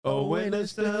Oh, when the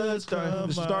studs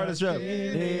start us up.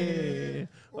 Yeah.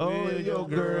 Oh, your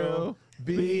girl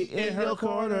be in her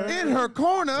corner. In her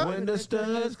corner. When the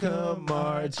studs come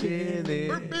marching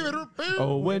in.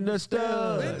 Oh, when the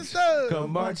studs come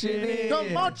marching in.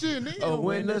 Come marching in. Oh,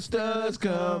 when the studs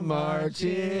come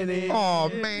marching in.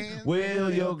 Oh, man. Will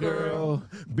your girl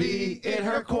be in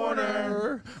her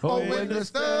corner? Oh, when the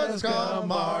studs come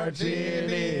marching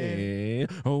in.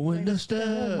 Oh, when the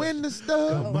studs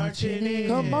come marching in.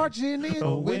 Come marching in.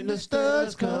 Oh, when the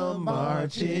studs come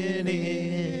marching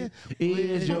in.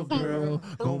 Is your girl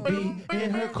gonna be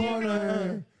in her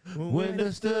corner? When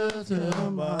the studs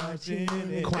come marching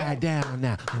in. Quiet down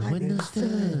now. When the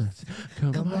studs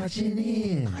come marching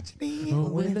in. Oh,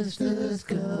 when the studs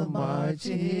come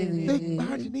marching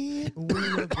in.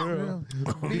 Will your girl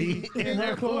be in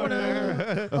her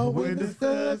corner? Oh, when the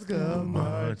studs come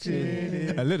marching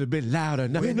in. A little bit louder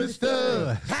now. When the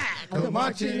studs come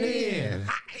marching in.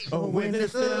 Oh, when the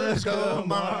studs come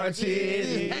marching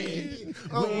in.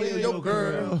 Oh, will your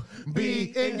girl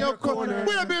be in your corner?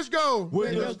 Where bitch go?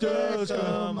 When the studs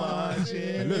come marching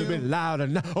in. A little bit louder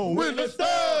now. Oh, when the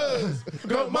studs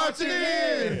come marching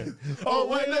in. Oh,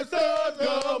 when the studs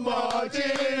come marching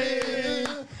in.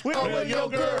 Oh, will your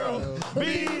girl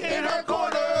be in her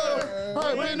corner?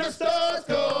 Oh, when the studs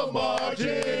come marching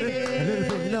in. A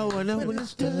little bit lower now. When the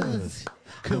studs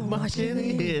come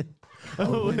marching in.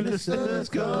 Oh, when the studs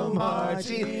come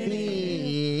marching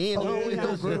in. Oh, when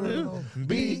the girl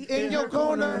be in your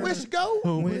corner. Where she go?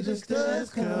 Oh, when the studs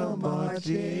come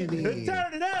marching in.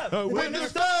 Turn it up. Oh, when the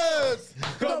studs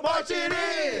come marching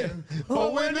in.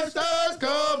 Oh, when the studs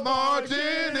come marching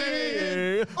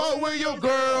in. Oh, will your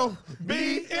girl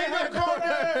be in her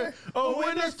corner? Oh,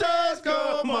 when the studs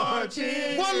come marching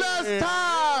in. One last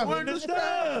time. When the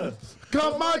studs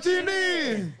Come marching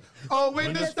in. Oh,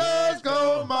 when the studs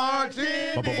go marching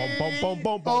in.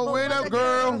 Oh, when a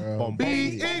girl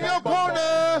be in your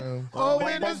corner. Oh,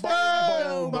 when the studs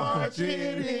go marching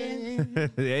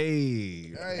in.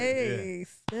 Hey.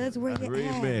 Studs where you at.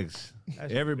 Remix.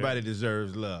 Everybody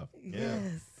deserves love.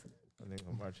 Yes. I think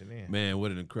I'm marching in. Man,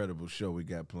 what an incredible show we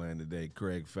got planned today.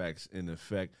 Kraig Facts in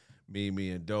effect.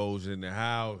 Mimi and Doze in the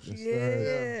house.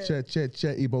 Yeah.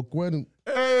 Che, Ibo Quenu.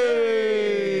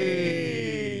 Hey!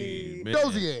 Man.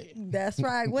 Dozier. That's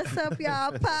right. What's up,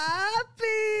 y'all? Poppy.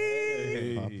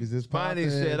 Hey. Poppy's is Bonnie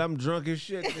poppin'. said, I'm drunk as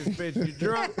shit. This bitch, you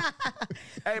drunk?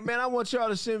 Hey, man, I want y'all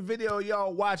to send video of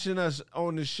y'all watching us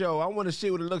on the show. I want to see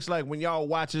what it looks like when y'all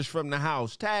watch us from the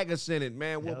house. Tag us in it,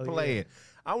 man. We'll play it.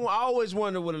 I always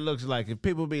wonder what it looks like. If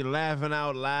people be laughing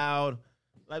out loud,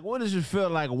 like, what does it feel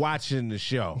like watching the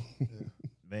show?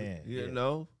 Man. You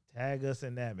know? Tag us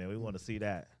in that, man. We want to see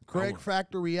that. Kraig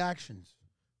Factor reactions.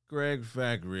 Kraig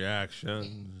Fact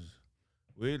reactions.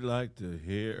 We'd like to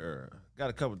hear. Got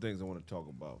a couple things I want to talk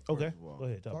about. Okay. First of all. Go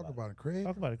ahead. Talk about it, Kraig.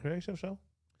 Talk about it, Kraig. Show.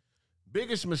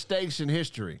 Biggest mistakes in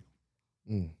history.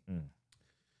 Mm.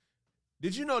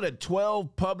 Did you know that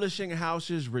 12 publishing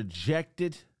houses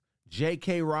rejected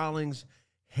J.K. Rowling's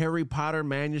Harry Potter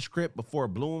manuscript before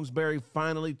Bloomsbury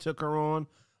finally took her on,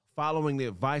 following the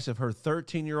advice of her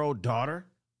 13-year-old daughter?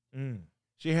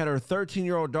 She had her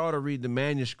 13-year-old daughter read the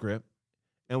manuscript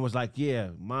and was like,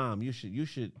 "Yeah, Mom, you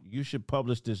should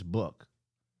publish this book."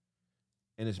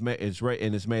 And it's made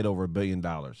over $1 billion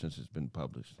since it's been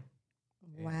published.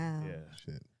 Wow. Yeah.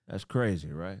 Shit. That's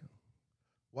crazy, right?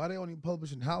 Why they only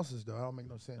publishing houses though? I don't make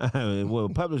no sense. Well,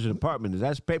 publishing apartment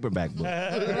that's paperback books.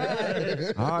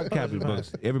 Hard copy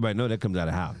books. Everybody know that comes out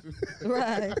of house.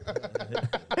 Right.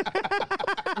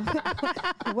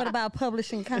 What about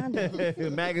publishing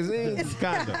condoms? Magazines,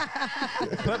 condo.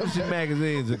 Publishing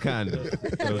magazines are condo.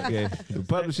 Okay. The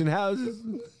publishing houses.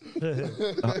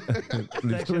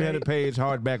 300-page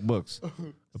hardback books.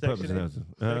 The publishing houses.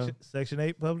 Section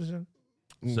 8 publishing?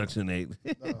 Section 8.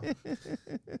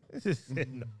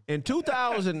 In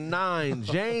 2009,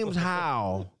 James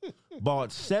Howe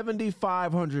bought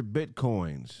 7,500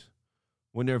 Bitcoins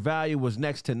when their value was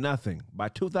next to nothing. By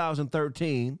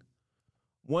 2013,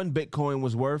 one Bitcoin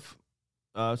was worth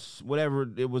whatever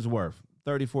it was worth,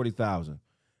 30,000, 40,000,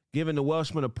 giving the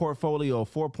Welshman a portfolio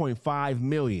of 4.5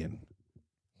 million.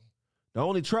 The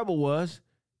only trouble was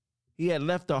he had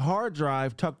left a hard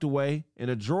drive tucked away in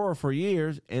a drawer for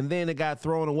years, and then it got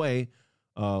thrown away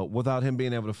without him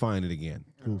being able to find it again.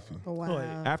 Goofy. Wow.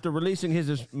 After releasing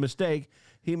his mistake,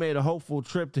 he made a hopeful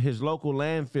trip to his local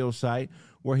landfill site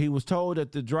where he was told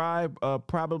that the drive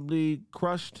probably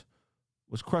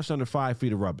was crushed under 5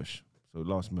 feet of rubbish. So he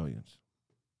lost millions.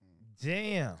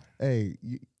 Damn. Hey,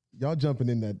 Y'all jumping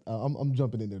in that? I'm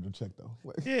jumping in there to check though.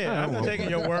 Yeah, I'm taking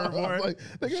your word for it.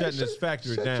 Nigga, Shutting this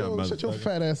factory down, shut your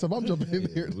fat ass up. I'm jumping in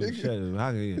here. We Nigga. shutting,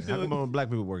 how come only black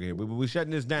people work here? We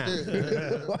shutting this down.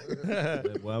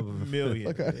 Well, Million.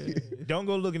 Okay. Don't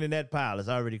go looking in that pile. It's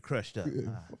already crushed up.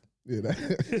 Yeah,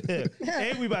 that,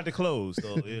 And we about to close,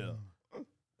 so yeah.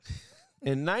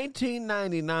 In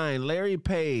 1999, Larry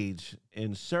Page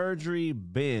and Surgery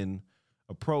Ben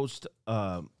approached,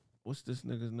 what's this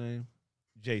nigga's name?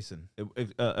 Jason.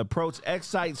 Approached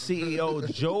Excite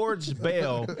CEO George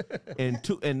Bell in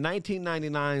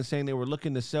 1999, saying they were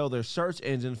looking to sell their search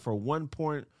engine for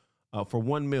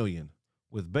 $1 million.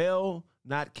 With Bell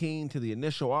not keen to the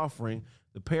initial offering,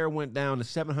 the pair went down to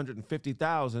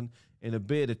 $750,000 in a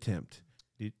bid attempt.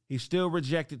 He still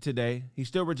rejected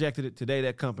it today.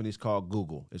 That company's called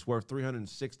Google. It's worth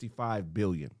 $365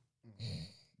 billion.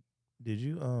 Did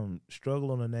you struggle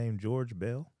on the name George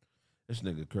Bell? This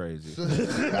nigga crazy.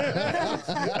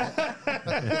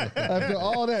 after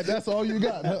all that, that's all you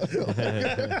got. Huh?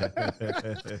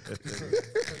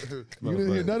 You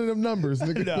didn't hear none of them numbers,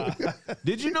 nigga. Nah.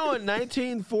 Did you know in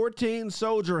 1914,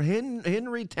 soldier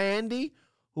Henry Tandy,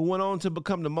 who went on to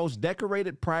become the most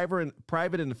decorated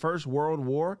private in the First World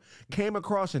War, came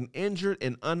across an injured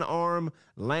and unarmed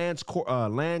land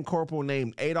corporal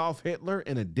named Adolf Hitler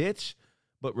in a ditch,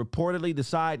 but reportedly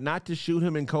decided not to shoot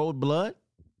him in cold blood?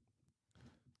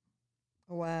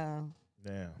 Wow.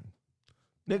 Damn.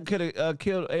 Nigga could have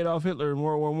killed Adolf Hitler in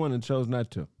World War I and chose not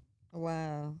to.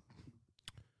 Wow.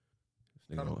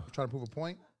 This nigga- Trying to prove a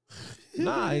point.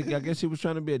 Nah, I guess he was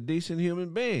trying to be a decent human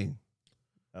being.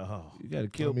 Oh. You got to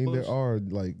kill. I mean, there Bush. are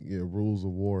like rules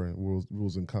of war and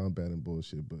rules in combat and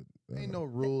bullshit, but Ain't no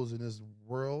rules in this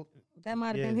world. That might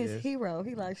have Yeah, been it his is. hero.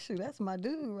 He like, shoot, that's my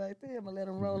dude right there. I'm gonna let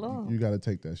him roll on. you got to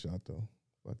take that shot though.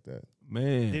 Fuck that.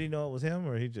 Man. Did he know it was him,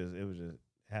 or it was just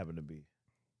happened to be?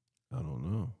 I don't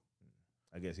know.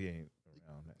 I guess he ain't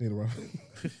around. Ain't around.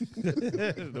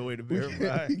 There's no way to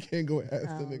verify. He can't go ask I the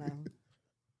don't nigga. know.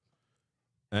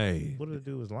 Hey. What did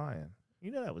the dude was lying?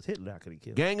 You know that was Hitler. I could have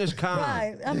killed. Genghis Khan,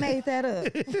 Right, I made that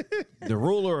up. the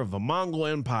ruler of the Mongol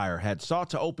Empire, had sought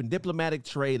to open diplomatic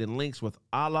trade and links with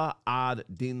Allah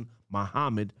ad-Din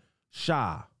Muhammad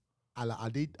Shah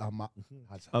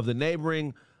of the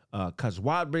neighboring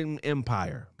Khazwabin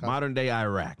Empire, modern-day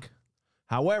Iraq.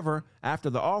 However, after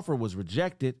the offer was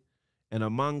rejected and a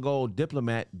Mongol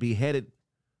diplomat beheaded,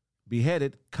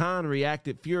 Khan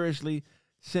reacted furiously,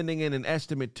 sending in an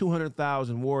estimate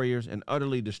 200,000 warriors and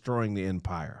utterly destroying the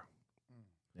empire.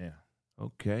 Yeah.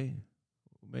 Okay.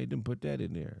 Who made them put that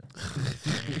in there?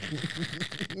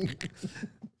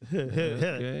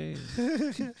 Okay.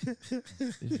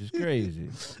 This is crazy.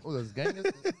 Oh, that's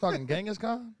Genghis. Talking Genghis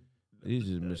Khan.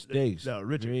 These are mistakes. No,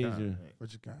 Richard These Khan. are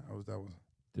Richard Khan. That was.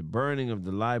 the burning of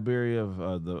the Library of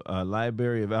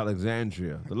Library of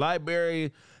Alexandria. The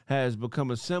library has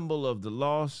become a symbol of the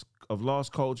lost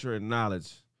culture and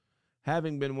knowledge,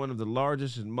 having been one of the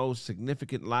largest and most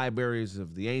significant libraries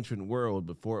of the ancient world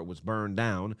before it was burned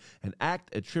down, an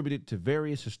act attributed to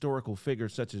various historical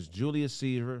figures such as Julius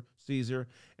Caesar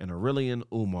and Aurelian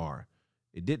Umar.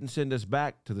 It didn't send us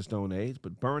back to the Stone Age,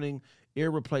 but burning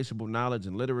irreplaceable knowledge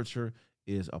and literature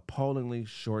is appallingly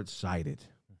short-sighted.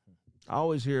 I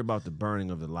always hear about the burning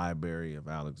of the Library of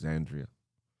Alexandria.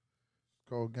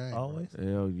 Cold game. Always.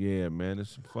 Hell yeah, man. It's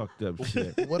some fucked up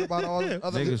shit. What about all the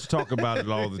other? Niggas talk about it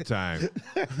all the time.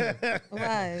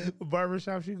 Right.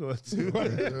 Barbershop she goes to.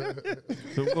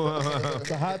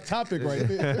 It's a hot topic right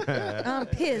there. I'm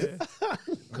pissed.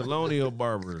 Colonial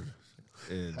barbers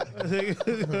in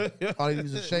All they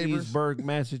use is shavers. Leesburg,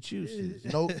 Massachusetts.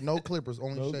 No clippers.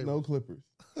 Only shavers. No clippers.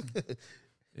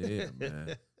 Yeah,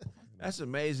 man. That's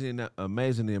amazing.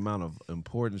 Amazing the amount of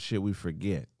important shit we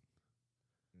forget.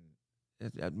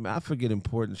 I forget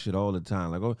important shit all the time.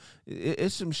 Like,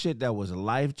 it's some shit that was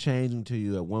life changing to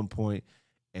you at one point,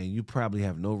 and you probably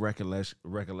have no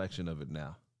recollection of it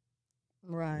now.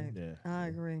 Right. Yeah. I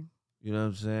agree. You know what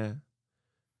I'm saying?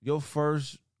 Your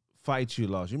first fight you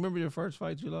lost. You remember your first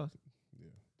fight you lost?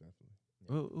 Yeah,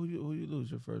 definitely. Who you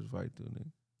lose your first fight to, nigga?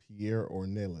 Pierre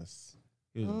Ornelas,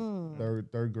 It was,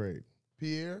 third grade.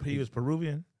 Pierre. He was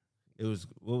Peruvian.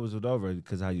 what was it over?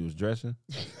 Because how you was dressing?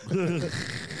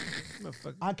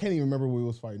 I can't even remember what we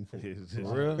was fighting for.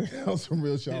 For real? That was some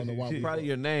real shit. I don't know why. Probably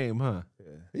your name, huh?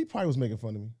 He probably was making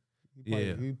fun of me.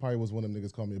 Yeah. He probably was one of them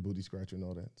niggas called me a booty scratcher and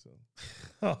all that. So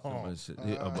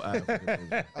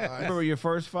Remember your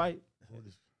first fight?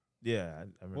 Yeah. I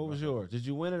remember. What was yours? Did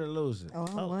you win it or lose it? Oh,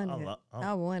 I won it.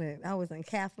 I won it. I was in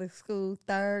Catholic school,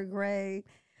 3rd grade.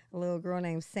 A little girl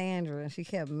named Sandra, and she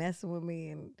kept messing with me,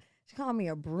 and She called me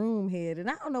a broom head, and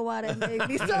I don't know why that made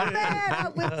me so mad. I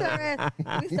whipped her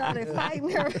ass. We started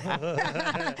fighting her.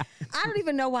 I don't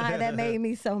even know why that made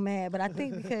me so mad, but I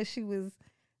think because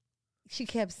she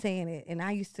kept saying it, and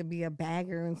I used to be a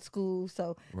bagger in school,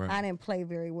 so I didn't play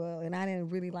very well, and I didn't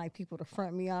really like people to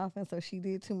front me off, and so she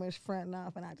did too much fronting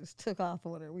off, and I just took off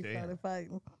on her. We started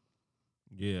fighting.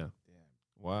 Yeah.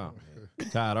 Wow.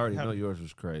 Todd, I already know yours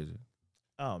was crazy.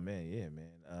 Oh man, yeah,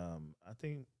 man. I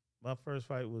think my first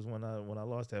fight was when I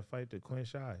lost that fight to Quinn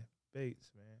Shy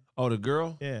Bates, man. Oh, the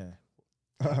girl? Yeah.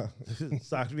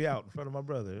 Socked me out in front of my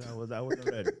brother. I wasn't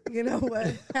ready. You know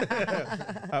what?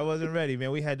 I wasn't ready,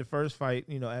 man. We had the first fight,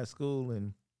 at school,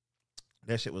 and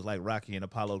that shit was like Rocky and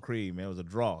Apollo Creed, man. It was a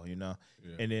draw, Yeah.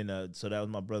 And then, so that was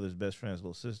my brother's best friend's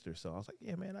little sister. So I was like,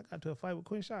 yeah, man, I got to a fight with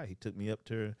Quinn Shy. He took me up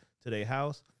to their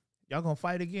house. Y'all gonna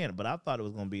fight again. But I thought it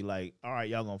was gonna be like, all right,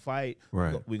 y'all gonna fight.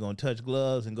 Right. We gonna touch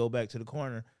gloves and go back to the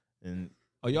corner. And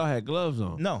Oh, y'all had gloves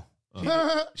on? no,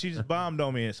 she just bombed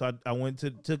on me. And so I went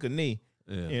took a knee,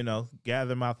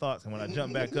 gathered my thoughts. And when I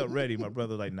jumped back up ready, my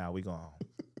brother was like, nah, we going home.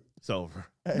 It's over.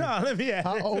 Hey, no, let me ask.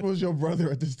 How old was your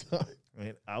brother at this time?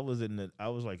 Man, I was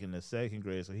like in the second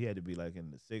grade, so he had to be like in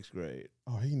the sixth grade.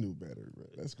 Oh, he knew better, bro.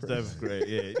 That's crazy. Seventh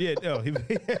grade, yeah. No,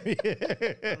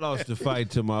 I lost the fight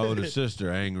to my older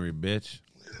sister, angry bitch.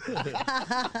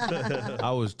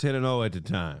 I was 10-0 at the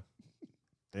time.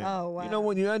 Oh, wow. You know,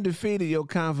 when you're undefeated, your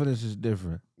confidence is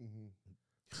different.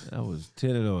 I was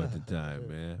 10-0 at the time,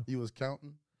 man. You was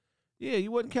counting? Yeah,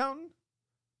 you wasn't counting?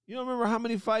 You don't remember how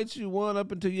many fights you won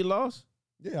up until you lost?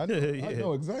 Yeah, I know, I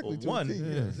know exactly. Well,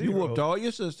 one. You whooped all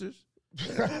your sisters.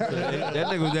 That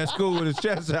nigga was at school with his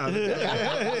chest out.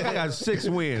 I got 6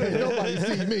 wins. Nobody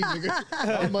see me, nigga.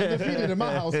 I'm undefeated in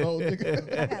my household,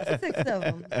 nigga. I got 6 of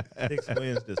them. 6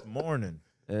 wins this morning.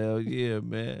 Hell yeah,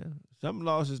 man. Some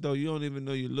losses, though, you don't even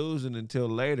know you're losing until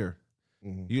later.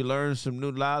 You learn some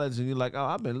new knowledge, and you're like, oh,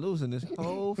 I've been losing this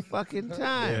whole fucking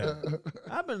time. Yeah.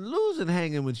 I've been losing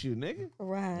hanging with you, nigga.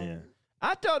 Right. Yeah.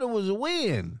 I thought it was a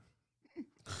win.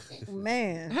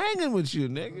 Man. Hanging with you,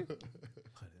 nigga.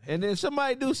 And then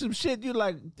somebody do some shit, you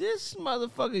like, this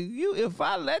motherfucker, if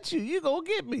I let you gonna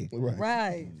get me.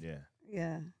 Right. Yeah.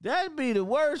 Yeah. That'd be the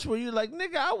worst where you like,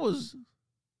 nigga,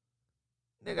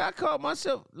 I caught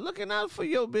myself looking out for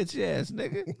your bitch ass,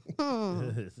 nigga.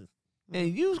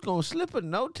 And you's gonna slip a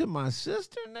note to my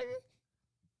sister, nigga?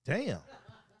 Damn.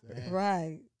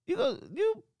 Right. You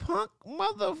punk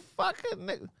motherfucker,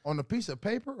 nigga. On a piece of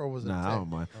paper, or was it? Nah, I don't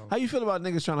mind. How you feel about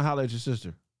niggas trying to holler at your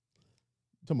sister?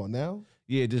 Come on now.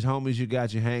 Yeah, just homies you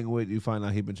got you hang with. You find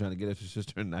out he been trying to get at your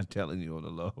sister and not telling you on the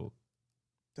low.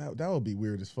 That would be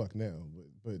weird as fuck now,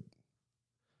 but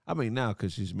I mean now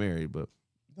because she's married, but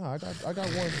no, I got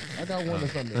one or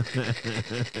something.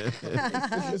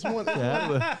 It's one.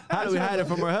 How do we hide it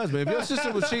from her husband? If your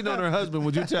sister was cheating on her husband,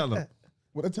 would you tell him?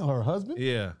 Would I tell her husband?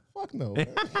 Yeah. Fuck no. Man.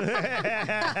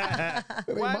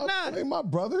 Why not? That ain't my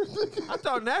brother. I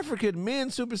thought in Africa, men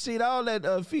supersede all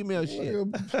that female shit.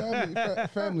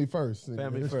 Family first. Nigga.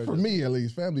 Family first. For me, at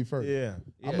least. Family first. Yeah.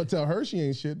 I'm going to tell her she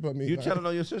ain't shit, but me. You telling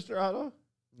on your sister, Otto?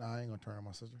 Nah, I ain't gonna turn on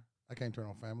my sister. I can't turn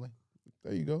on family.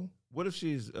 There you go. What if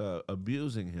she's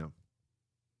abusing him?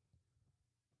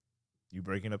 You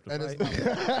breaking up the And fight?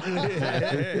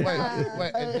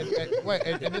 wait,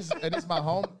 and this my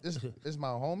home. This my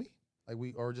homie. Like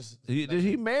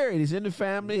He married. He's in the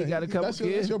family. Yeah, he got a couple that's your-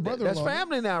 kids. that's your brother-in-law. That's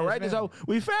family now, right? That's family. So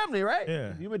we family, right?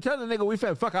 Yeah. You been telling the nigga we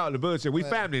family. Fuck out the bullshit. We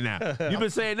family now. You been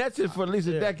saying that shit for at least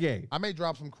a decade. I may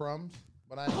drop some crumbs,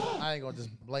 but I ain't gonna just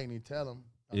blatantly tell him.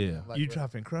 Yeah. Like, You bro,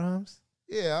 dropping crumbs?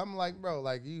 Yeah, I'm like, bro,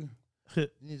 like you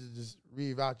need to just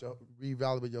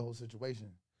reevaluate your whole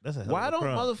situation. That's a hell Why of a don't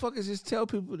crumb. motherfuckers just tell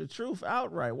people the truth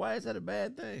outright? Why is that a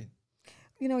bad thing?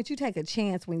 You know what? You take a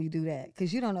chance when you do that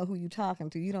because you don't know who you're talking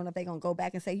to. You don't know if they're going to go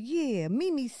back and say, yeah,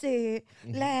 Mimi said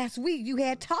last week you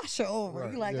had Tasha over.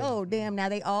 Right, You're like, yeah. oh, damn, now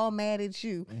they all mad at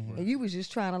you. And you was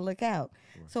just trying to look out.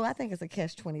 So I think it's a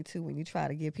catch-22 when you try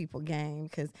to give people game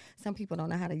because some people don't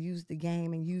know how to use the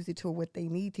game and use it to what they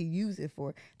need to use it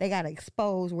for. They got to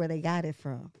expose where they got it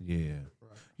from. Yeah.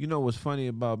 You know what's funny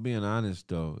about being honest,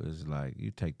 though, is like you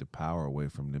take the power away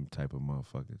from them type of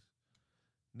motherfuckers.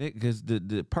 Nick, because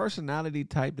the personality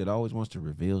type that always wants to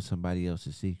reveal somebody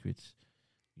else's secrets,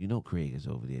 you know Kraig is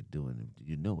over there doing them.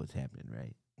 You know what's happening,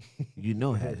 right? You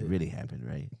know how it really happened,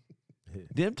 right?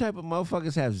 Them type of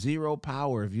motherfuckers have zero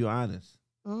power if you're honest.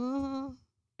 Mm-hmm.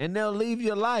 And they'll leave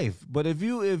your life. But if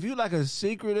you like a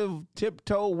secretive,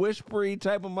 tiptoe, whispery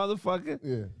type of motherfucker,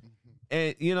 Yeah.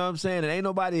 and you know what I'm saying, and ain't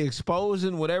nobody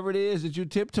exposing whatever it is that you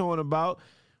tiptoeing about,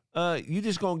 in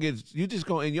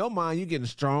your mind, you getting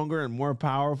stronger and more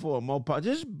powerful and more power.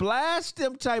 Just blast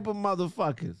them type of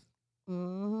motherfuckers.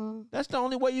 Mm-hmm. That's the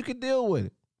only way you can deal with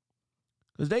it.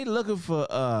 Because they looking for,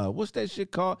 what's that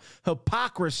shit called?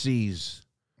 Hypocrisies.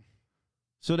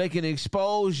 So they can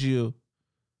expose you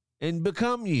and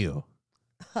become you.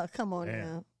 Come on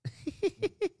now.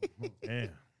 Damn.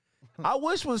 I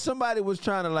wish when somebody was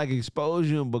trying to like expose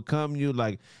you and become you,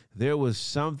 like there was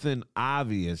something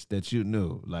obvious that you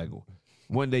knew. Like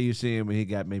one day you see him and he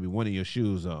got maybe one of your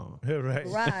shoes on. Right. Right.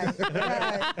 Like, oh,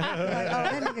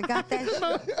 that nigga got that shit.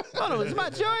 Hold on, it's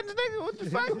my Jordans, nigga. What the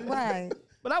fuck? Right.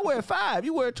 But I wear 5.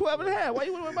 You wear 12 and a half. Why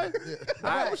you wear my? All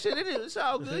right, well, shit, it's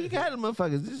all good. You can have them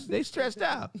motherfuckers. They stressed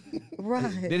out.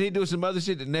 Right. Then he do some other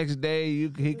shit the next day.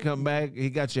 He come back.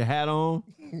 He got your hat on.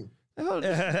 Hold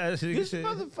on. This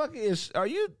motherfucker is. Are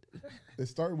you? It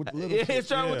started with the little Yeah, shit. it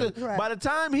started with the. Right. By the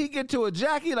time he get to a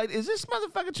jacket, like, is this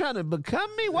motherfucker trying to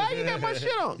become me? Why you got my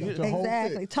shit on? Your whole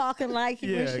Exactly. fit. Talking like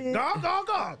you and Yeah. shit.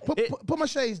 Go. Put my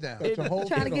shades down. Got your whole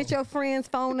Trying to fit get on. your friends'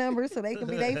 phone numbers so they can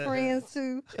be their friends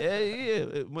too.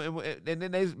 Yeah. And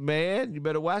then man, you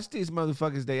better watch these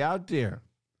motherfuckers. They out there.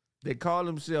 They call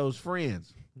themselves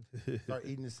friends. Start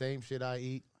eating the same shit I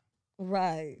eat.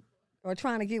 Right. Or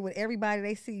trying to get with everybody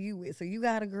they see you with. So you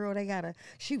got a girl,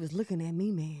 she was looking at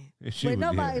me, man. But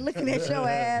nobody looking at your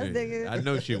ass, nigga. I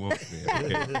know she wants me.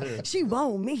 Okay. She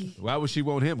want me. Why would she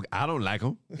want him? I don't like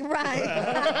him. Right.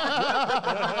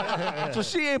 So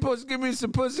she ain't supposed to give me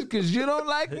some pussy because you don't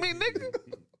like me, nigga?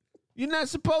 You're not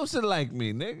supposed to like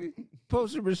me, nigga. You're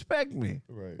supposed to respect me.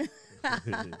 Right.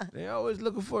 They always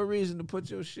looking for a reason to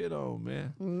put your shit on,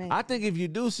 man. Man. I think if you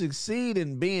do succeed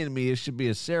in being me, it should be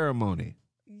a ceremony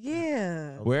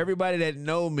Yeah. where everybody that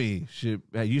know me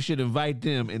you should invite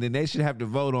them, and then they should have to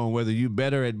vote on whether you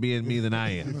better at being me than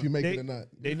I am. If you make it or not.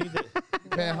 They need to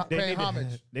Paying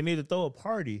homage. They need to throw a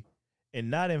party and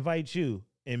not invite you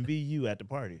and be you at the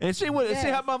party. And see how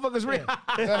motherfuckers react.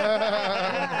 Right.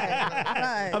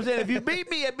 I'm saying if you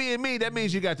beat me at being me, that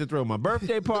means you got to throw my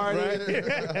birthday party. You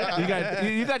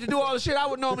got to do all the shit I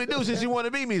would normally do since you want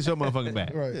to be me so motherfucking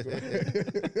bad. Right.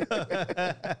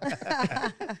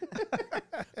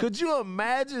 Could you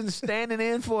imagine standing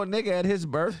in for a nigga at his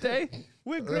birthday?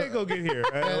 When Kraig go get here?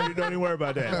 Don't even worry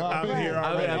about that. I'm here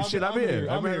already. I'm here.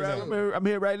 I'm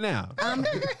here right now.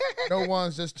 No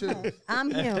one's just two. I'm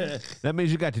him. That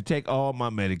means you got to take all my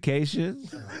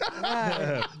medications.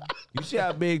 Right. You see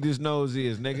how big this nose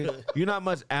is, nigga? You know how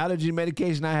much allergy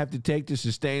medication I have to take to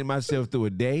sustain myself through a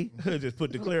day? Just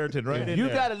put the Claritin right in You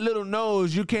there. got a little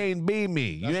nose, you can't be me.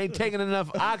 You ain't taking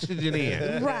enough oxygen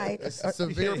in. Right.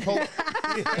 Severe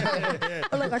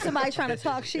Look, or somebody trying to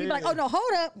talk shit. You be like, oh no, hold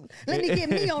up. Let me get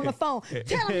me on the phone.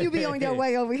 Tell him you be on your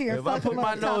way over here. If I put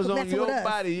my nose on your us.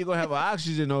 body, you're going to have an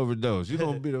oxygen overdose. You're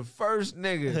going to be the first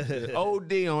nigga to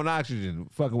OD on oxygen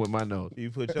fucking with my nose. You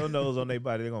put your nose on their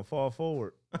body, they're going to fall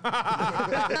forward. Oh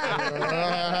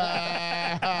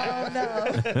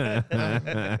no.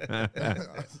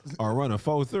 Or run a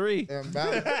 4-3.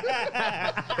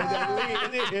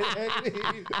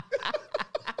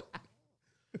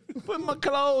 Put my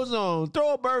clothes on.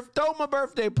 Throw my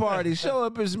birthday party. Show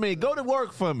up as me. Go to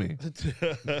work for me.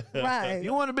 Right.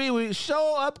 You want to be with?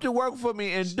 Show up to work for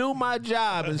me and do my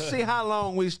job and see how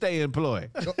long we stay employed.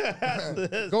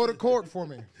 Go to court for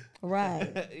me.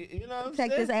 Right. You know what I'm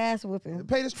Take saying? this ass whooping.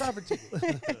 Pay this traffic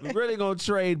ticket. We're really gonna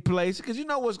trade places because you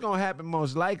know what's gonna happen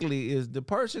most likely is the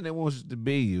person that wants to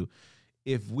be you.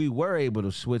 If we were able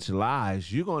to switch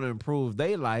lives, you're gonna improve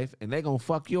their life and they're gonna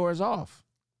fuck yours off.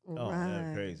 Oh,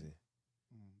 that's crazy.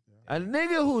 A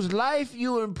nigga whose life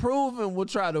you improving will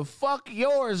try to fuck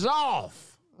yours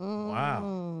off.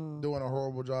 Wow. Doing a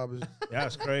horrible job.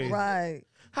 That's crazy. Right.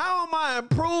 How am I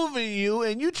improving you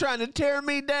and you trying to tear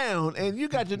me down and you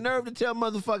got the nerve to tell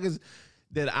motherfuckers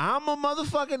that I'm a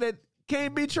motherfucker that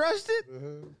can't be trusted?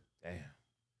 Damn.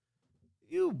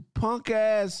 You punk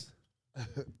ass.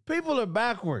 People are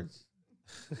backwards.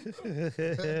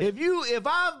 If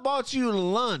I've bought you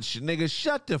lunch, nigga,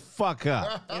 shut the fuck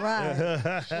up. Right.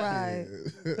 Right.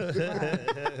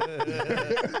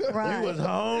 Right. You was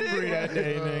hungry that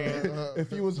day, nigga.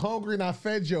 If you was hungry and I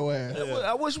fed your ass.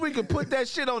 I wish we could put that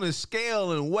shit on a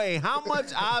scale and weigh how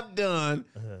much I've done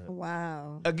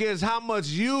Wow. against how much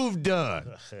you've done.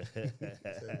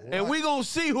 And we gonna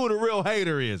see who the real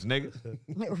hater is, nigga.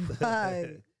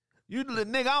 Right. You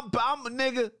nigga, I'm a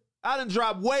nigga. I done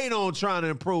dropped weight on trying to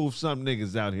improve some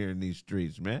niggas out here in these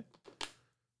streets, man.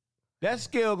 That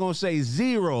scale gonna say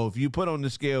 0 if you put on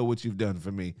the scale what you've done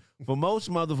for me. For most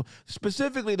motherfuckers,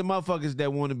 specifically the motherfuckers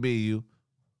that want to be you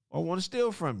or want to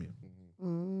steal from you.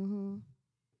 Mm-hmm.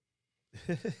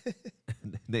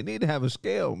 They need to have a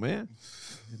scale, man.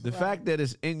 The fact that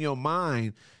it's in your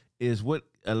mind is what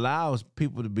allows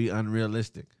people to be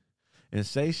unrealistic. and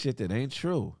say shit that ain't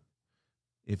true.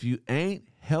 If you ain't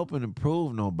helping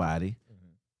improve nobody,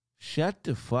 shut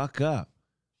the fuck up.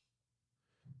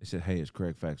 They said, hey, it's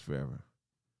Kraig Facts forever.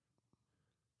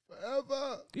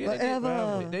 Forever. Yeah,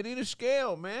 Forever. They need a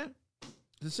scale, man.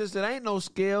 Since there ain't no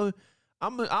scale,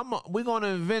 we're going to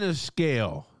invent a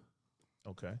scale.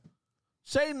 Okay.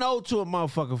 Say no to a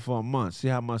motherfucker for a month. See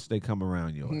how much they come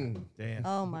around you. Damn.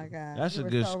 Oh my God. That's You a were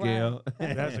good so scale.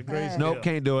 right. That's a great Right. scale. Nope,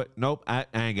 can't do it. Nope, I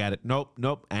ain't got it. Nope,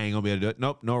 I ain't gonna be able to do it.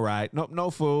 Nope, no ride. Nope,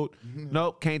 no food.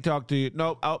 Nope, can't talk to you.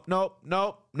 Nope, oh, nope,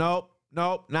 nah,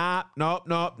 nope, nah.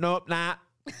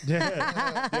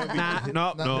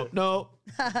 Nope.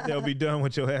 They'll be done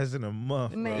with your ass in a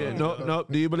month, bro. Man. Nope.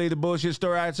 Do you believe the bullshit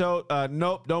story I told?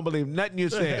 Nope, don't believe nothing you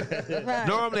said. Right.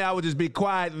 Normally, I would just be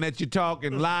quiet and let you talk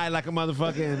and lie like a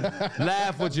motherfucker and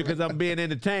laugh with you because I'm being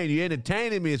entertained. You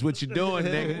entertaining me is what you're doing,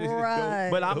 nigga.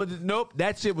 Right. But I'm nope,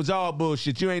 that shit was all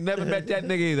bullshit. You ain't never met that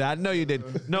nigga either. I know you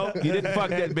didn't. Nope, you didn't fuck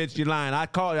that bitch. You lying.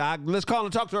 Let's call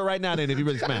and talk to her right now then if you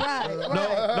really smash. Right, No,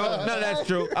 right. none of that's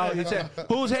true. Oh, you said,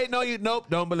 who's hating on you? Nope,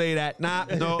 don't believe that. Nah,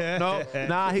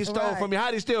 he stole Right. from you.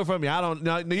 How'd he steal from you? I don't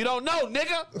know. You don't know,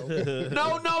 nigga.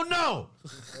 No.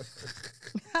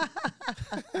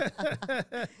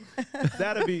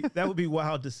 That would be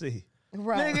wild to see.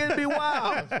 Right. Nigga, it'd be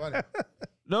wild. Funny.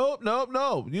 Nope.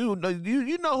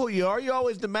 You know who you are. You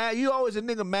always a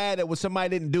nigga mad at what somebody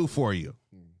didn't do for you.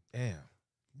 Damn.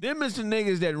 Them is the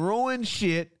niggas that ruin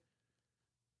shit,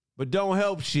 but don't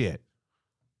help shit.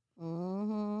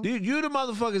 Mm-hmm. Dude, you the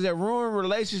motherfuckers that ruin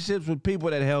relationships with people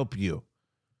that help you.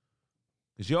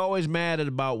 Because you're always mad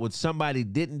about what somebody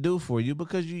didn't do for you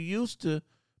because you used to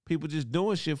people just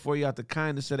doing shit for you out the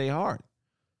kindness of their heart.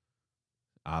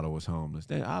 Otto was homeless.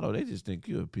 They just think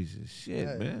you a piece of shit,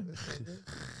 Yeah. man.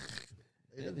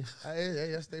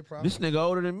 Yes, they probably. This nigga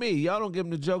older than me. Y'all don't give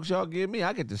him the jokes y'all give me.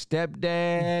 I get the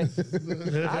stepdad.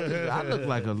 I look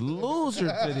like a loser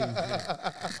to these.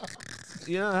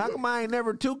 You know, how come I ain't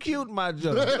never too cute in my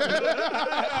jokes?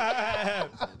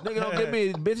 Nigga don't give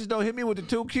me, bitches don't hit me with the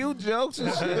too cute jokes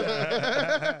and shit.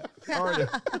 Tell me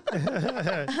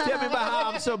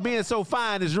about how being so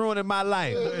fine is ruining my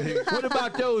life. What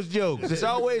about those jokes? It's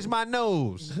always my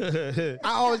nose. I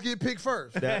always get picked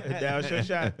first. That was your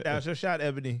shot. That was your shot,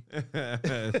 Ebony.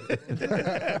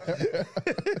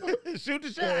 Shoot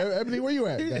the shot. Ebony, where you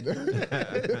at?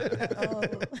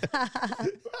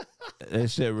 That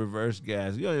shit reverse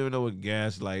gas. You don't even know what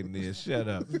gaslighting is. Shut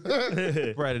up.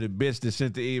 Probably the bitch that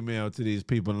sent the email to these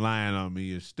people lying on me,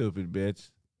 you stupid bitch.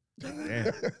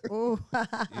 Damn. Ooh.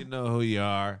 You know who you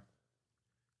are.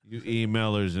 You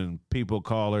emailers and people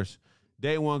callers.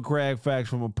 Day one Kraig Facts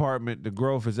from apartment. The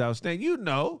growth is outstanding. You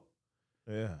know.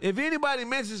 Yeah. If anybody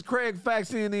mentions Kraig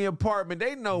Facts in the apartment,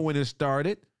 they know when it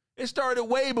started. It started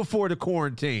way before the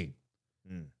quarantine.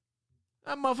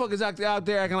 That motherfuckers out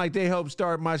there acting like they helped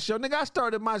start my show. Nigga, I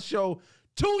started my show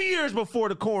 2 years before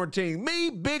the quarantine. Me,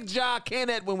 Big Jaw, Ken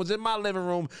Edwin was in my living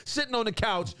room, sitting on the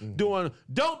couch, doing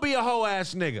 "Don't Be a Hoe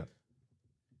Ass Nigga."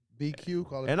 BQ,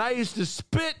 call it. And I used to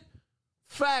spit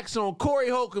facts on Corey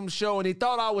Holcomb's show, and he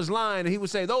thought I was lying, and he would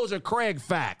say, "Those are Kraig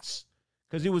Facts."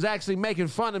 Because he was actually making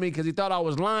fun of me because he thought I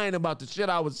was lying about the shit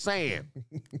I was saying.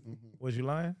 Was you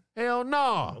lying? Hell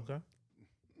no. Okay.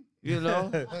 You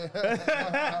know?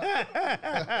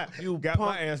 You Got my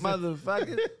punk answer.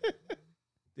 motherfucker.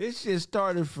 This shit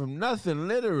started from nothing,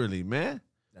 literally, man.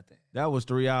 Nothing. That was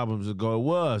 3 albums ago. It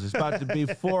was. It's about to be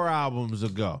 4 albums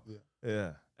ago.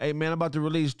 Yeah. Hey, man, I'm about to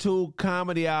release 2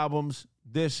 comedy albums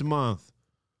this month.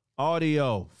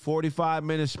 Audio,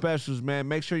 45-minute specials, man.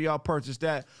 Make sure y'all purchase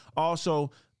that. Also,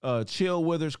 Chill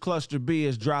Withers Cluster B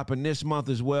is dropping this month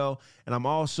as well. And I'm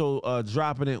also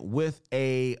dropping it with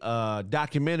a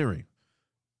documentary.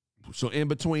 So in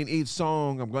between each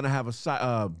song, I'm going to have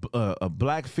a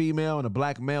black female and a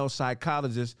black male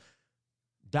psychologist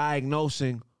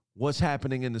diagnosing what's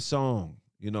happening in the song.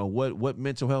 You know, what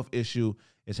mental health issue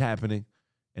is happening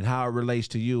and how it relates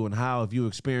to you and how, if you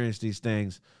experience these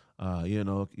things, you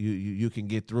know, you can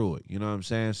get through it. You know what I'm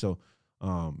saying? So,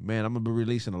 man, I'm going to be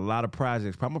releasing a lot of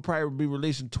projects. I'm going to probably be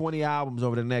releasing 20 albums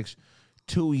over the next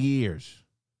 2 years.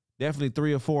 Definitely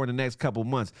 3 or 4 in the next couple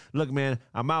months. Look, man,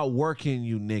 I'm out working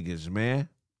you niggas, man.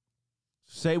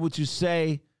 Say what you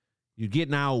say. You're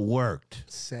getting outworked.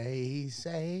 Say.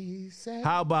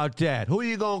 How about that? Who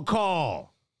you going to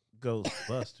call?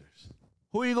 Ghostbusters.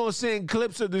 Who you going to send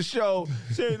clips of the show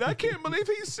saying, I can't believe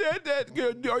he said that.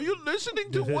 Are you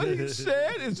listening to what he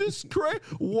said? Is this crazy?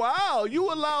 Wow,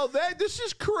 you allow that? This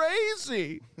is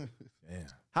crazy. Damn.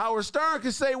 Howard Stern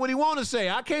can say what he want to say.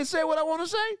 I can't say what I want to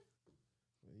say.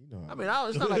 I mean,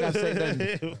 it's not like I say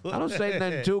nothing. I don't say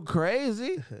nothing too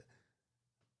crazy.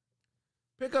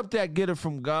 Pick up that Get It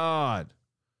From God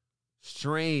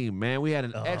stream, man. We had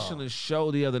an excellent show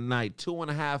the other night.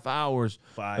 2.5 hours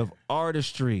of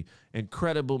artistry,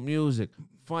 incredible music,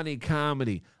 funny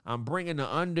comedy. I'm bringing the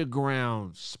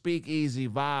underground speakeasy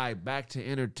vibe back to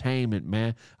entertainment,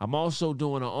 man. I'm also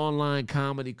doing an online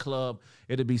comedy club.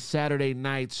 It'll be Saturday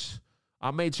nights. I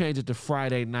may change it to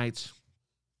Friday nights.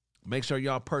 Make sure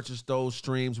y'all purchase those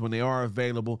streams when they are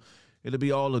available. It'll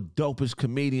be all the dopest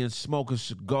comedians smoking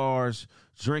cigars,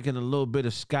 drinking a little bit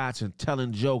of scotch, and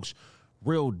telling jokes,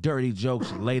 real dirty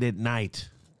jokes late at night.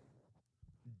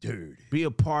 Dirty. Be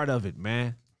a part of it,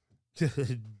 man.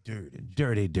 Dirty.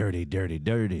 Dirty, dirty, dirty,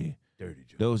 dirty. Dirty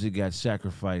joke. Those that got a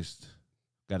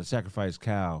sacrificed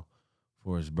cow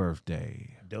for his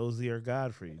birthday. Dozy or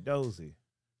Godfrey? Dozy.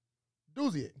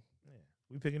 Doozy it.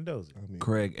 We picking Dozy. I mean,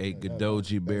 Craig ate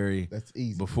Godoji berry that's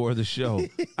easy. before the show.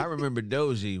 I remember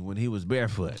Dozy when he was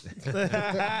barefoot.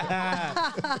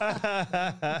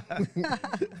 You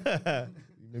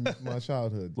made me from my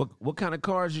childhood. What kind of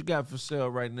cars you got for sale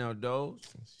right now, Doge?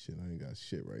 Shit, I ain't got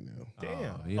shit right now.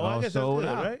 Damn. he I all guess that's sold good,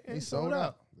 out. right? He sold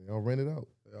out. They all rented out.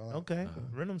 Okay.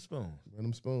 Rent them spoons. Rent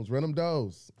them spoons. Rent them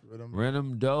doughs. Rent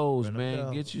them Doge, Rent 'em man.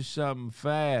 Doge. Get you something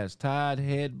fast. Tied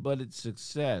head butted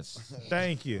success.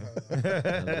 Thank you.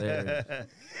 Hilarious.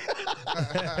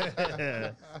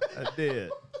 I did.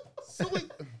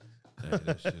 Sweet. Hey,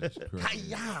 that shit is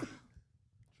crazy.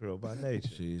 True by nature.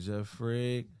 She's a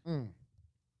freak.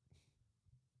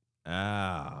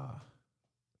 Ah.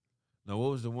 No,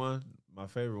 what was the one? My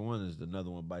favorite one is another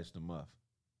one bites the muff.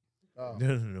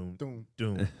 Doom, Doom.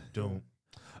 doom, doom.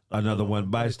 Another one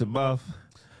bites the muff.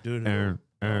 Doom.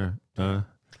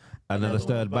 Another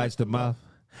stud bites the muff.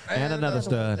 And another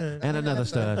stud. And another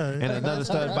stud. And another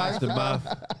stud bites the muff.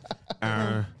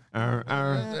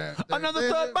 Another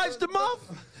stud bites the muff.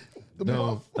 The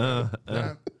muff.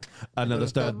 Another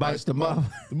stud bites the muff.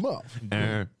 The muff.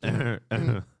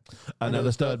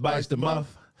 Another stud bites the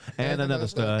muff. And another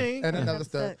stud. And another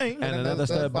stud. And another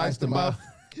stud bites the muff.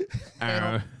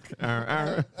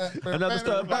 Another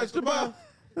stud bites the muff.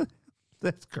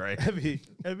 That's great.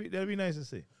 That'd be nice to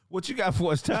see. What you got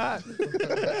for us, Todd?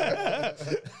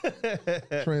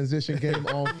 Transition game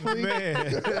on fleek.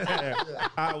 Man,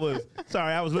 I was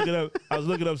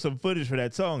looking up some footage for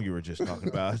that song you were just talking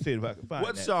about. See if I can find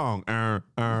What that. song?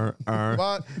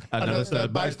 What? Another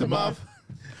stud bites the muff.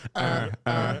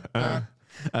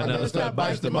 Another stud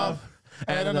bites the muff.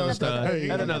 And another stud.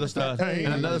 And another stud.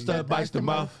 And another stud bites the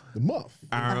muff. The muff.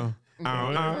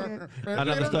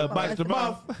 Another stud bites the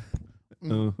muff.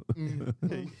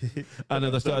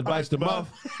 Another stud bites the muff.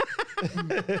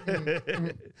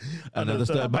 Another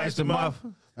stud bites the muff.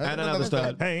 And another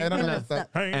stud. And another stud.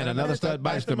 And another stud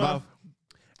bites the muff.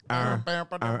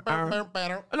 Another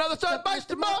stud bites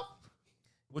the muff.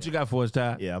 What you got for us,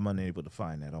 Ty? Yeah, I'm unable to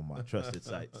find that on my trusted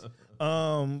sites.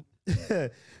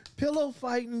 Pillow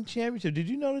Fighting Championship. Did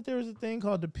you know that there was a thing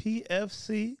called the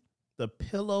PFC, the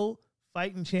Pillow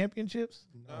Fighting Championships?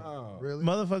 No. Really?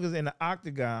 Motherfuckers in the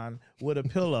octagon with a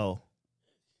pillow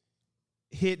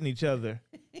hitting each other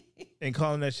and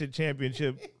calling that shit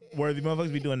championship worthy.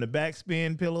 Motherfuckers be doing the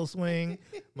backspin pillow swing.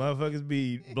 Motherfuckers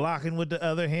be blocking with the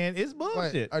other hand. It's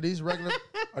bullshit. Wait, are these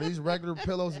regular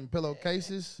pillows and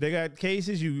pillowcases? They got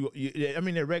cases.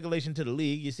 They're regulation to the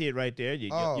league. You see it right there. You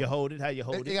hold it how you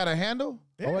hold It it. got a handle?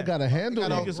 Oh, I got a handle.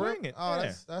 You on can it. swing it. Oh,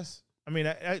 Yeah. that's I mean,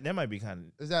 that might be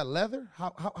kind of. is that leather?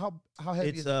 How heavy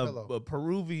It's is the pillow? a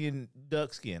Peruvian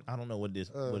duck skin. I don't know what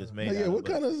it's made. Yeah, out what of,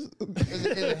 kind of? Is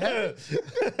it heavy?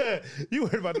 You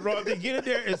heard about the wrong thing. Get in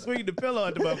there and swing the pillow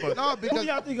at the motherfucker. No, Who because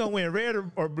y'all think gonna win, red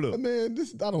or blue? Man,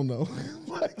 this I don't know.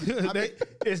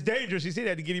 It's dangerous. You see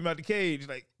that to get him out the cage.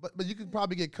 Like, but you could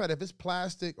probably get cut if it's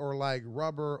plastic or like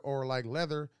rubber or like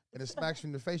leather and it smacks you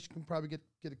in the face. You can probably get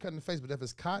it cut in the face. But if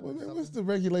it's cotton, Well, or man, something- what's the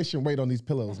regulation weight on these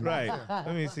pillows? Man? right.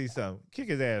 Let me see something. Kick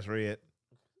his ass, red.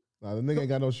 Nah, the nigga ain't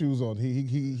got no shoes on.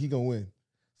 He gonna win.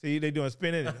 See, they doing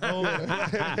spinning. Oh,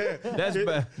 That's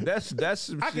bad. That's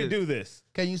some I shit. can do this.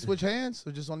 can you switch hands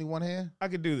or just only one hand? I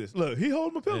can do this. Look, he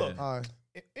holding my pillow. Yeah. All right.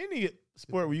 Any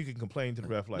sport where you can complain to the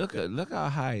ref like that. Look how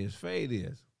high his fade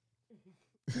is.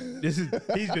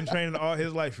 He's been training all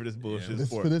his life for this bullshit This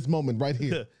sport. for this moment right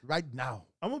here. Right now.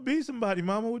 I'm gonna beat somebody,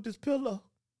 mama, with this pillow.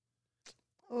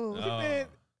 Oh, Man,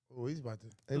 Oh, he's about to.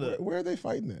 Hey, Look. where are they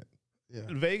fighting at? Yeah.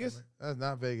 Vegas, That's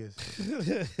not Vegas.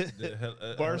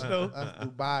 Barstow. That's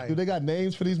Dubai. Do they got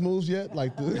names for these moves yet?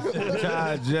 Like the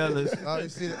Todd jealous. Oh, you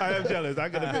see that? I am jealous. I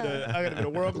could have been a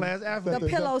world class the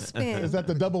athlete. pillow spin. is that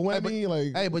the double whammy?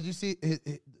 Like Hey, but you see, his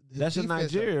That's in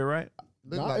defense- Nigeria, right?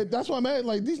 That's why I'm at.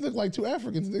 Like these look like two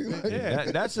Africans. Nigga.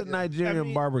 Like, That's a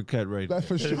Nigerian barber cut right there. that's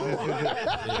for sure.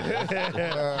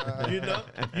 you know,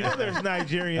 there's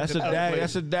Nigerians.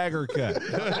 That's a dagger cut.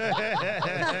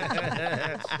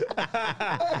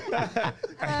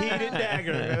 A heated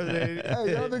dagger.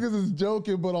 Hey, y'all niggas is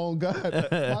joking, but on God,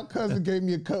 my cousin gave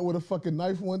me a cut with a fucking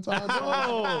knife one time.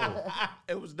 Oh,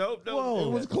 It was dope though.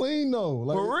 It was clean though.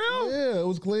 Like, For real? Yeah, it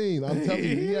was clean. I'm telling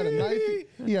you, he had a knife,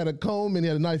 he had a comb, and he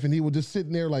had a knife, and he was just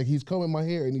sitting there like he's combing my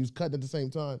hair, and he was cutting at the same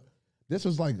time. This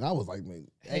was like, I was like, man,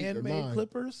 8 or handmade 9.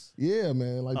 clippers. Yeah,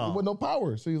 man. Like, there was no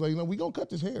power. So he's like, we gonna cut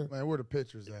this hair. Man, where the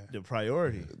pictures at? The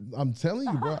priority. I'm telling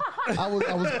you, bro. I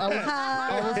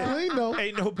was clean though.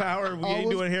 Ain't no power. We ain't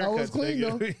doing haircuts. I was clean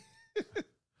nigga.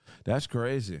 That's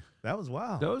crazy. That was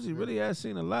wild. Dozy really has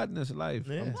seen a lot in his life.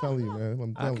 Yeah. I'm telling you, man.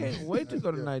 I'm I telling can't you. wait to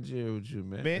go to Nigeria with you,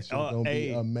 man. Man, It's gonna be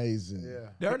hey, amazing.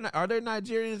 Yeah. Are there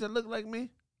Nigerians that look like me?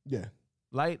 Yeah.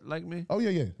 Light like me? Oh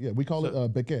yeah. We call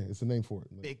it beke. It's the name for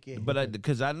it. But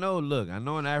because I know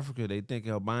in Africa they think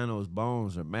albino's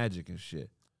bones are magic and shit.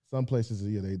 Some places,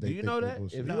 yeah, they. Do you know that?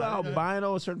 If you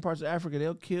albino in certain parts of Africa,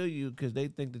 they'll kill you because they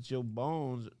think that your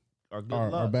bones are good are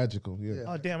luck. magical, yeah.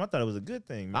 oh damn! I thought it was a good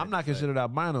thing. Man. I'm not considered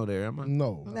albino there, am I?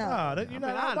 No, Nah, you're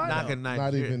not albino. knocking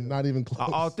Nigeria. not even close.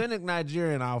 An authentic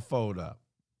Nigerian, I'll fold up,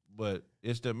 but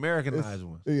it's the Americanized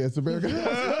ones. Yeah, it's American.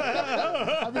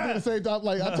 I've been doing the same time.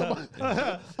 Like I told my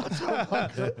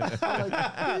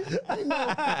ain't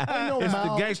no It's the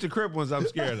mild, gangster crip ones I'm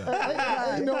scared of.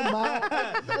 ain't no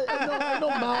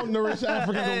malnourished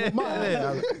Africans on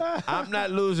mine. I'm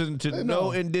not losing to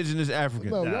no indigenous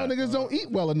Africans. No, y'all niggas don't eat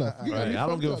well enough. You got Right, me I don't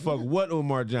fucked give a up. fuck what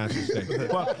Umar Johnson say.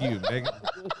 Fuck you,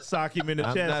 nigga. Sock him in the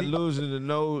I'm chest. not losing to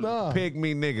no Nah.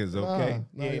 pygmy niggas, okay?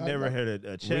 He ain't never had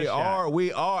a chest We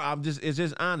shot. are. It's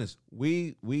just honest.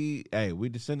 We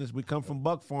descendants. We come from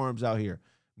buck farms out here.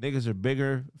 Niggas are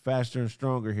bigger, faster, and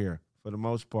stronger here for the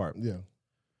most part. Yeah.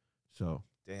 So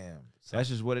Damn. that's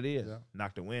just what it is.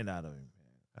 Knocked the wind out of him.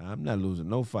 I'm not losing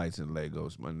no fights in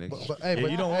Lagos, my nigga. Yeah,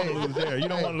 you don't want to lose there. You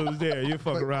don't want to lose there. You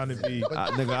fuck around and be.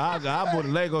 Nigga, I go to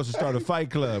Lagos and start a fight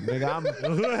club. Nigga,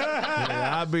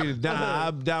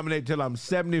 I'll dominate till I'm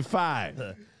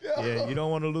 75. Yeah, you don't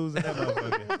want to lose in that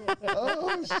motherfucker.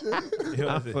 Oh shit. Yo,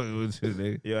 I'm as a- fucking with you,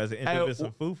 nigga. yo, as an introvert,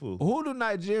 some foo-foo. Who do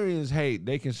Nigerians hate?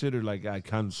 They consider like I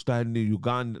can't stand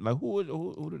Uganda. Like who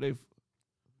do they?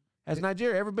 Has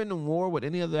Nigeria ever been in war with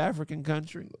any other African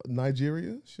country?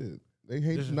 Nigeria, shit. They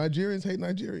hate Nigerians. Hate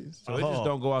Nigerians. So they just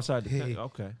don't go outside the country.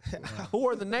 Okay. Who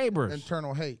are the neighbors?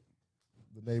 Internal hate.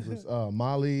 The neighbors,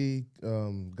 Mali,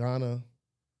 Ghana.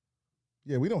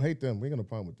 Yeah, we don't hate them. We ain't got no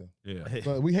problem with them. Yeah.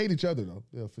 But we hate each other though.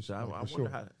 Yeah, for So sure. I for wonder sure.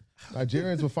 how.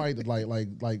 Nigerians will fight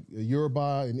like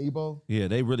Yoruba and Igbo. Yeah,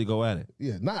 they really go at it.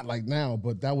 Yeah, not like now,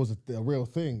 but that was a real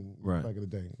thing Right. back in the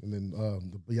day. And then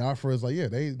the Biafra is like, yeah,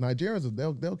 Nigerians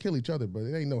they'll kill each other, but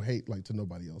it ain't no hate like to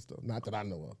nobody else though. Not that I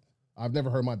know of. I've never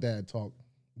heard my dad talk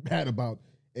bad about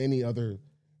any other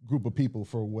group of people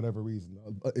for whatever reason,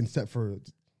 except for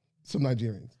some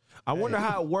Nigerians. I wonder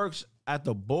how it works at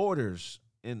the borders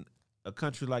in a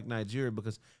country like Nigeria,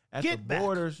 because at Get the back.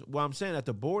 borders, well, I'm saying at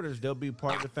the borders, there'll be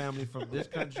part of the family from this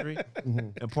country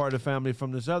and part of the family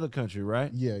from this other country, right?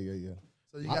 Yeah.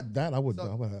 So you got I would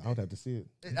have to see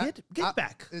it. Get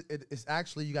back. It's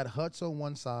actually you got huts on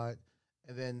one side,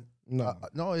 and then No.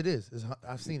 no, it is.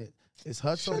 I've seen it. It's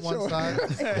huts on Shut one your side.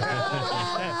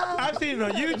 I've seen it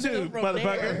on YouTube,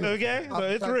 motherfucker. Okay, so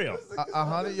it's real.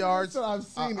 100 yards. I've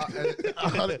seen it.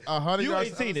 100 You yards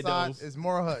ain't seen to it, the side those. is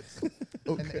more huts.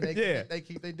 And they, Yeah. they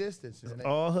keep their distance. And they-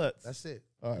 All huts. that's it.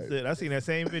 All That's right. it. I seen that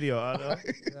same video. I know.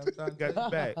 I'm trying to Got your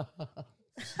back.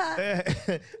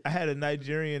 I had a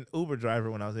Nigerian Uber driver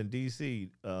when I was in DC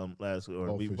last week or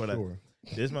Oh, week for before that.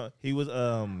 sure. He was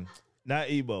not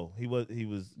Igbo. He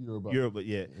was Yoruba. Europe, but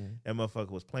yeah. That motherfucker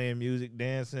was playing music,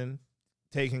 dancing,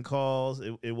 taking calls.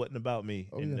 It wasn't about me.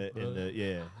 Oh, in yeah. the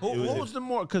yeah. Who's the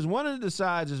more? Because one of the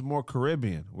sides is more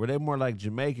Caribbean, where they more like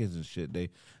Jamaicans and shit. They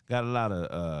got a lot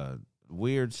of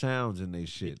weird sounds in their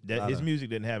shit. His music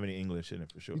didn't have any English in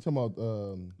it for sure. You talking about?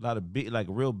 A lot of like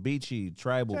real beachy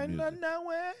tribal music.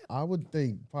 I would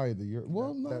think probably the Europe.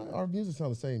 Well, no, our music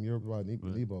sounds the same, Yoruba and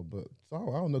Igbo, but so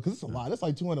I don't know because it's a lot. It's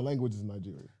like 200 languages in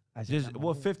Nigeria.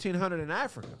 1,500 in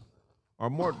Africa, or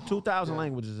more, 2,000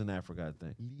 languages in Africa, I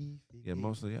think. Yeah,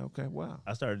 mostly. Okay, wow.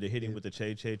 I started to hit him with the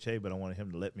che, but I wanted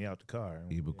him to let me out the car.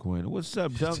 Iba Quinn. What's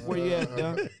up, Dunk? Where you at,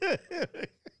 Dunk?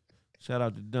 Shout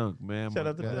out to Dunk, man. Shout My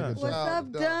out to guy. Dunk. What's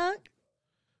up, Dunk?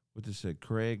 What this said?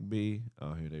 Craig B.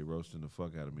 Oh, here they roasting the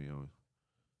fuck out of me on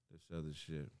this other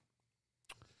shit.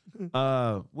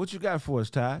 What you got for us,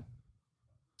 Todd?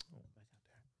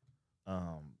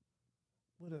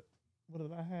 What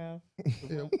did I have?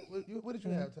 Yeah, what did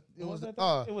you have? It was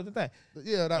It was the thing.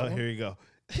 yeah, that Oh, one. here you go.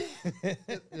 Yeah,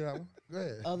 that one. Go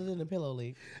ahead. Other than the Pillow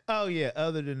League. Oh yeah,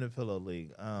 other than the Pillow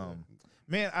League.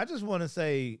 Man, I just want to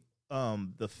say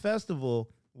the festival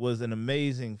was an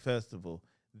amazing festival.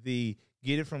 The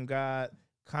Get It From God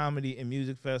Comedy and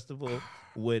Music Festival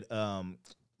with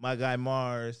my guy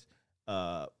Mars,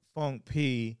 Funk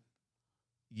P,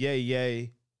 Yay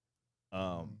Yay,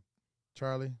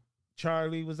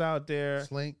 Charlie was out there.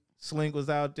 Slink was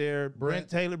out there. Brent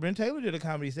Taylor did a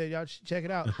comedy set. Y'all should check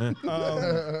it out.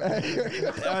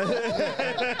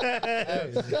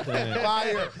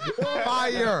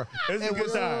 Fire. It's a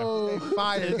good time.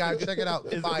 Fire. You gotta check it out.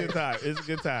 It's Fire. a good time. It's a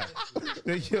good time.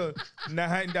 Thank you.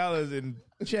 $9 and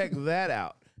check that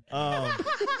out.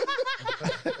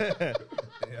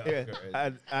 Yeah,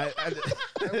 That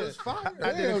was fire.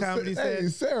 I did a comedy set. Hey,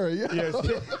 Sarah, yeah. Yes.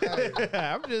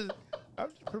 I'm just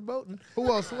promoting. Who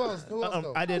else?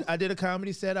 Though? I did a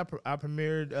comedy set. I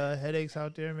premiered Headaches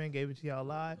out there, man. Gave it to y'all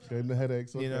live. Gave the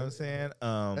headaches. You know what I'm saying?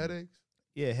 Headaches.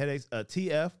 Yeah, Headaches.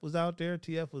 TF was out there.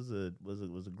 TF was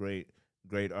a great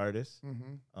artist.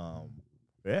 Mm-hmm.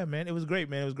 Yeah, man, it was great,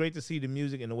 man. It was great to see the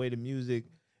music and the way the music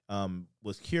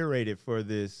was curated for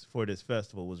this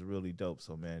festival was really dope.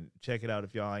 So, man, check it out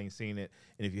if y'all ain't seen it,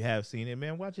 and if you have seen it,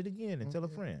 man, watch it again and tell a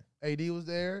friend. AD was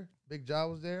there. Big Jaw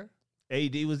was there.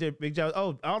 AD was there. Big Job.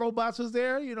 Oh, Autobots was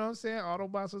there. You know what I'm saying?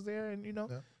 Autobots was there, and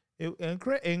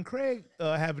Kraig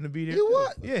happened to be there. You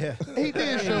what? Yeah, He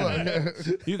did show up.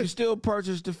 You can still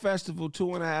purchase the festival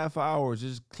 2.5 hours.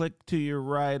 Just click to your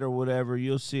right or whatever.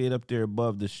 You'll see it up there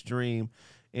above the stream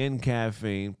in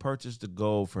caffeine. Purchase the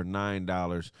gold for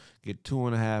 $9. Get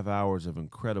 2.5 hours of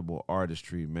incredible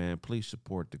artistry, man. Please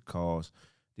support the cause.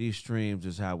 These streams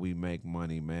is how we make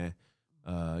money, man.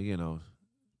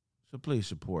 So please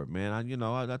support, man.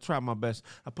 I try my best.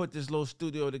 I put this little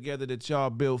studio together that y'all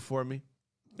built for me.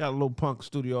 Got a little punk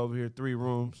studio over here, 3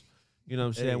 rooms. You know what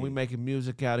I'm saying? Hey. We making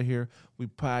music out of here. We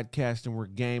podcasting. We're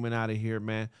gaming out of here,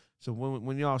 man. So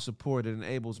when y'all support, it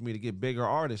enables me to get bigger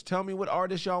artists. Tell me what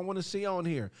artists y'all want to see on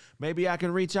here. Maybe I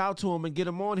can reach out to them and get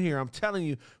them on here. I'm telling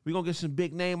you, we're going to get some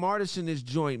big name artists in this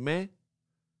joint, man.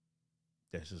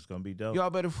 that's just gonna be dope. Y'all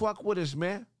better fuck with us,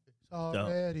 man. It's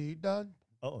already done.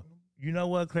 Oh, you know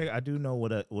what, Kraig? I do know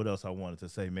what else I wanted to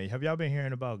say, man. Have y'all been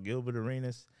hearing about Gilbert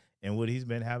Arenas and what he's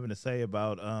been having to say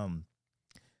about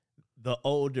the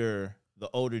older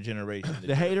generation?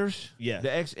 The haters? Yeah.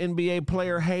 The ex-NBA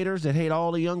player haters that hate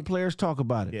all the young players? Talk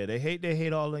about it. Yeah, they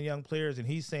hate all the young players, and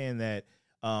he's saying that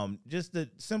just the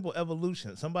simple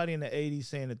evolution. Somebody in the 80s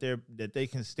saying that they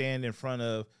can stand in front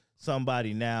of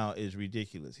somebody now is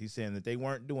ridiculous. He's saying that they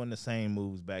weren't doing the same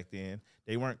moves back then.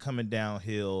 They weren't coming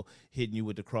downhill, hitting you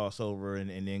with the crossover and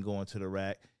then going to the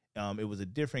rack. It was a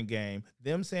different game.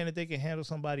 Them saying that they can handle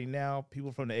somebody now,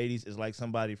 people from the 80s, is like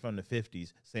somebody from the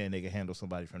 50s saying they can handle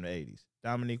somebody from the 80s.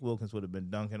 Dominique Wilkins would have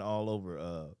been dunking all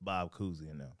over Bob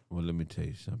Cousy and them. Well, let me tell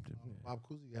you something. Bob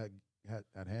Cousy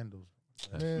had handles.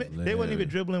 They wasn't even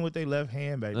dribbling with their left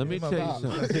hand back Let then. me tell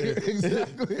you something.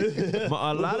 Exactly. A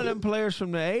lot of them players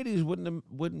from the 80s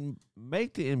wouldn't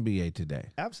make the NBA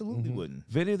today. Absolutely wouldn't.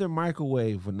 Vinny the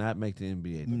Microwave would not make the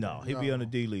NBA today. No, he'd be on the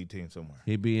D-League team somewhere.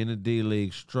 He'd be in the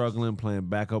D-League struggling playing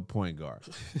backup point guard.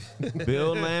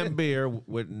 Bill Laimbeer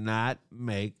would not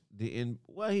make the NBA.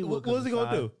 Well, he would. What was he going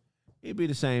to do? He'd be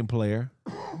the same player.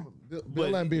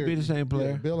 Bill Laimbeer. He'd be the same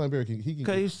player. Yeah, Bill Laimbeer can.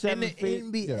 Because he's 7 feet.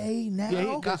 NBA now?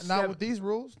 Yeah, Not with these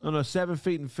rules. No, 7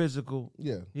 feet and physical.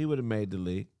 Yeah. He would have made the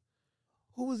league.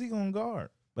 Who was he going to guard?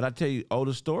 But I tell you,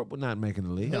 Otis Thorpe would not make in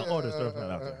the league. No, Otis Thorpe not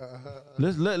out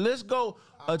there. Let's go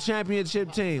a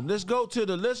championship team. Let's go to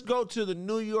the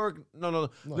New York. No.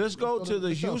 Let's go to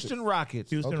the Houston Rockets.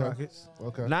 Houston Okay. Rockets.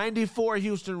 Okay. 94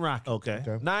 Houston Rockets.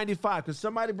 Okay. 95. Can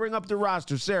somebody bring up the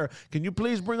roster? Sarah, can you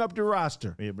please bring up the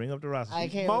roster? Yeah, bring up the roster. I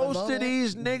can't Most remember of that.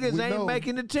 these niggas We ain't know-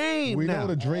 making the team We now. know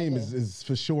the dream is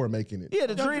for sure making it. Yeah,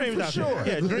 the No, dream Dream's for out there.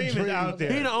 sure. Yeah, Dream is out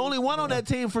there. He the only one on that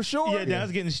team for sure. Yeah, now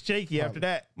it's getting shaky after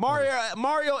that.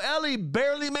 Mario Ellie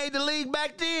barely made the league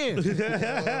back then.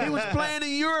 He was playing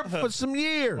in Europe for some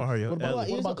years. Mario What about- Ellis.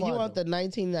 what about You want the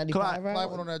 1995 Clyde- right? Clyde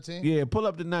went on that team. Yeah, pull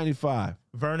up to 95.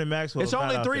 Vernon Maxwell. It's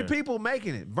only 3 people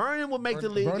making it. Vernon will make the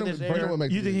league in this Vernon era. would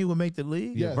make You the think league. he would make the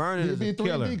league? Yeah, Yes. Vernon He'd is be a 3D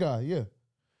killer. guy. Yeah.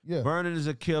 Yeah. Vernon is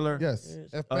a killer. Yes.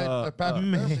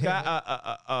 Patrick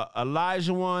Got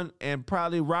Elijah one and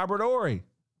probably Robert Ory.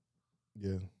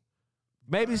 Yeah.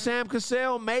 Maybe Sam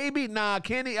Cassell. Maybe Kenny.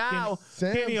 Kenny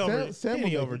would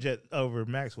over make it. over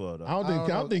Maxwell though. I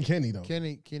don't think Kenny though.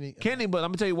 Kenny. Kenny, but I'm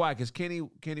gonna tell you why. Because Kenny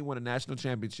won a national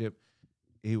championship.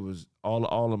 He was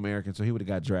all American, so he would have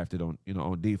got drafted on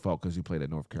default because he played at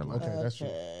North Carolina. Okay, that's true.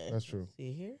 That's true.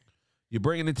 See here? You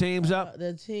bringing the teams up?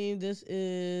 The team. This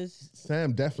is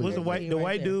Sam definitely. What's the white right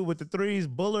white there. dude with the threes?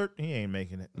 Bullard. He ain't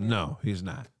making it. No, he's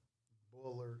not.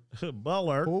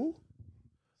 Bullard. Who?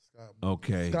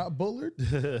 Okay. Scott Bullard?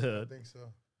 I think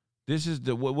so. This is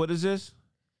the what is this?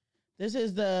 This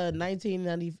is the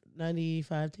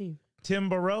 1995 team. Tim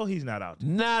Burrell. He's not out there.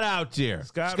 Not out there.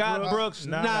 Scott Brooks, Brooks,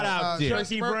 not, not out there.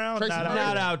 Tracy Brown, Tracy not Murray.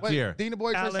 Not out Wait, there. Dina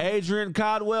Boy, Allen. Tracy, Adrian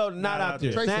Caldwell, not out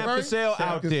there. Tracy Sam Murray? Cassell Sam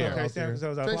out Cassell there. Okay, out Sam there.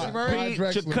 Cassell's out Tracy there. Murray? Pete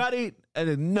Drexler.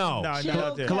 Chakutty, no. No, he's not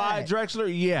out there. Clyde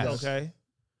Drexler, yes. Okay.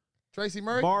 Tracy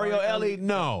Murray. Mario Ellie,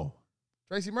 no.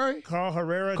 Tracy Murray. Carl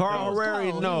Herrera. Carl no. Herrera,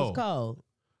 He was no. cold.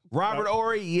 Robert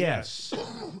Ory, yes.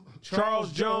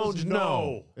 Charles Jones,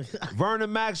 no.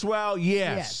 Vernon Maxwell,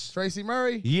 yes. Tracy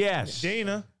Murray. Yes.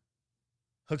 Dana.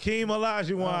 Hakeem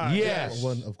Olajuwon. Yes.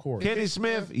 One, of course. Kenny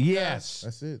Smith, yes.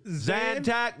 That's it.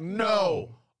 Zantac,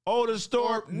 no. Otis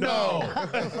Thorpe, no.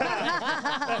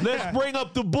 Let's bring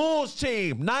up the Bulls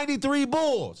team. 93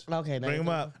 Bulls. Okay, Bring him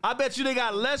up. I bet you they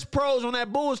got less pros on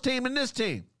that Bulls team than this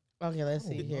team. Okay, let's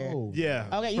see here. Oh. Yeah.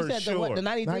 Okay, you for said sure. the what? The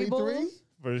 93 93? Bulls?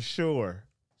 For sure.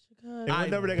 And I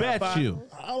whenever they bet got five, you.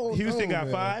 I don't Houston know, got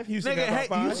man. 5. Houston Nigga, got hey,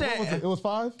 about you 5. said- What was it? It was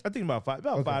 5? I think about 5.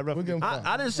 About 5 We'll roughly. give him 5.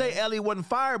 I didn't say Ellie wasn't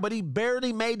fired, but he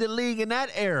barely made the league in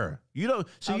that era. You don't.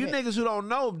 So you Okay. niggas who don't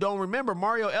know don't remember.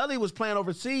 Mario Ellie was playing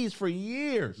overseas for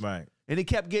years, Right. and he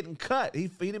kept getting cut. He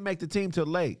didn't make the team till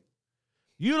late.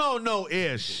 You don't know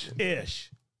Ish. Ish.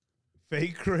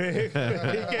 Fake Craig. Fake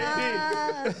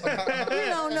AD. You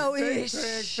don't know ish.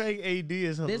 Fake AD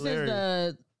is hilarious. This is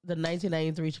the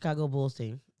 1993 Chicago Bulls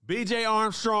team. B.J.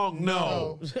 Armstrong,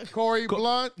 no. Corey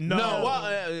Blunt. No.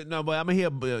 No, no, but I'm here.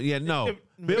 Yeah, no.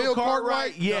 Bill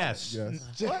Cartwright, yes.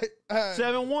 Yes.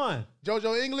 7-1.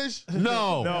 JoJo English.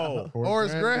 No. No.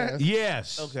 Horace Grant.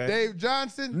 Yes. Okay. Dave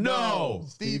Johnson. No.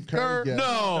 Steve Kerr. yes.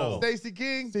 No. Stacey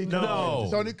King. No.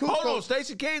 Tony Kukoc. Hold on,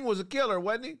 Stacey King was a killer,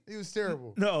 wasn't he? He was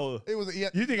terrible. No. It was. Yeah,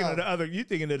 You thinking no. of the other? You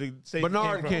thinking of the same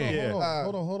Bernard King. Yeah.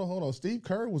 Hold on. Steve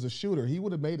Kerr was a shooter. He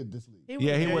would have made it this league.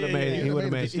 Yeah, he would have made it. He would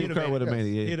have made it. He'd Steve have Kerr made would have it. made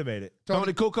it. He'd Yeah. have made it.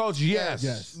 Tony Kukoc, yes.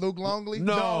 Yes. Luke Longley.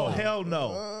 No. No. Hell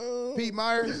no. Pete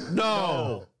Myers.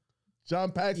 No.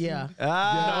 John Paxson. Yeah.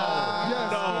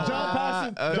 Yes. John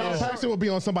Paxson. John Paxson would be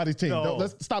on somebody's team. No.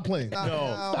 Let's stop playing. No.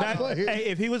 No. That- playing. hey,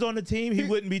 if he was on the team, he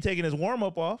wouldn't be taking his warm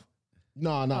up off.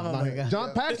 No. my God.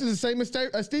 John Paxson is the same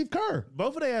as Steve Kerr.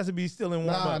 Both of they has to be still in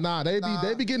warm up.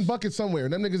 They be getting buckets somewhere.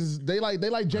 Them niggas they like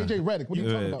JJ Redick. What are you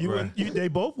talking about? You Right. wouldn't, they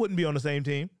both wouldn't be on the same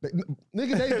team.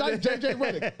 Nigga, they like JJ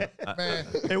Redick. Man.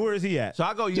 Hey, where is he at? So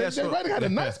I go yes. JJ Redick had a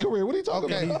nice career. What are you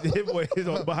talking Okay. about? He's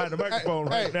on behind the microphone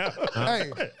right now.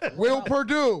 Hey, Will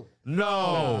Purdue.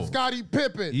 No. Scottie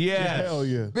Pippen. Yes. Hell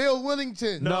yeah. Bill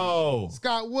Willington. No.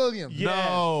 Scott Williams.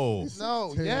 No.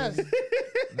 No. Yes.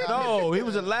 No. He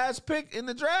was the last pick in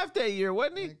the draft that year,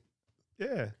 wasn't he?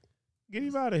 Yeah. Get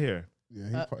him out of here.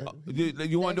 Yeah,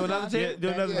 You want to do another team? Yeah, do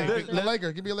another Yeah, thing. the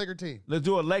Laker. Give me a Laker team. Let's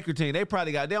do a Laker team.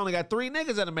 They only got 3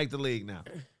 niggas that'll make the league now.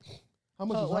 how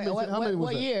much? Oh, how many was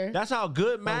what that? year? That's how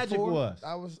good Magic 4? was.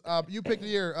 I was. You picked the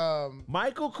year.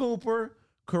 Michael Cooper,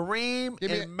 Kareem,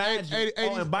 Give me and Magic. 80,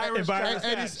 and Byron and Byron Scott.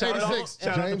 Scott. 86.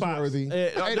 Shout out to James Pops. Worthy.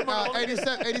 Them are the only-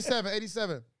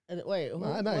 87. Wait,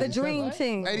 Nah, The dream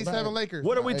team. 87 Lakers.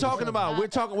 What are we talking 87.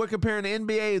 about? We're comparing the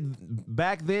NBA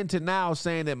back then to now,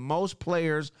 saying that most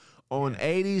players on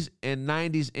 80s and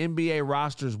 90s NBA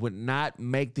rosters would not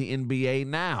make the NBA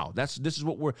now. This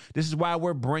is why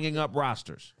we're bringing up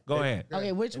rosters. Go ahead.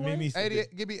 Okay, which one? Mimi said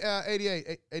 88, give me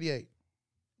 88.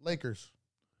 Lakers.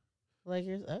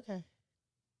 Lakers. Okay.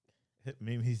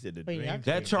 Mimi said the Wait, dream y'all- team.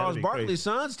 That Charles That'd be Barkley crazy.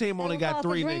 Sons team only got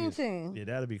 3 dream niggas. team. Yeah,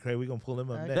 that'd be crazy. We gonna pull him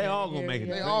up Okay. next. They all gonna make it.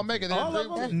 They all make it. They're All of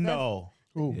dream them? team. No.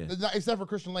 Who? Yeah. Except for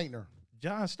Christian Laettner.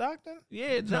 John Stockton?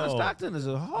 Yeah, John No. Stockton is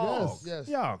a hog. Yes.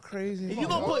 Y'all crazy. You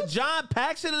gonna put John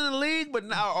Paxson in the league, but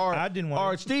not I didn't want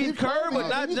or to- Steve Steve Kerr, Kerr, but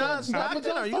not yeah, John Steve Kerr.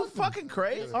 Stockton? Are you fucking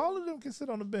crazy? All of them can sit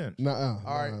on the bench. Nah.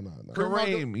 All right. Nah.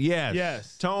 Kareem, yes.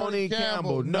 Yes. Tony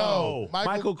Campbell, no.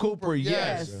 Michael Cooper,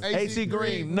 yes. yes. AC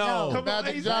Green, no. Come on,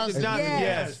 Magic AC Johnson,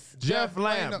 yes. Jeff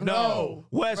Lamb, no.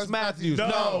 Wes Matthews,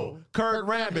 no. Kurt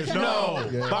Rambis, no.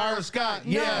 Yeah. Byron Scott,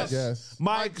 yes. Yes.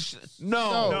 Mike,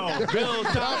 no. No. Bill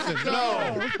Thompson, no.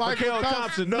 Michael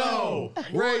Thompson, no.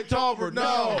 Ray Tolbert,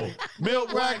 no.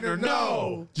 Milt Wagner,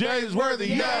 no. James Worthy,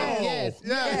 no. Yes.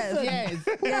 Yes.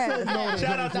 Yes.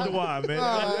 Shout out to Dewan, man.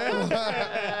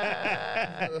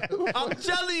 I'm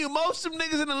telling you, most of them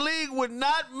niggas in the league would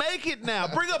not make it now.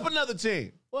 Bring up another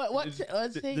team. What's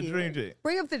the dream team.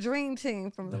 Bring up the dream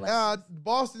team from the Lakers.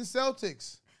 Boston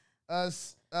Celtics.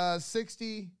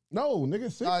 60. No, nigga,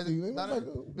 60. Nigga, not like,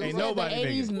 a- Ain't The nobody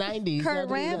 80s, making 90s. Kurt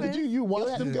Y'all Rambis. you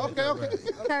watched them? Okay.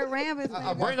 Kurt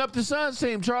Rambis. Bring up the Suns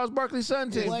team, Charles Barkley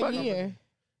Suns team. What Fuck 'em. year?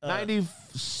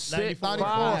 96,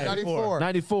 94.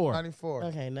 94. 94.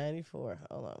 Okay, 94.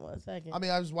 Hold on 1 second. I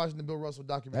mean, I was watching the Bill Russell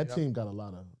documentary. That team got a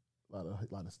lot of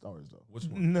stars though. Which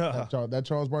one? No. That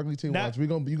Charles Barkley team, Not-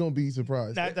 watch. You gonna be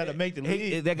surprised. Not that it make the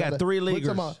They league. got three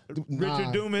leaguers.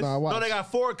 Richard Dumas? Nah, watch. No, they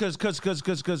got four because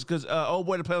old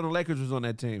boy that played on the Lakers was on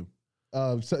that team.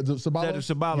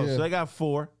 Sabalos. Sabalos. Yeah. So they got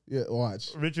four. Yeah, watch.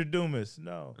 Richard Dumas.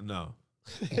 No. No.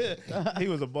 He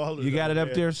was a baller. You got it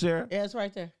up there, Sarah? Yeah, it's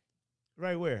right there.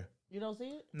 Right where? You don't see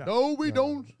it? No, we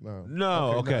don't. No.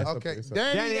 No. Okay. no, Okay, it's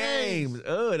Danny Danny Ainge. Ames.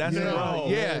 Oh, that's No.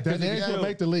 yeah. Danny Ainge will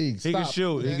make the league. He can Stop.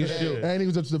 shoot. He can Yeah. shoot. And he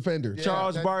was a defender. Yeah.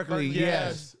 Charles that- Barkley, yes.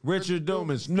 yes. Richard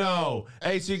Dumas, no.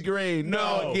 AC Green,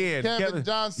 no. No. Again. Kevin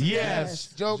Johnson. yes.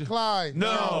 Joe Klein.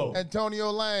 No. Antonio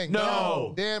Lang.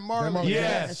 No. Dan Marley. Marley.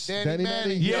 Yes. Danny Danny Manning.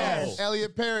 Manning. Yes.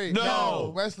 Elliot Perry.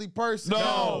 No. Wesley Person.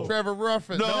 No. Trevor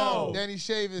Ruffin. No. Danny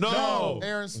Shavis. No.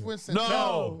 Aaron Swinson.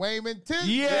 No. Wayman Tisdale.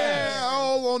 Yes.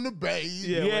 All on the base.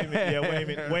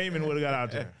 Yeah, Wayman would have got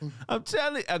out there. I'm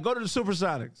telling you, go to the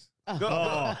Supersonics.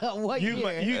 What You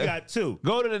year? you got two.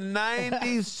 Go to the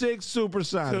 96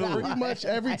 Supersonics. Pretty much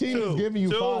every team is giving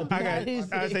you Two. five. I People.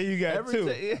 got. I say you got two.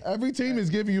 Every team is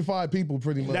giving you five people,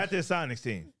 pretty much. Not this Sonics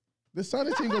team. The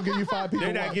Sonic team gonna give you five people.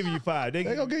 They're not watch. giving you five. They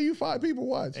gonna give you five people.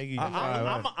 Watch. They give you I'm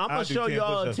five. going I'll to do show 10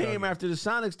 y'all a push-ups team on after the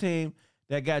Sonics team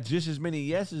that got just as many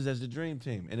yeses as the Dream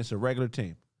Team, and it's a regular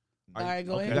team. All right,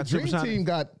 go Okay. ahead. Got Dream Supersonics. team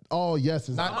got all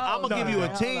yeses. I'm gonna give you a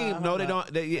hold team. on, No, hold they on.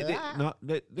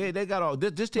 don't. They got all.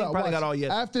 This team Well, probably watch. got all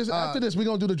yeses. After this, we're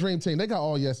gonna do the dream team. They got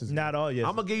all yeses. Not all yes.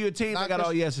 I'm gonna give you a team Not that got all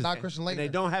Christian- yeses. not Christian and they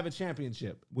Laettner. don't have a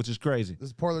championship, which is crazy. This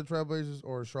is Portland Trailblazers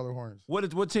or Charlotte Hornets.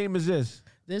 What team is this?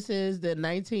 This is the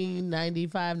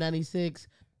 1995-96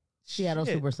 Seattle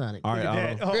Shit. Supersonics. All right,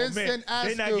 That- Otto. Vincent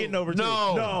They're not Askew. getting over two.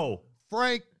 No. No.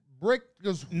 Frank Brick.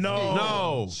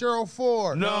 No. Cheryl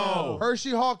Ford. No.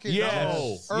 Hershey Hawkins.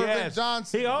 Yes. Irvin Yes.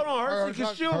 Johnson. He hold on. Hershey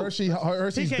can shoot. Hershey's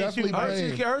He can't definitely shoot.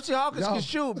 playing. Hershey Hawkins can Y'all-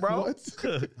 shoot, bro. What?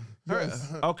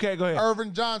 Yes. Okay, go ahead.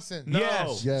 Irvin Johnson.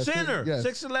 Yes. Yes. Center. Yes.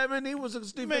 6'11". He was a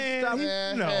defensive Man, stopper.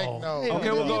 Yeah, No. heck no.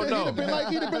 Okay, we'll go He'd no. have been like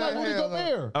Rudy Hell no.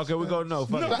 Gobert. Okay, we go no.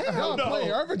 Fuck it. Y'all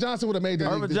playing. Irvin Johnson would have made the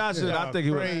league Irvin this Johnson, year. I think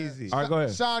he was. Crazy. All right, go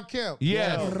ahead. Sean Kemp.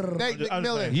 Yes. Nate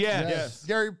McMillan. Yes. Yes.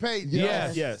 Gary Payton.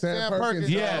 Yes. Yes. Sam Perkins.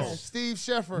 Yes. Steve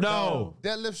Sheffer. No.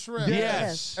 Deadlift Shrimp.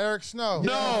 Yes. Eric Snow.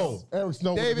 No. Eric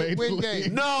Snow would have David made the Wingate.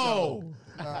 league. No.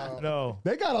 No.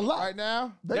 They got a lot. Right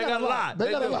now. They got a lot. They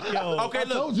got a do. lot. Yo, Okay, I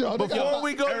look. told y'all, they got a Before lot.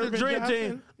 we go to the Irvin Dream Johnson?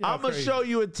 Team, Y'all I'm going to crazy. show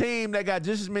you a team that got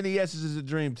just as many yeses as the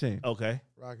Dream Team. Okay.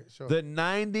 Rocket. Sure. The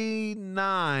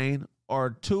 99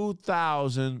 or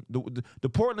 2000, the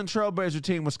Portland Trailblazer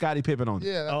team with Scottie Pippen on it.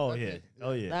 Yeah. Oh yeah.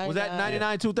 Oh yeah. Was that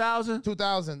 99, 2000?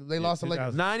 2000. They lost the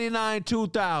Lakers. 99,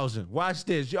 2000. Watch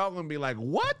this. Y'all going to be like,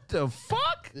 what the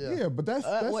fuck? Yeah, but that's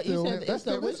What you still said? that's It's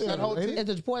the still which this year, whole ain't team? it?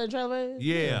 It's the Portland Trailblazers.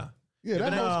 Yeah. Yeah,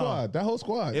 that No. whole squad. That whole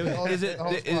squad. Is it the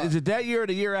whole squad. is it that year or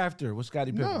the year after with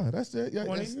Scottie Pippen? No, that's it. Yeah,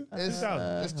 20?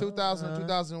 that's- It's 2000,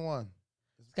 2001.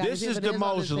 Scottie This is Pippen the on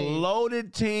most this team.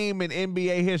 loaded team in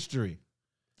NBA history.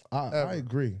 I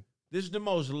agree. This is the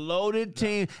most loaded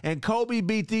team, and Kobe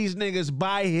beat these niggas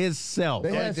by himself.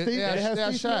 They had did- Steve. yeah, They had yeah,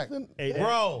 Steve Shaq. Smith in- Hey,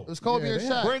 Bro, It was Kobe Yeah, and they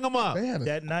Shaq. bring them up. They had a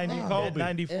that 90, Kobe. that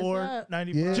 94, It's up.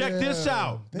 95. Yeah. Check this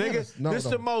out, They had nigga. a- no, This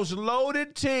no. the most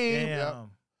loaded team.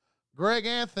 Damn. Greg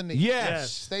Anthony.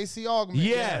 Yes. Stacey Augman.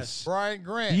 Yes. Brian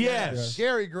Grant. Yes.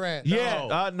 Gary Grant. Yeah.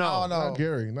 No. No. Not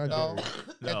Gary. Not No. Gary.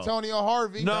 No. Antonio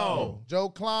Harvey. No. Joe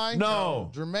Klein.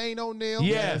 No. Jermaine O'Neal.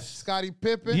 Yes. Scottie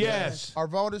Pippen. Yes.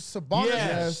 Arvonis Sabonis.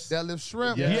 Yes. Deadlift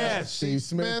Shrimp. Yes. Steve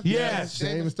Smith. Yes.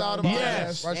 James Stoudemire.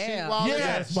 Yes. Rasheed Damn. Wallace.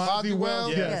 Yes. Bonzi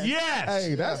Wells. Yes. Yes.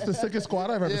 Hey, that's the sickest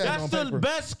squad I've ever Yeah. seen That's on the paper.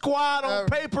 best squad on Ever.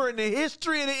 paper in the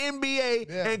history of the NBA,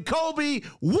 Yeah. and Kobe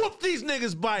whooped these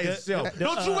niggas by himself.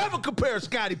 Don't you ever compare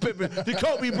Scottie Pippen to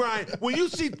Kobe Bryant. When you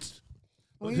see...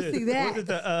 When you see that, Was it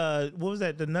the what was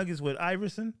that? The Nuggets with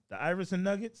Iverson? The Iverson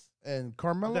Nuggets? And Was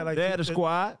Carmelo. that like They had a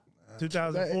squad.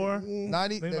 2004?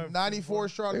 94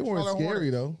 Charlotte. They weren't Charlotte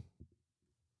scary Hornets. though.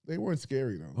 They weren't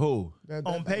scary though. Who?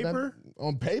 On paper?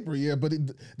 On paper, yeah, but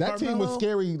that team was Carmelo?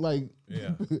 scary. Like,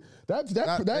 Yeah.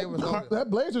 They was loaded. that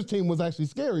Blazers team was actually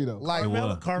scary though. Like,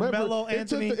 was. Carmelo Remember,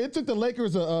 Anthony. It took the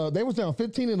Lakers. They was down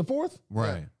 15 in the fourth.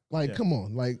 Right. Like, come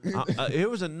on, like It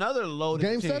was another loaded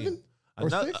Game team. 7 or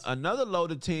 6. Another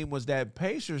loaded team was that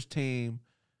Pacers team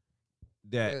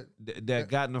that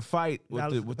got in a fight with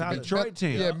Dallas the Palace. Detroit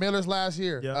team. Yeah, Miller's last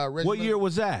year. Yeah. Reggie What Miller. year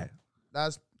was that?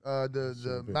 That's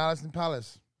the Madison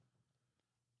Palace.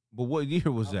 But what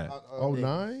year was that?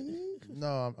 09.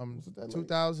 No, I'm Was it that late?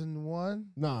 2001.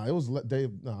 Nah, it was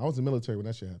Dave. No, I was in the military when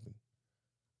that shit happened.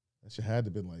 That shit had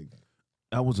to been like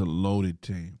That was a loaded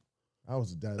team. I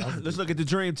was dad. Let's look at the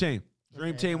Dream Team. Dream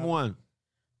Okay, Team won.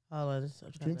 Hold on, I'm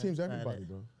trying Dream to Team's find everybody, it.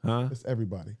 bro. Huh? It's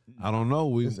everybody. I don't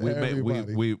know. It's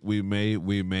everybody. We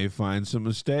may find some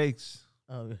mistakes.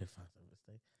 Oh, we find some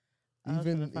mistake. I was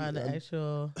Even trying to find the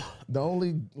actual. the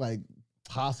only like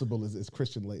possible is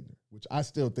Christian Leitner, which I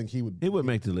still think he would. He would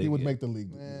make the league. He would yeah. make the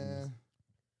league. Man.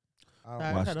 I I'm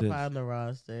don't Watch trying to this. find the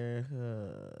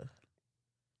roster.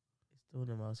 It's doing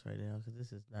the most right now because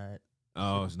this is not.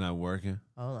 Oh, it's not working.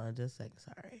 Hold on, just a second.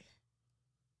 Sorry.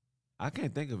 I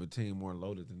can't think of a team more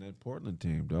loaded than that Portland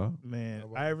team, dog. Man,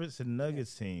 Iverson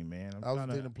Nuggets team, man. I was trying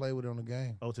thinking to play with it on the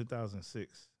game.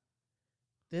 2006.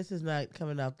 This is not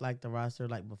coming up like the roster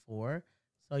like before,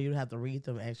 so you'd have to read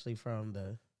them actually from the. I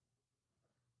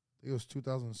think it was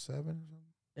 2007 or something.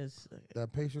 It's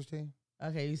That Pacers team.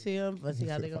 okay. You see them? Let's see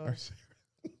how they go.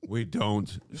 We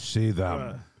don't see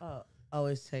them. Oh,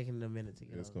 it's taking a minute to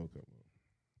get. It's on. gonna come up.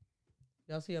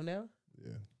 Y'all see them now?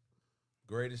 Yeah.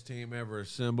 Greatest team ever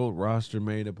assembled. Roster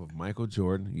made up of Michael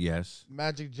Jordan. Yes.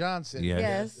 Magic Johnson. Yes.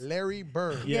 Yes. Larry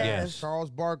Bird. Yes. Charles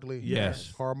Barkley.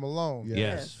 Yes. Karl Malone. Yes.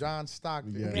 Yes. John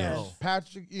Stockton. Yes. Yes.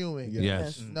 Patrick Ewing. Yes.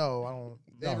 Yes. No, I don't.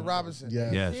 David Robinson.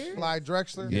 Yes. Yes. Clyde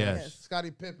Drexler. Yes.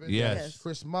 Scottie Pippen. Yes.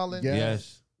 Chris Mullin. Yes.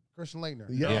 Yes. Christian Leitner.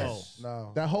 Yes.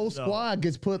 No. That whole squad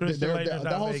gets put. Christian Leitner's The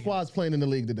not whole making squad's playing in the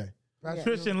league today. Patrick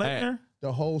Christian Ewing. Leitner?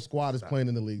 The whole squad is playing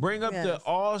in the league. Bring up the Yes.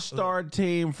 All-Star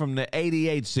team from the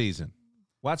 '88 season.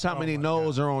 Watch how many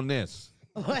no's are on this.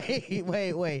 Wait.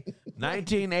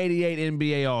 1988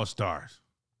 NBA All-Stars.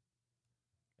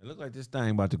 It looks like this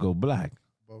thing about to go black.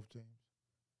 Both teams.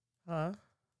 Huh?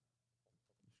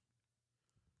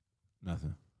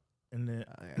 Nothing. And then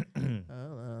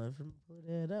Hold on, let me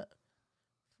put it up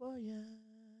for ya.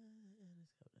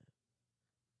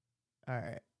 All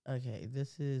right. Okay,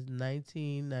 this is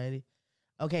 1990.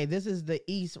 Okay, this is the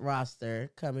East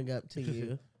roster coming up to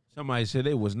you. Somebody said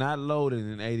it was not loaded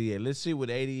in '88. Let's see what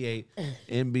 '88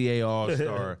 NBA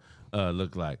All-Star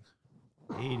looked like.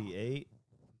 88,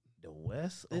 the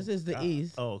West. This Oh, is the God.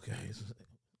 East. Oh, okay.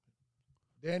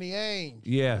 Danny Ainge.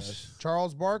 Yes.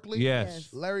 Charles Barkley.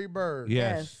 Yes. Larry Bird.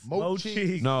 Yes. Mo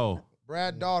Cheeks. No.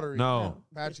 Brad Daugherty. No.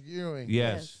 Patrick Ewing.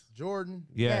 Yes. Jordan.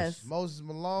 Yes. Moses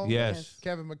Malone. Yes.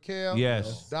 Kevin McHale.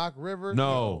 Yes. Doc Rivers.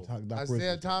 No. Doc Isaiah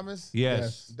Rivers. Thomas.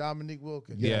 Yes. Dominique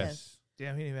Wilkins. Yes.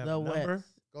 Damn, he didn't even The have a number. West.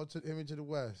 Go to him into the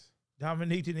West.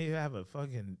 Dominique didn't even have a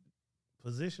fucking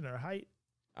position or height.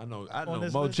 I know. On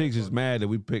this Mo list? Cheeks is mad that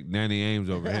we picked Danny Ames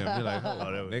over him. Be like, hold Oh,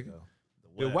 on, there we nigga. go.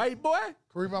 The West. white boy?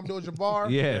 Kareem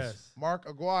Abdul-Jabbar. Yes. Mark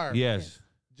Aguirre. Yes.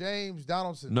 James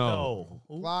Donaldson. No.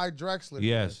 No. Clyde Drexler.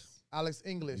 Yes. Alex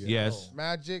English. Yes.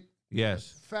 Magic.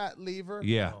 Yes. Fat Lever.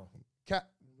 Yeah. No.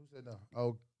 Who said no?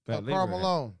 Oh, Fat Karl Lever.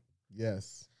 Malone.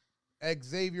 Yes.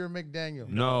 Xavier McDaniel.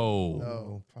 No.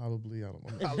 No. Probably. I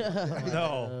don't know.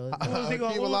 No. What was he Hakeem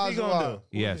gonna do? What was he Olajuwon. gonna do?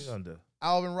 Yes.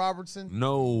 Alvin Robertson.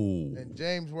 No. And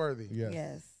James Worthy. Yes.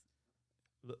 Yes.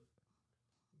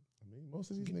 I mean,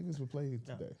 most of these niggas would play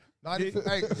today. 90,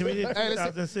 hey, We did hey,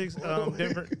 listen. 2006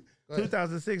 Denver.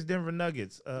 2006 Denver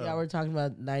Nuggets. Yeah, we're talking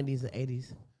about 90s and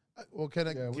 80s. Well, can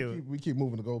I? Yeah, Give- we keep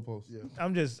moving the goalposts. Yeah.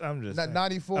 I'm just. saying.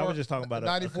 94. I was just talking about a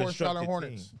 94 Charlotte constructed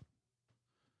Hornets. team.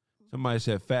 Somebody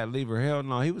said Fat Lever. Hell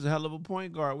no. He was a hell of a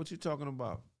point guard. What you talking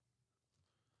about?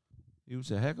 He was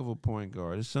a heck of a point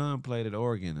guard. His son played at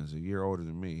Oregon as a year older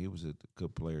than me. He was a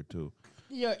good player too.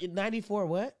 You're 94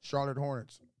 what? Charlotte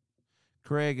Hornets.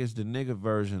 Craig is the nigga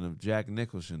version of Jack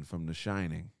Nicholson from The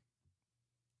Shining.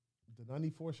 The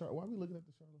 94 Charlotte. Why are we looking at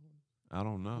the Charlotte Hornets? I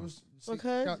don't know.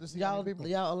 Because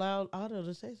y'all allowed Otto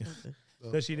to say something.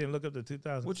 Because she didn't look up the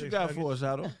 2006. What you got for us,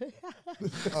 Otto?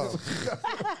 Oh,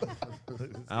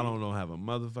 I don't know have a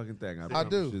motherfucking thing. I I promise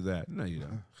do. you that. No, you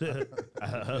don't.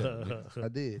 I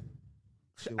did.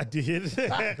 I did.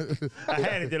 I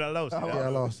had it, then I lost it. Yeah, I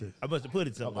lost it. I must have put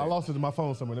it somewhere. I lost it in my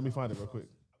phone somewhere. Let me find it real quick.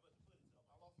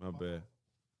 My bad.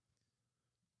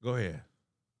 Go ahead.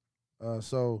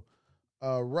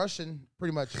 Russian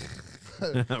pretty much.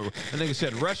 A nigga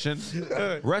said Russian.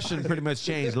 Russian pretty much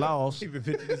changed laws. This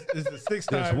is the sixth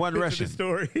There's time one pitching Russian. the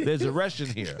story. There's a Russian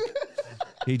here.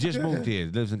 He just moved here.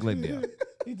 He lives in Glendale.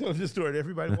 He told the story.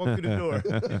 Everybody walked through the door.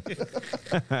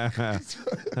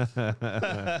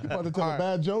 You about to tell a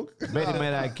bad joke? Made him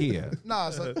at IKEA. Nah,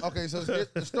 so okay, so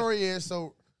the story is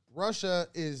so Russia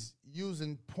is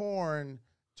using porn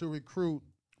to recruit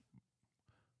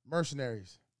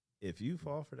mercenaries. If you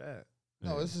fall for that,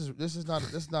 No, this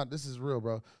is real,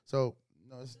 bro. So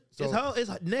no,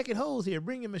 it's naked holes here.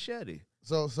 Bring your machete.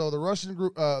 So the Russian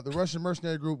group, the Russian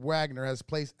mercenary group Wagner has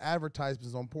placed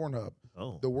advertisements on Pornhub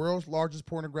Oh. the world's largest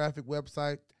pornographic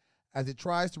website, as it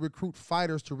tries to recruit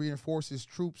fighters to reinforce its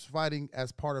troops fighting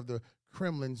as part of the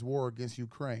Kremlin's war against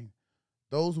Ukraine.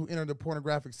 Those who enter the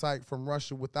pornographic site from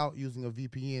Russia without using a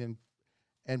VPN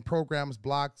and programs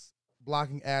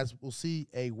blocking ads will see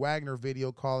a Wagner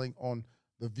video calling on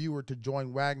the viewer to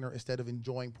join Wagner instead of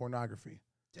enjoying pornography.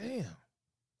 Damn.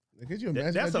 Could you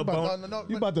imagine? That's a bone.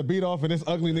 You about to beat off and this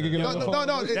ugly nigga get on the phone?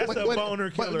 That's a boner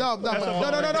killer. No.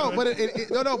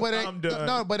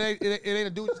 But it ain't a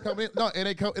dude just coming in. No,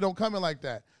 it don't come in like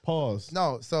that. Pause.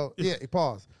 No, so yeah,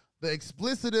 pause. The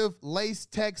explicitive lace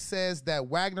text says that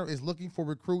Wagner is looking for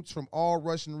recruits from all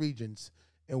Russian regions.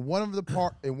 In one of the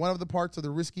parts of the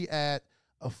risky ad,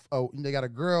 they got a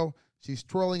girl. She's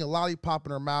twirling a lollipop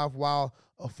in her mouth while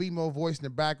a female voice in the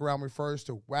background refers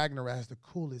to Wagner as the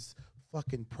coolest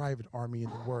fucking private army in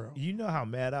the world. You know how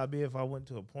mad I'd be if I went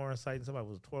to a porn site and somebody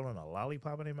was twirling a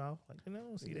lollipop in their mouth? Like, I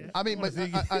don't see that. I mean, but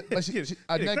she,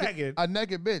 a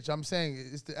naked bitch. I'm saying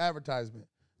it's the advertisement.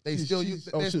 They still use.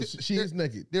 She is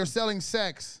naked. They're selling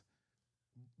sex,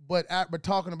 but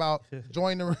talking about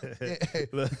join the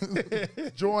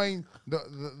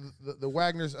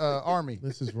Wagner's army.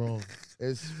 This is wrong.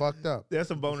 It's fucked up.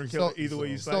 That's a boner killer either way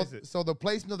you slice it. So the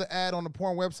placement of the ad on the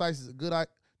porn websites is a good idea.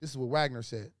 This is what Wagner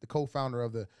said, the co-founder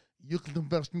of the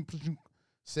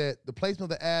said, the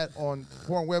placement of the ad on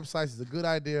porn websites is a good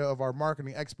idea of our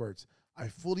marketing experts. I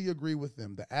fully agree with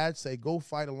them. The ads say, go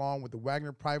fight along with the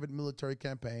Wagner private military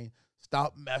campaign.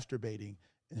 Stop masturbating.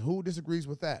 And who disagrees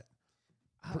with that?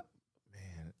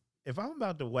 Man, if I'm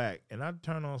about to whack and I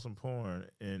turn on some porn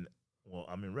and, well,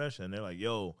 I'm in Russia and they're like,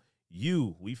 yo,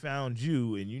 we found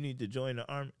you and you need to join the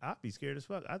army, I'd be scared as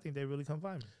fuck. I think they really come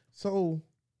find me. So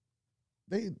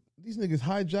these niggas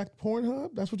hijacked Pornhub?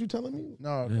 That's what you're telling me?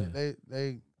 No,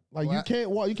 they like you can't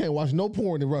watch no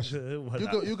porn in Russia.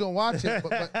 You can watch it,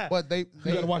 but they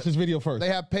you gotta watch this video first. They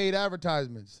have paid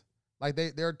advertisements, like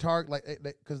they're target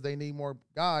because they need more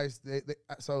guys.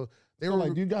 So were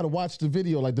like you gotta watch the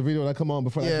video, like the video that come on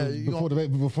before the video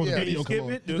come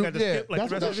on. Skip like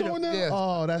that's what they're showing now. Yeah.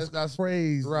 Oh, that's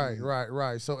crazy.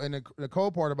 Right. So and the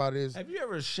cold part about it is, have you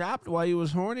ever shopped while you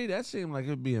was horny? That seemed like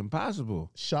it'd be impossible.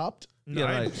 Shopped? No, Yeah,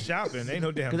 I ain't like- shopping. Ain't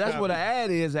no damn. Because that's what an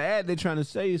ad is. An ad, they trying to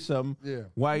sell you something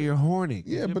while you're horny.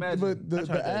 Yeah, Can you but imagine?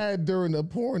 the ad during the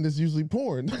porn is usually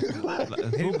porn.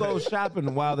 Who goes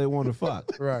shopping while they want to fuck?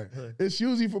 right. It's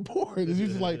usually for porn. It's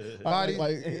usually like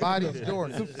Body's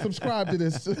Jordan. Subscribe to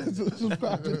this.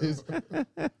 Subscribe to this.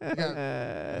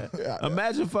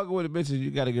 Imagine fucking with a bitch and you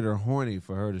got to get her horny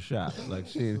for her to shop.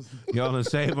 Like y'all in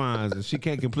save lines and she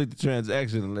can't complete the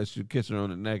transaction unless you kiss her on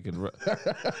the neck and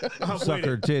suck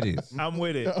her titties. I'm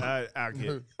with it. I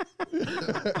get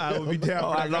it. I would be down. Oh,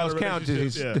 I lost count.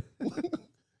 Yeah.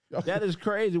 That is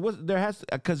crazy.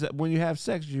 Because when you have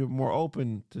sex, you're more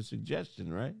open to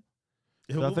suggestion, right?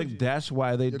 So I think that's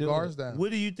why they do Guards it. down.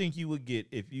 What do you think you would get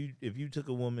if you took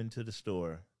a woman to the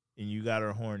store and you got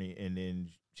her horny and then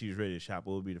she was ready to shop?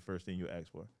 What would be the first thing you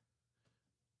ask for?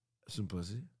 Some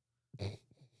pussy.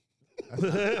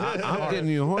 I'm getting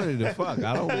you horny to fuck.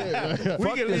 I don't.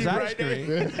 Fuck can this leave ice right cream.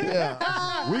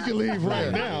 We can leave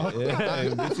right now.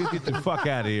 Yeah, let's just get the fuck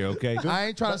out of here, okay? I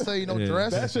ain't trying to say no Yeah.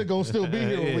 dress. That shit gonna still be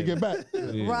here when we get back.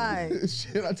 Yeah. Right.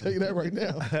 Shit, I tell you that right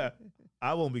now.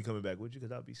 I won't be coming back with you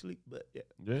because I'll be asleep. But yeah.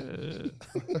 Yeah.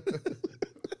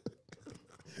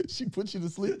 She put you to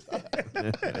sleep.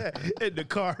 In the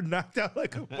car, knocked out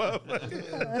like a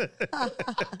motherfucker.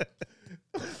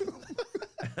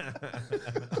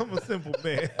 I'm a simple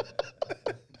man.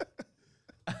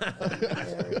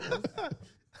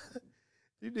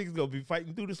 You niggas gonna be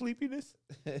fighting through the sleepiness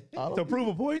to prove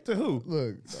a point to who?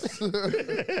 Look,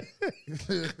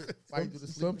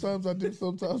 sometimes I do,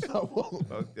 sometimes I won't.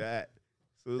 Fuck that.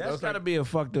 So That's got to like, be a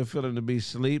fucked up feeling to be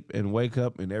asleep and wake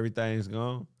up and everything's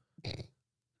gone.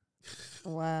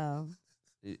 Wow.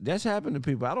 That's happened to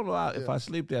people. I don't know if I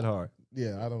sleep that hard.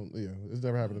 Yeah, I don't. Yeah, it's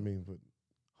never happened to me, but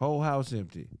Whole house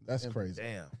empty. that's crazy.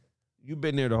 damn. You've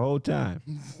been there the whole time.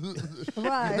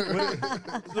 Right.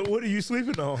 So what are you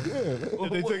sleeping on?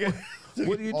 They took it.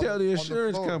 What do you tell the the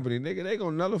insurance floor. company, nigga? They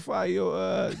gonna nullify your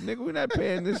nigga. We're not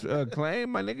paying this claim,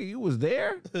 my nigga. You was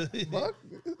there. Fuck.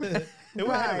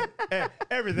 Right.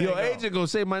 Everything. Your gone. agent gonna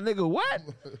say, my nigga, what?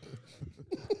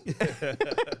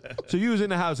 So you was in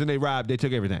the house and they robbed. They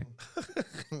took everything.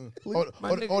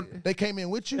 They came in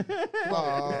with you?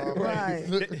 Right.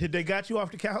 They got you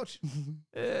off the couch?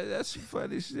 Yeah, that's some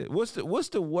funny shit. What's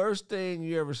the worst thing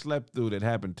you ever slept through that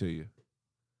happened to you?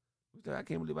 I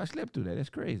can't believe I slept through that. That's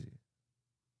crazy.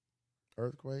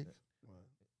 Earthquake?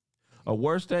 A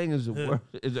worst thing is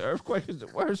is the earthquake is the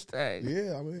worst thing.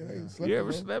 Yeah, I mean, I ain't slept. You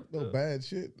ever through slept? no bad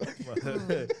shit.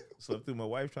 Slept through my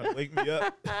wife trying to wake me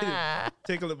up,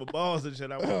 tickling my balls and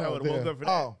shit. I would have woke damn. up for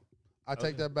that. Oh, I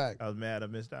take that back. I was mad I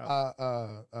missed out.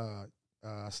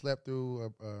 I slept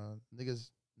through niggas.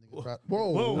 Whoa,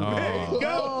 Whoa, man, Oh.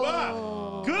 go! My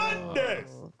goodness!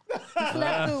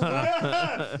 Slept through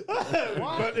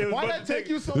what? Why that take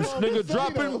you so This long? nigga to say,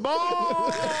 dropping though?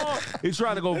 balls. He's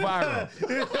trying to go viral.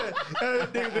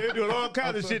 Niggas, they were doing all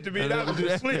kinds of shit to me, and I was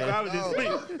just asleep.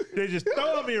 They just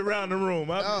throwing me around the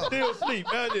room. I'm still asleep.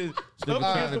 I just up trying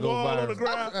against to the go wall on the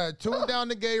viral. ground. Tune down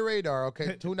the gay radar,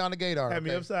 okay? Tune down the gaydar. Had me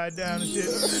Okay? upside down and shit.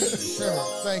 Sure,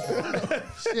 thank you.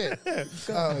 Shit.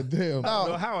 God damn. I don't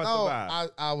know how I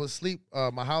survived. I was asleep.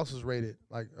 My house was raided.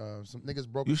 Like some niggas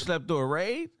broke. You slept through a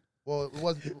raid? Well, it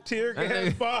wasn't. Tear That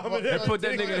gas nigga- bomb and They put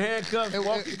that everything. nigga in handcuffs. It,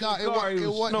 walked it, to no, the it, car, wa- he it,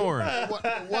 was wa- snoring. it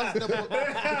wasn't a,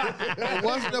 it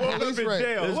wasn't a Woke up police in raid.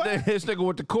 jail. This What? nigga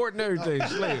went to court and everything.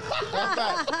 Sleep. Come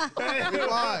back.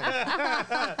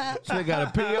 This nigga got a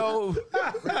PO.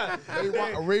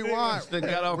 Rewind. This nigga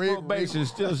got off probation,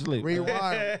 still asleep.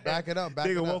 Rewind. Back it up. Back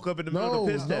it Nigga up. woke up in the middle No, of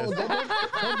the piss no, test.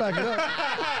 don't back it up.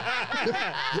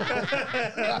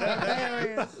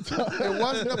 It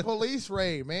wasn't a police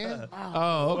raid, man.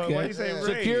 Oh, okay. Why you say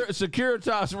raid?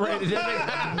 Securitas raided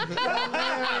that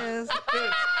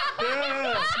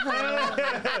Hilarious.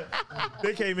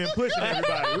 They came in pushing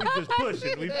everybody. We just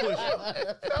pushing. We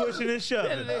pushing and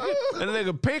shoving. nigga. And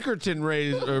nigga Pinkerton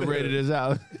raided his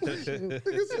house.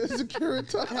 Nigga said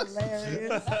Securitas.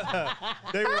 Hilarious.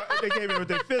 They came in with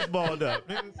their fist balled up.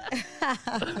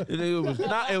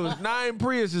 It was 9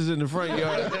 Priuses in the front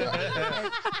yard.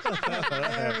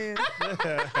 Hilarious.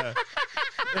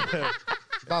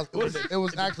 It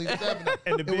was actually 7 of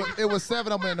And the them. big- It was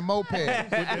 7 of them in the moped. With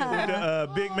the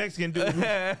big Mexican dude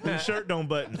whose shirt don't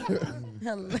button.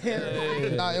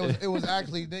 Hilarious. Nah, it was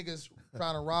actually niggas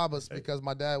trying to rob us because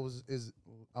my dad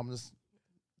I'm just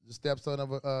the stepson of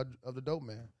the dope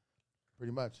man,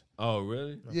 pretty much. Oh,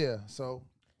 really? Yeah, so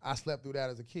I slept through that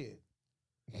as a kid.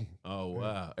 Oh,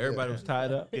 wow. Everybody was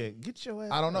tied up? Yeah, get your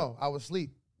ass. I don't know. I was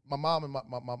asleep. My mom and my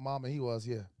mom and he was,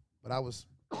 yeah, but I was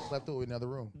slept through in another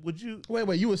room. Would you?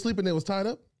 Wait, you were sleeping there was tied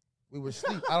up? We were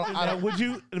asleep. I don't. Would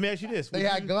you? Let me ask you this. They Would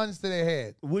had you- guns to their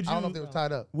head. Would I don't know you- if they were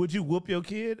tied up. Would you whoop your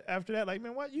kid after that? Like,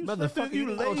 man, what you slept through? Motherfucker, You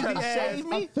you gonna lazy try to ass. save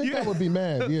me? I think I would be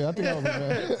mad. Yeah, I think I would be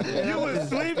mad. You was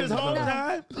asleep this whole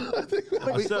time.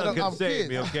 My son I'm couldn't save kids.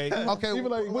 me, okay? Okay, He be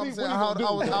like, what I'm you saying, gonna do?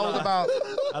 I was about.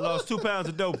 I lost 2 pounds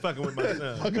of dope fucking with my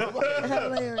son.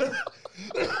 Hilarious.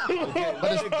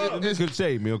 But This could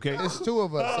save me, okay? it's 2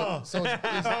 of us. So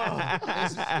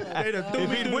it's They done threw If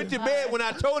me he through went to bed when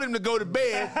I told him to go to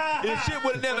bed, this shit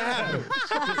would have never happened.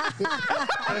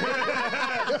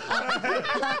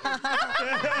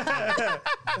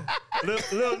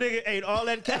 Little nigga ate all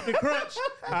that Captain Crunch.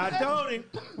 I told him.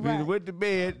 If he went to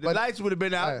bed, the lights would have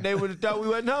been out. They would have thought we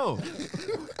wasn't home.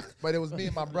 But it was me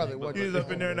and my brother. It wasn't- He was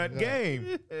up in there in that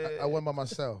game. I went by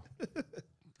myself.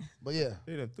 But yeah,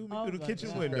 They done threw me Oh through the my kitchen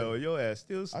God. window. Your ass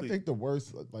still I asleep. think the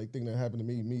worst thing that happened to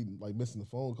me like missing the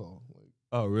phone call. Like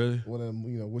Oh, really? one of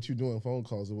them, what you doing phone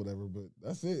calls or whatever, but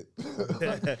that's it.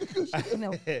 You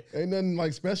know, Ain't nothing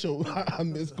like special. I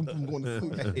miss from going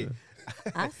to sleep.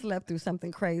 I slept through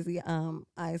something crazy.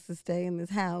 I used to stay in this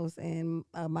house, and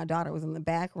my daughter was in the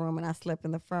back room, and I slept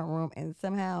in the front room. And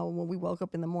somehow, when we woke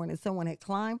up in the morning, someone had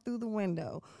climbed through the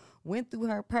window, went through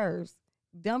her purse,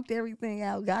 dumped everything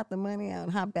out, got the money out,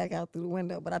 and hopped back out through the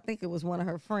window. But I think it was one of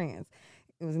her friends.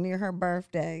 It was near her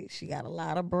birthday. She got a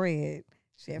lot of bread.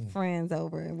 She had friends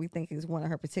over, and we think it was one of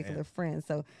her particular friends.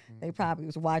 So they probably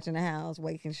was watching the house,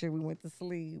 making sure we went to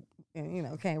sleep,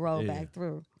 and can't roll Yeah. back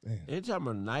through. Anytime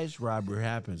a nice robbery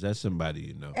happens, that's somebody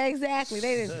you know. Exactly.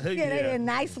 They didn't. Yeah, they didn't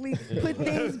nicely put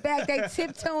things back. They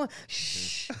tiptoeing.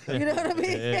 Shh. You know what I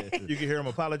mean? You can hear him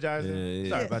apologizing. Yeah.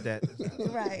 Sorry about that.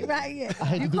 Right. Yeah.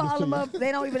 hate to You do this call to them you. up.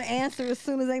 They don't even answer as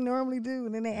soon as they normally do,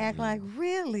 and then they act like,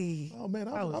 "Really? Oh man,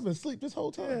 I've been asleep this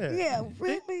whole time. Yeah,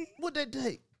 really." What they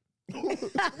take?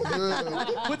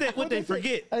 What they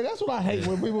forget? Hey, that's what I hate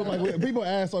when people when people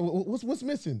ask like, what's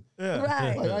missing?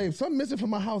 Right. Like, hey, something missing from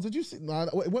my house. Did you see? Nah,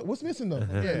 what's missing though?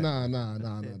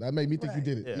 Nah. That made me think you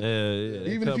did it.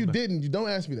 Yeah. Even if you didn't, you don't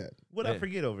ask me that. What I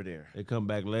forget over there? They come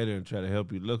back later and try to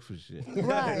help you look for shit.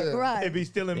 Right. They be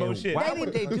stealing more shit. Why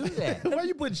would they do that? Why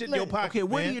you putting shit in your pocket? Okay,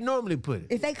 where do man? you normally put it?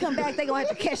 If they come back, they gonna have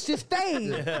to catch this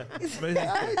fade.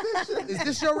 is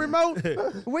this your remote?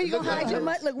 Where you gonna hide your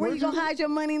money? Look, where you gonna hide your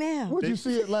money now? Where'd you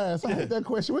see it last? I hate that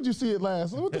question. Where'd you see it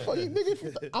last? What the fuck,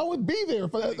 nigga? I would be there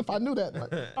if I knew that. Like,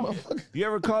 motherfucker. You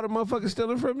ever caught a motherfucker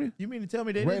stealing from you? You mean to tell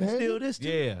me they Red didn't handed? steal this too?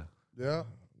 Yeah. Yeah.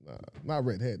 Nah, not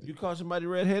redheaded. You call somebody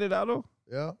redheaded, Otto?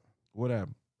 Yeah. What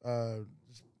happened?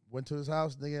 Just went to his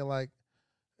house. Nigga, like,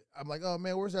 I'm like, oh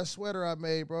man, where's that sweater I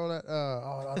made, bro? That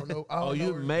I don't know. I don't Oh, know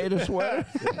you where- made a sweater?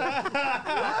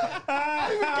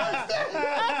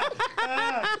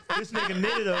 This nigga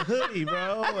knitted a hoodie,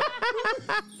 bro.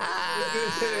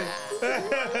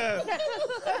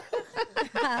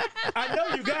 I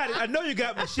know you got it. I know you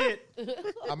got my shit.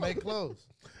 I make clothes.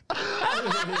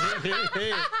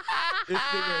 This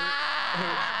nigga,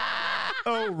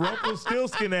 oh,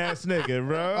 Rumpelstiltskin ass nigga,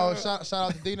 bro. Oh, shout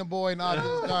out to Dina Boy and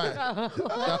Obvious Giant.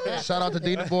 Shout out to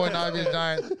Dina Boy and Obvious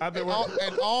Giant. I've been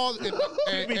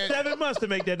Took me 7 months to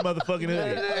make that motherfucking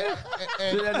hoodie.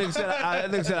 See, that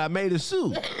nigga said I made a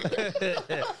suit.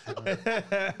 That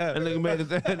nigga made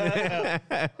it.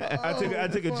 I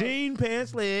took a jean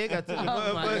pants leg. I took a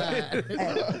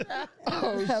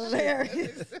motherfucking.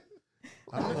 Hilarious.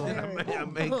 I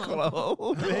made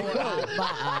clothes.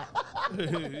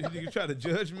 You try to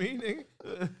judge me, nigga?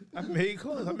 I made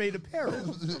clothes. I made apparel.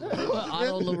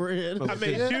 Otto Loren. I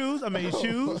made shoes. I made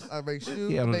shoes. I make shoes.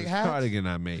 He I had on make his hats. cardigan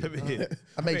I made.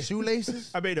 I make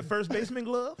shoelaces. I made a first baseman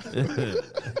glove.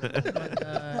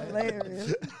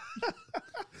 Hilarious.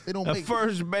 They don't A make.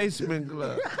 first baseman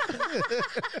glove.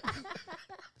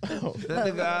 That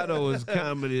nigga Otto is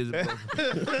comedy as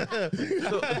a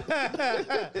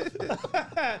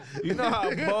you know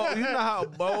how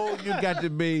bold you got to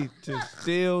be to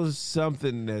steal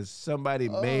something that somebody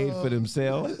made for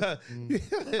themselves.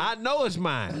 I know it's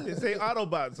mine. It say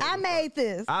Autobots. I made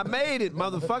this. I made it,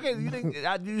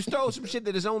 motherfucker. You stole some shit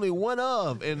that is only one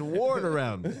of and wore it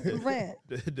around. Red.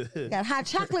 Got hot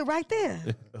chocolate right there.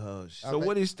 Oh shit. So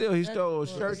what he steal? He stole a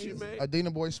shirt you made, A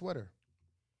Dina Boy sweater.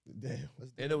 Damn.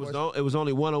 and it was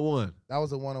only 101. That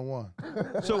was a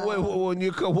 101. So when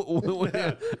you come,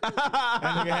 That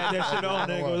nigga had that shit on.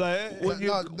 Nigga was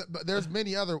like, But there's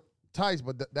many other types,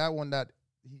 but that one that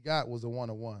he got was a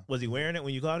 101. was he wearing it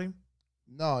when you caught him?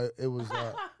 No, it was.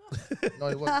 No,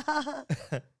 it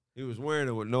wasn't. he was wearing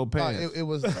it with no pants. It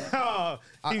was. Oh,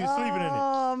 he was sleeping in it.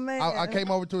 Oh man. I came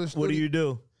over to his studio. What do you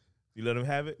do? You let him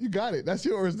have it? You got it. That's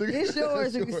yours, nigga. It's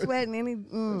yours if you're sweating any.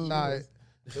 Nah,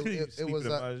 You it sleeping was.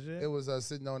 in my shit? It was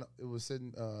sitting on. It was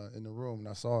sitting in the room, and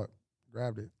I saw it.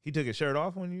 Grabbed it. He took his shirt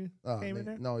off when you came in Nigga,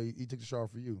 there? No, he took the shower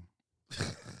for you.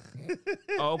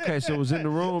 Okay, so it was in the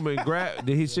room and grab.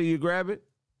 Did he see you grab it?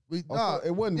 We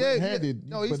It wasn't yeah, handed.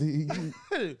 No, but he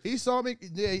he saw me.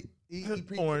 Yeah,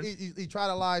 Orange. he tried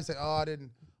to lie. Say, I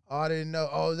didn't know.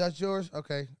 Oh, is that yours?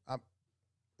 Okay,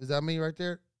 is that me right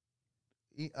there?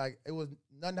 It was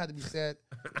nothing had to be said.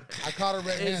 I caught her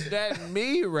Is red-handed. that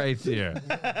me right there?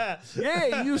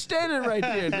 Yeah, you standing right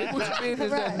there. Nigga, what you mean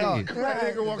is that me?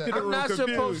 Right. Walked in the I'm room not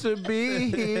confused. supposed to be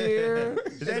here.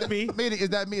 Is that me? Meaning, is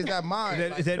that me? Is that mine?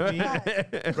 Is that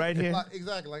me? Right here? Like,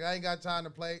 exactly. Like I ain't got time to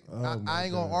play. Oh, my I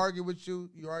ain't gonna God. argue with you.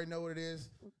 You already know what it is.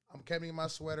 I'm carrying in my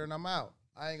sweater and I'm out.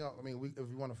 I ain't gonna. I mean, if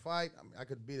you want to fight, I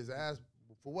could beat his ass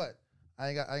for what? I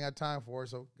ain't got time for it.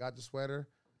 So got the sweater,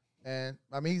 and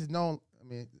I mean he's known. I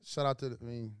mean, shout out to.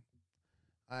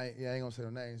 I ain't gonna say no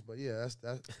names, but yeah,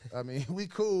 that's. I mean, we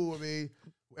cool. I mean,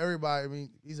 everybody. I mean,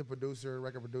 he's a producer,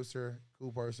 record producer,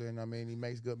 cool person. I mean, he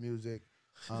makes good music.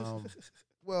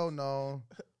 Well known,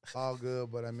 all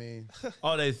good. But I mean,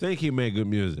 Oh, they think he made good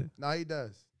music. no, he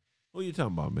does. What you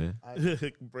talking about, man?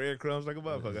 Breadcrumbs like a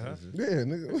motherfucker, huh? yeah,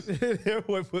 nigga.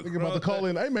 Everyone put Nigga about to call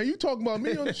in. Hey man, you talking about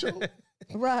me on the show?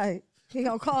 Right. He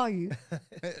gonna call you.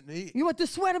 You want the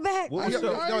sweater back? I I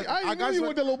got you some-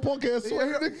 want that little punk ass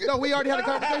sweater. nigga. No, we already had a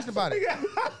conversation about it.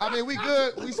 I mean, we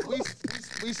good.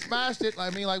 We smashed it. I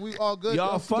mean, like we all good.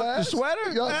 Y'all fucked the Smash?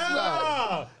 sweater? Y'all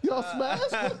Ah! Y'all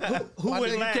smashed? Who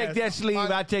went You last? take that sleeve,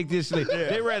 I take this sleeve.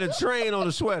 They ran a train on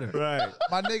the sweater. Right.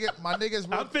 My niggas,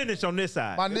 I'm finished on this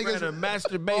side. my They ran a niggas,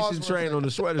 masturbation Pause for a train on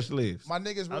the sweater sleeves. my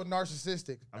niggas real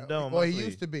narcissistic. I'm done with Well, my he sleeve.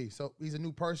 used to be. So he's a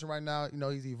new person right now. You know,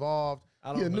 he's evolved.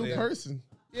 He a new person.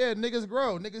 Yeah, niggas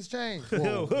grow, niggas change.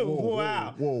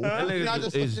 Wow. Whoa. That You're not nigga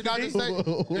just, is you're not the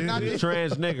same. You're not,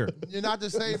 trans nigger. you're not the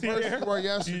same person you were You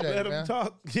yesterday, let him man.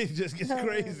 talk, it just gets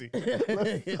crazy.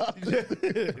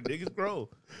 Niggas grow.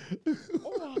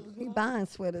 He buying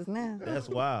sweaters now. That's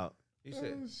wild. He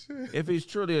said, if he's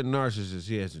truly a narcissist,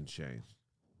 he hasn't changed.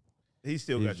 He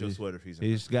still got He's- your he's- sweater piece.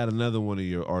 He's got another one of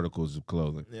your articles of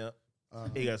clothing. Yeah.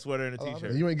 He got a sweater and a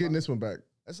t-shirt. You ain't getting this one back.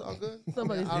 That's all good.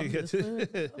 Somebody's I'll, He got-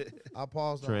 I'll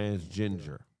pause. on it.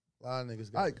 Transgender. A lot of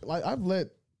niggas got I've let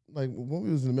when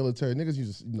we was in the military, niggas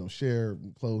used to share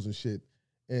clothes and shit,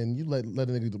 and you let a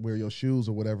nigga wear your shoes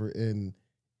or whatever, and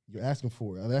you're asking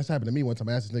for it. That's happened to me one time.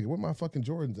 I asked this nigga, "Where my fucking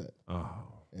Jordans at?" Oh.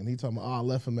 And he told me, "Oh, I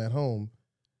left them at home."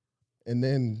 And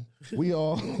then we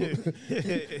all watching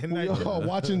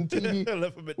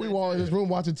TV. We were all in his room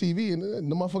watching TV, and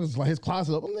the motherfuckers like his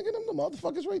closet up. I'm thinking them the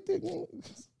motherfuckers right there.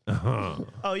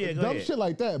 Oh yeah, go Dumb ahead. shit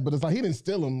like that. But it's like he didn't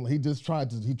steal them. He just tried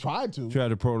to. He tried to. Try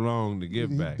to prolong the give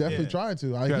He back. definitely tried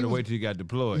to. Try to wait till you got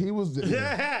deployed. He was.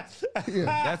 Yeah.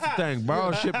 That's the thing.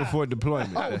 Borrow shit before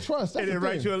deployment. Oh, trust. That's And the then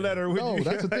write thing. you a letter. With No, you.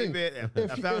 that's the thing. Man, I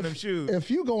found them shoes. If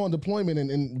you go on deployment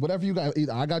and whatever you got,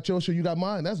 either I got your shoe, you got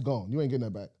mine. That's gone. You ain't getting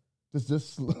that back.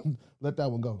 Just let that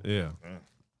one go. Yeah.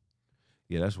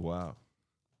 Yeah, that's wild.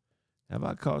 Have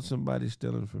I caught somebody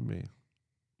stealing from me?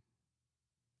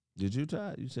 Did you,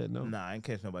 Todd? You said no. Nah, I ain't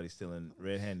catch nobody stealing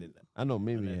red-handed. I know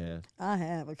Mimi has. I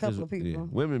have a couple of people. Yeah,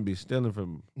 women be stealing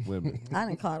from women. I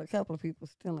done caught a couple of people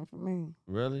stealing from me.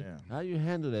 Really? Yeah. How you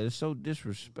handle that? It's so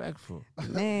disrespectful.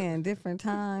 Man, different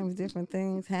times, different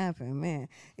things happen. Man,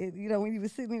 when you were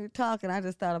sitting here talking, I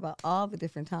just thought about all the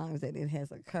different times that it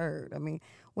has occurred. I mean,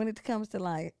 when it comes to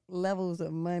like levels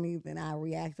of money, then I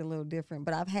react a little different.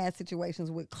 But I've had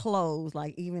situations with clothes,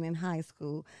 like even in high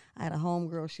school, I had a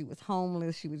homegirl. She was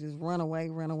homeless. She would just run away.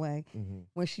 Mm-hmm.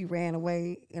 When she ran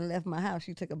away and left my house,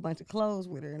 she took a bunch of clothes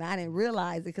with her, and I didn't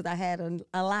realize it because I had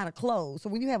a lot of clothes. So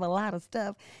when you have a lot of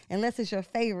stuff, unless it's your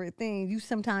favorite thing, you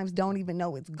sometimes don't even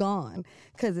know it's gone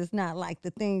because it's not like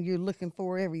the thing you're looking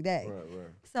for every day. Right.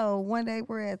 So one day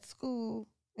we're at school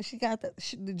and she got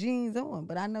the jeans on,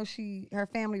 but I know her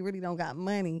family really don't got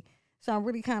money. So I'm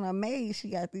really kind of amazed she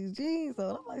got these jeans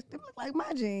on. I'm like, they look like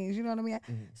my jeans, you know what I mean?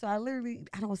 So I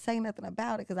don't say nothing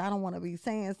about it because I don't want to be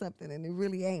saying something and it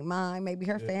really ain't mine. Maybe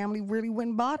her family really went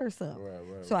and bought her something.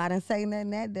 So I didn't say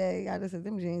nothing that day. I just said,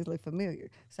 them jeans look familiar.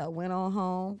 So I went on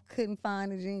home, couldn't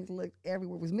find the jeans, looked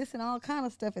everywhere. Was missing all kind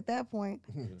of stuff at that point.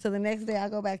 So the next day I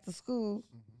go back to school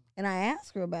and I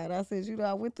asked her about it. I said,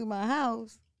 I went through my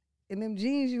house and them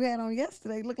jeans you had on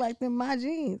yesterday look like them my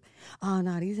jeans. Oh,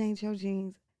 no, these ain't your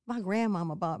jeans. My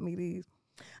grandmama bought me these.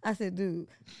 I said, dude.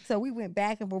 So we went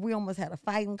back and forth. We almost had a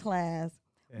fight in class.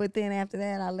 Yeah. But then after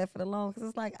that, I left it alone. Because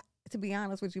it's like, to be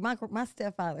honest with you, my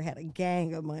stepfather had a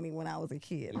gang of money when I was a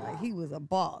kid. Like, he was a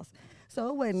boss. So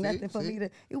it wasn't nothing for me to.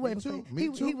 It wasn't.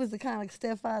 He was the kind of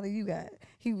stepfather you got.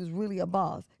 He was really a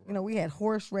boss. We had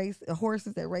horses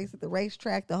that race at the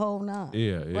racetrack, the whole nine.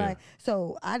 Yeah. Right.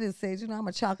 So I just said, I'm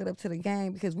gonna chalk it up to the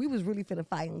game because we was really finna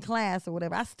fight in class or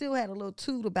whatever. I still had a little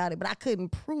toot about it, but I couldn't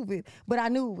prove it. But I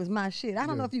knew it was my shit. I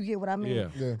don't know if you get what I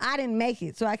mean. Yeah. I didn't make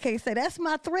it, so I can't say that's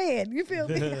my thread. You feel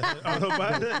me?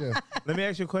 Let me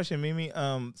ask you a question, Mimi.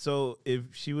 So if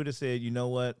she would have said, you know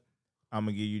what, I'm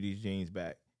gonna give you these jeans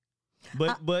back.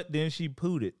 But then she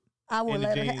pooed it. I would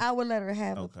let her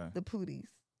have the pooties.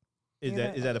 Is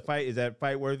that a fight? Is that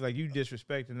fight worth like you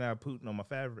disrespecting now pooting on my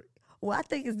fabric? Well, I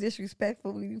think it's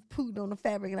disrespectful when you pooting on the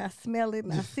fabric and I smell it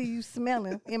and I see you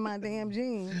smelling in my damn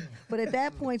jeans. But at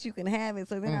that point you can have it.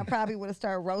 So then I probably would have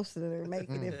started roasting her,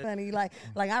 making it funny. Like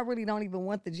I really don't even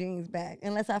want the jeans back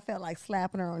unless I felt like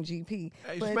slapping her on GP.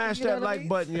 Hey, but, smash that like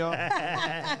button, y'all.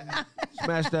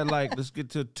 Smash that like. Let's get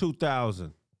to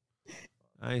 2,000.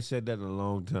 I ain't said that in a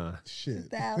long time.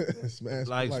 Shit.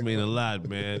 Likes mean a lot,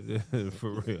 man.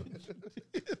 For real.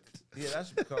 Yeah,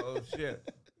 that's cold shit.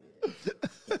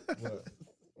 What?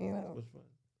 What's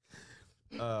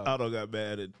funny? Otto got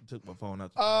mad and took my phone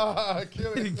out.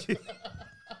 Kill it.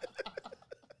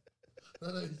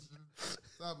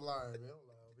 Stop lying, man. Don't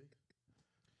lie to me.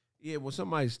 Yeah, when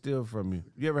somebody steal from you,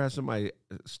 you ever had somebody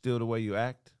steal the way you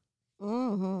act?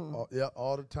 Mm-hmm.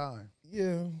 All the time.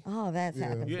 Yeah. Oh, that's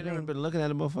happened. You ain't to never me. been looking at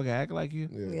a motherfucker act like you?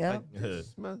 Yeah. Yep.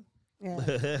 Smell.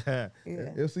 Yeah.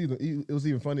 It was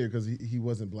even funnier because he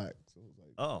wasn't black. So it was like,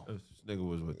 Oh, This nigga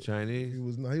was what, Chinese? he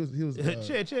was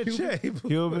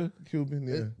Cuban? Cuban,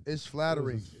 yeah. It's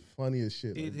flattering. It was funny as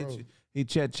shit. Like, bro. He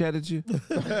chatted you?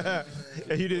 and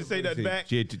you didn't say nothing back.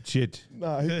 Chit.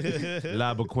 Nah,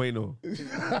 La Baqueno.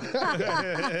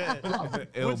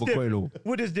 El Baqueno.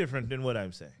 What is different than what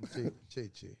I'm saying?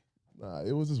 nah,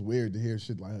 it was just weird to hear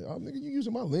shit like, oh, nigga, you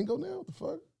using my lingo now? What the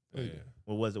fuck? Yeah.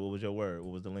 What was it? What was your word?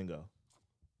 What was the lingo?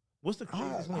 What's the I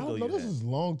craziest lingo don't know. you This had? is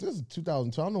long. This is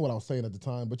 2002. I don't know what I was saying at the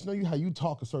time, but you know how you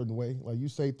talk a certain way, like you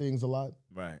say things a lot.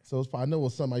 Right. So it's probably, I know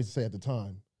what something I used to say at the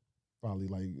time, probably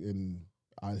like, and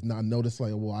I noticed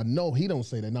like, well, I know he don't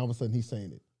say that. Now all of a sudden he's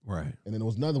saying it, Right. and then there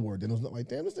was another word. Then it was not like,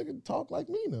 damn, this nigga talk like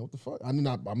me now. What the fuck? I'm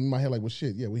in my head like, well,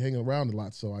 shit. Yeah, we hanging around a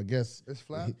lot, so I guess It's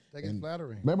flattering.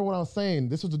 Remember what I was saying?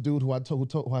 This was the dude who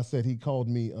I said he called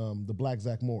me the Black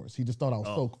Zach Morris. He just thought I was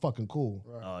so fucking cool.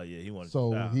 Right. Oh yeah, he wanted.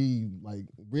 So to he like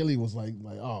really was like,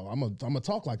 oh, I'm gonna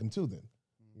talk like him too then,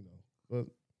 you know. But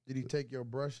Did he take your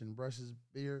brush and brush his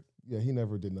beard? Yeah, he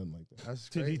never did nothing like that. That's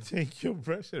Did he crazy. take your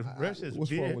brush and brush his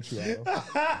What's beard? wrong with you, Al? I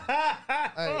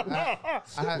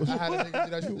had a nigga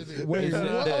do that shit to me. Wait,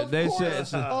 They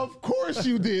said of course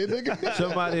you did, nigga.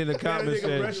 somebody in the That comments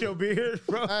nigga brush said your beard,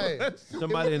 bro. Hey,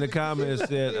 somebody in the comments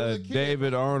said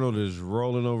David Arnold is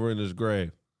rolling over in his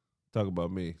grave. Talk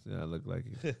about me. I look like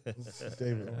you.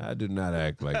 David. I do not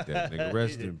act like that, nigga.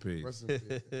 Rest in peace. rest in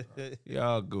peace.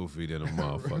 Y'all goofy than a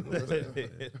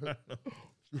motherfucker.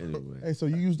 Anyway, Hey, so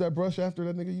you used that brush after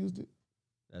that nigga used it?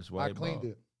 that's why I cleaned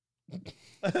it.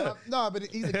 No, but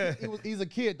he's a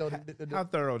kid though. How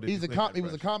thorough did He you was clean that a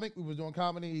brush? comic. We was doing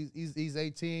comedy. He's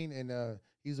 18 and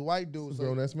he's a white dude. So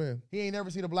Grown ass man. he ain't never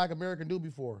seen a black American do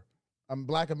before. I'm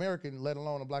black American, let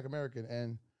alone a black American.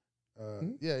 And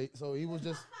yeah, so he was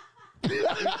just.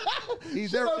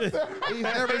 He's never seen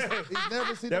a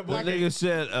The black. nigga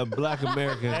said a black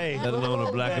American, Hey. let alone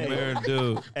a black Hey. American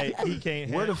dude. Hey, he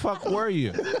can't. Where the fuck were you?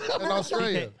 In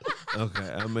Australia.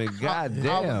 Okay, I mean,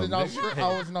 goddamn. I was in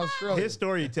handle. Australia. His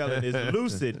storytelling is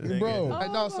lucid, nigga. Bro, I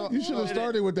know, so you should have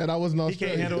started with that. I was in He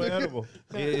can't Australia. handle edible.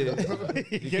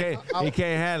 He can't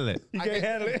handle it. He can't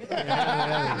handle it. He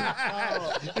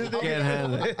can't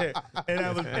handle it.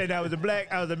 and I was a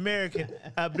black. I was American.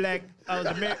 Black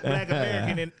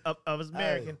American, and I was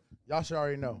American. Y'all should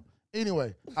already know.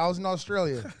 Anyway, I was in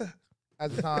Australia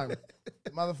at the time.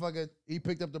 The motherfucker, he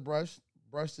picked up the brush,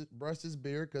 brushed his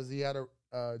beard because he had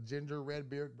a ginger red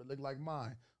beard, but looked like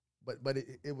mine. But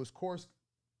it was coarse,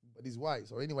 but he's white.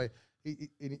 So anyway,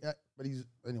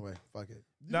 fuck it.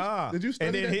 Nah. Did you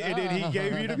study and that? then he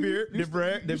gave you the beard, the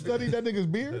bread. You studied that nigga's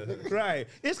beard? Right.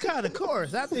 It's kind of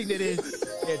coarse. I think that is.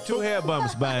 Yeah, 2 hair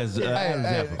bumps by his Adam's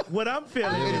apple. What I'm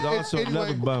feeling There's is. also anyway.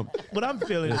 another bump. What I'm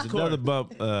feeling is There's another coarse.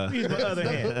 bump. Use my other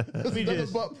hand. Let me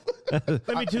just. Let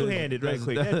me two-handed right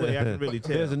quick. That way I can really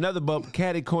tell. There's another bump,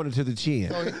 catty corner to the chin.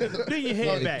 Bring your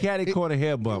head back. Catty corner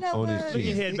hair bump You know on his what? Bring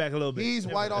your chin. head back a little bit. He's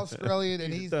white Australian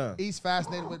and Use your thumb. he's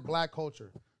fascinated with black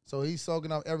culture. So he's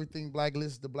soaking up everything black,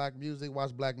 listens to black music,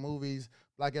 watch black movies,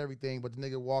 black everything. But the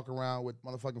nigga walk around with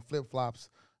motherfucking flip flops,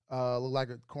 look like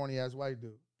a corny ass white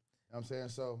dude. You know what I'm saying?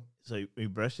 So So he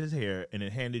brushed his hair and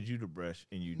then handed you the brush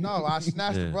and you. no, I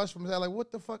snatched the Yeah. brush from his head. Like, what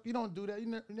the fuck? You don't do that.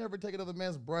 You never take another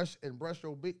man's brush and brush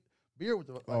your beard with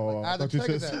the. Like, Oh, I I had to thought you check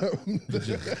said that.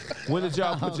 something. When did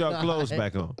y'all put y'all clothes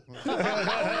back on?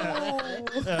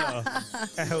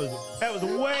 That was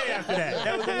way after that.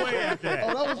 That was way after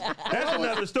that. That's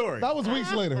another story. That was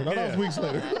weeks later. No, that was weeks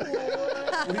later.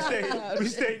 We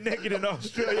stayed naked in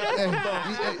Australia.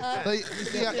 So you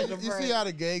see how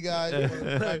the gay guys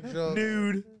crack jokes?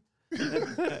 Nude.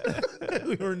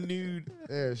 We were nude.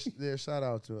 Yeah, shout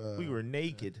out to We were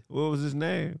naked. What was his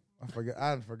name? I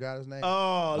forgot his name.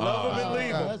 Oh, love him and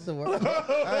leave him. That's the worst.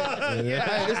 Hey,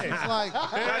 this is like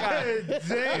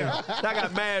Damn. I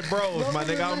got mad bros, my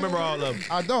nigga. I don't remember all of them.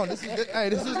 I don't. This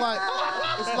is like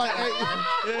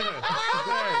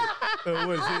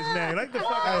What's his name? Like the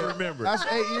fuck I remember. that's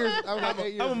 8 years. I was like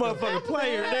 8 years. I'm a motherfucking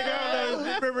player, nigga. I don't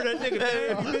know. Remember that nigga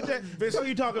name? You bitch, what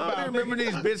you talking I about? don't remember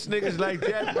these bitch niggas like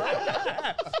that, bro.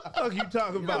 Fuck you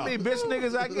talking How about? many bitch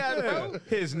niggas I got, bro?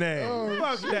 His name.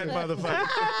 Fuck that motherfucker.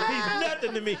 He's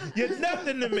nothing to me. You're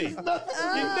nothing to me. You're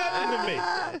nothing to me.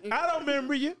 I don't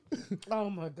remember you. Oh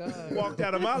my god. Walked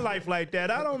out of my life like that.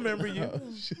 I don't remember you.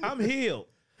 I'm healed.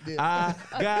 I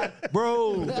got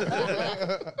bros.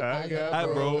 I got I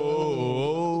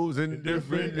bros in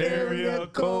different area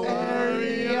code.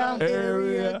 Area.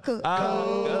 I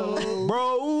got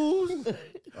bros.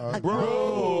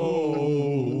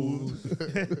 Bros.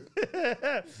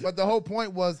 But the whole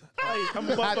point was I'm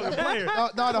a motherfucking player.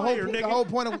 the whole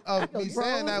point of me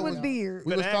saying that was beard.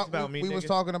 we was, Better ask about me, we was nigga.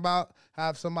 talking about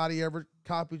have somebody ever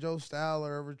copied your style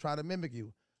or ever try to mimic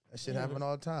you. That shit happen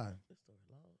all the time.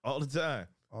 All the time.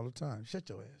 All the time. Shut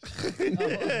your ass.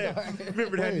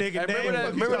 Remember that nigga name?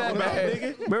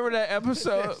 Remember that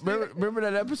episode? Remember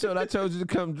that episode I told you to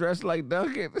come dressed like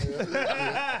Duncan?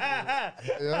 That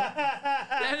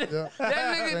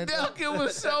nigga Duncan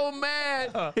was so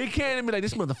mad. He came to me like,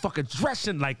 this motherfucker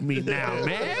dressing like me now,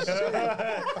 man.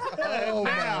 Oh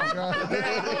my God.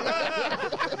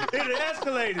 It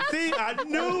escalated. See, I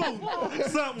knew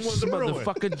something was This brewing.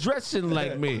 motherfucker dressing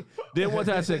like me. Then one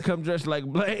time I said, come dressed like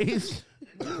Blaze.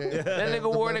 That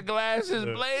nigga wore the glasses.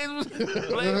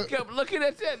 Blaze kept looking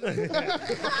at that.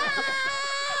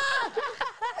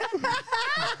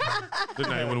 This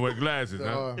nigga want to wear glasses,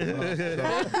 huh? What's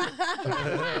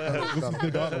the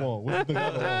thing I don't want? What's the thing I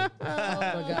don't want? Oh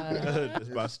my god. That's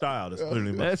my style. That's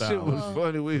clearly my That style. shit was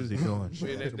funny. We was going.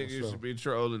 Me and that nigga used to be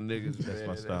trolling niggas. That's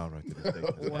my style right there.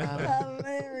 Wow.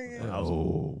 Hilarious. I was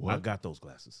Oh, I I got those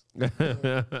glasses.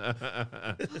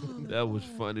 That was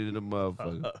funny to the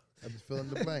motherfucker. I just fill in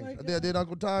the blanks. I did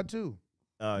Uncle Todd too.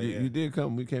 Oh You, yeah, you did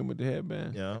come. We came with the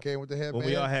headband. yeah. Came with the headband. When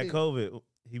we all had COVID,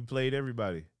 he played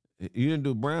everybody. You didn't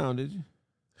do Brown, did you?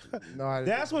 No, I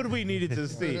That's what we needed to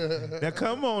see. Now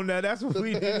come on, now that's what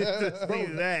we needed to see.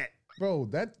 That Bro,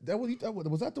 that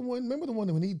was that the one? Remember the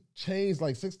one when he changed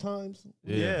like 6 times?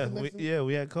 yeah, The next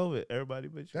we had COVID. Everybody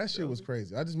but you. That shit was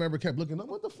crazy. I just remember kept looking up.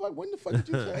 What the fuck? When the fuck did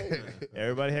you change?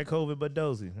 Everybody had COVID but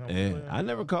Dozy. Yeah, I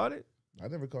never caught it. I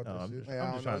never caught No, that I'm shit. just, Yeah, I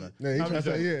I'm just don't trying to. Yeah, he I'm trying to just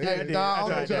say, trying- yeah, I did. Nah, I I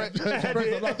tried don't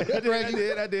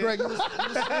that. I did. Greg, you was the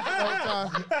whole time.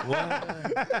 What?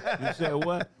 You said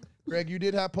what? Greg, you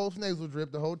did have post nasal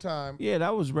drip the whole time. Yeah,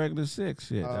 that was regular sick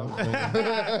shit. That was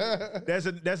regular. That's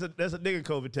a nigga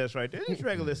COVID test right there. It's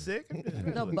regular sick.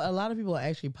 No, but a lot of people are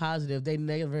actually positive. They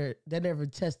never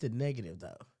tested negative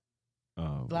though. A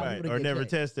lot of Right, people or get never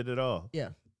checked. tested at all. Yeah.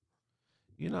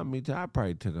 You know me too. I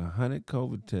probably took 100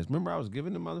 COVID tests. Remember, I was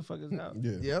giving the motherfuckers out.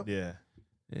 Yeah. Yep. Yeah.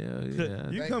 Hell yeah.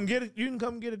 You come get it. You can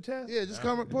come get a test. Yeah, just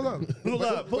come pull up. Pull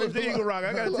up the Eagle Rock.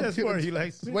 I got a test for you.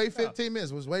 Like, Wait 15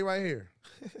 minutes. Was wait right here.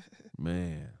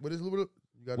 Man. What is little?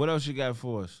 You got, What else you got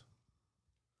for us?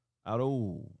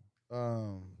 Oh,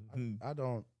 I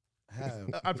don't have.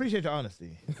 I appreciate your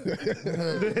honesty.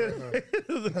 I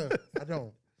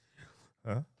don't.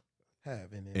 Huh?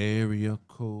 Have any. area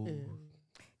code.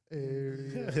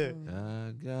 Area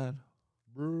I got.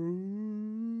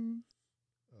 Bruce.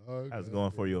 How's it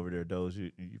going for you over there, Doze?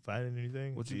 You finding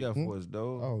anything? What you got for us,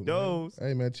 dog? Oh, Doze. man.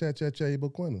 Hey, man, chat,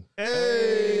 Iboquina.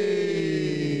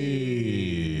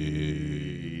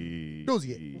 Hey.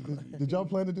 Dozy. Did y'all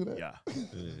plan to do that? Yeah.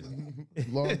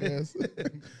 Long ass.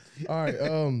 All right.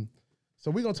 So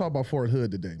we're gonna talk about Fort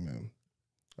Hood today, man.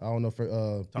 I don't know if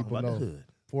Talk people about know. the hood.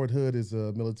 Fort Hood is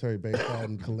a military base out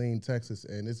in Killeen, Texas,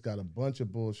 and it's got a bunch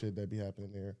of bullshit that be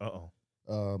happening there. Uh-oh.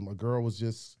 A girl was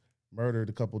just murdered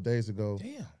a couple days ago.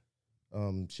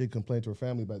 Damn. She complained to her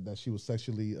family about that she was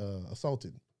sexually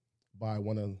assaulted by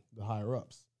one of the higher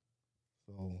ups.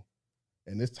 So,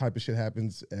 and this type of shit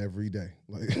happens every day.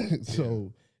 Like,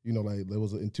 so you know, like there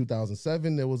was in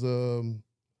 2007 there was a.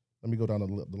 Let me go down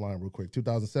the line real quick.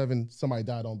 2007, somebody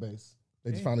died on base.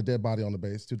 They just found a dead body on the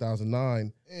base.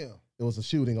 2009, it was a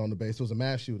shooting on the base. It was a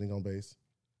mass shooting on base.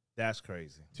 That's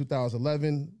crazy.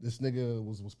 2011, this nigga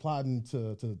was plotting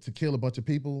to kill a bunch of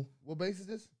people. What base is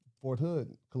this? Fort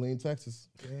Hood, Killeen, Texas.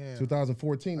 Damn.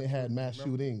 2014, it had mass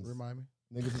shootings. Remind me.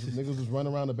 Niggas was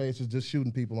running around the bases just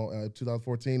shooting people. On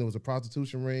 2014, it was a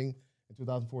prostitution ring. In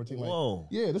 2014, Whoa.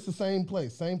 yeah, this is the same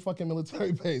place, same fucking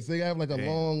military base. They have like a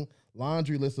long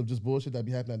laundry list of just bullshit that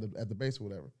be happening at the base or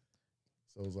whatever.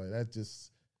 So it's like that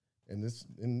just,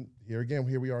 and here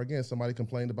we are again. Somebody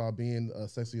complained about being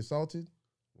sexually assaulted.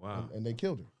 Wow. And they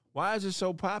killed her. Why is it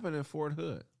so popping in Fort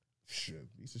Hood? Shit,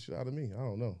 beats the shit out of me. I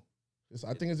don't know.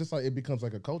 I think it's just like it becomes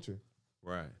like a culture.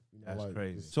 Right. You know, That's like,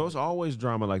 crazy. So it's always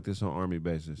drama like this on Army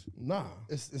bases. Nah,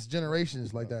 It's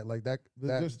generations like that. Like that.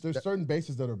 there's certain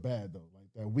bases that are bad though, like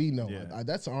that we know. Yeah. Like,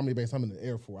 that's the Army base. I'm in the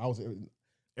Air Force. I was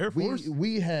Air Force?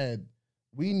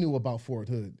 we knew about Fort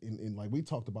Hood in like we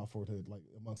talked about Fort Hood like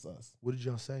amongst us. What did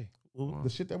y'all say? The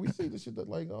shit that we see, the shit that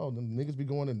like the niggas be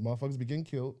going and motherfuckers be getting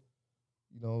killed.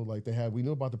 You know, like we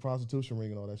knew about the prostitution ring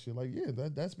and all that shit. Like, yeah,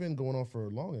 that's been going on for a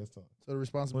long ass time. So the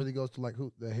responsibility goes to like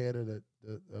who? The head of the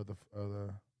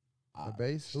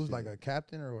base? Who's like a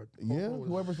captain or what? Yeah,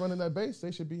 whoever's running that base,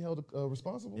 they should be held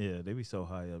responsible. Yeah, they be so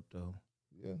high up though.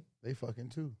 Yeah, They fucking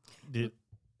too. Yeah,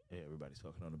 everybody's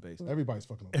fucking on the base. everybody's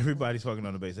fucking on. Everybody's fucking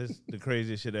on the base. That's the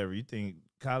craziest shit ever. You think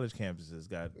college campuses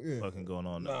got fucking going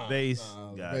on? The base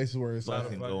The got base is where it's at.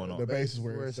 fucking going The on. base is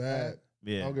where it's at. I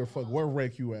Yeah, don't give a fuck where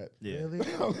rank you at. yeah.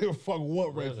 I don't give a fuck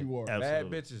what rank you are. Bad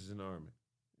Absolutely. bitches in the Army.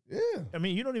 Yeah. I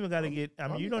mean, you don't even got to get. I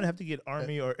mean, you don't have to get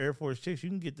Army or Air Force chicks. You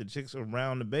can get the chicks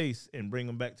around the base and bring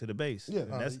them back to the base. Yeah.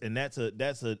 and that's a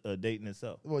date in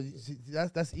itself. Well, you see,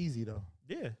 that's easy though.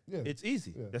 Yeah, Yeah. it's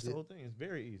easy. Yeah. That's the whole thing. It's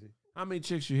very easy. How many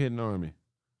chicks you hit in the Army?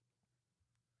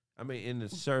 I mean, in the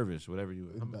service, whatever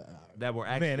you that were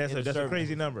actually Man, that's in a the service.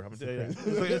 crazy number. I'm gonna tell you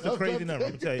that. It's a crazy number.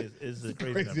 I'm gonna tell you, it's a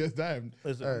crazy number. Craziest time.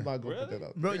 It's I'm not gonna put that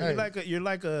out. Bro, Hey. you're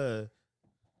like a.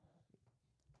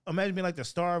 Imagine being like the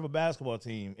star of a basketball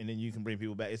team, and then you can bring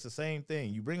people back. It's the same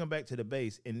thing. You bring them back to the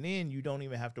base, and then you don't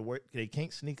even have to work. They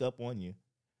can't sneak up on you.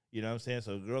 You know what I'm saying?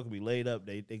 So a girl can be laid up.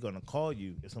 They're gonna call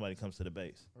you if somebody comes to the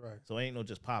base. Right. So ain't no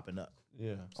just popping up.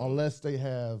 Yeah. Unless they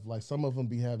have like some of them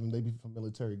they be from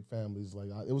military families. Like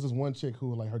it was this one chick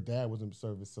who like her dad was in the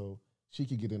service, so she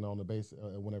could get in on the base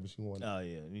whenever she wanted. Oh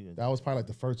yeah. That was probably like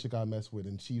the first chick I messed with,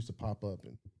 and she used to pop up.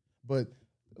 But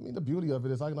I mean, the beauty of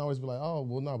it is I can always be like, oh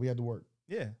well, no, we had to work.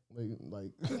 Yeah.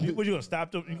 Like You gonna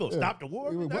stop the? You gonna stop the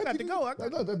war? Wait, I got to go.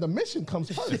 The mission comes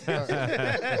first.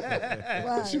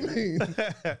 What you mean?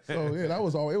 So yeah, that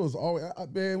was all. It was always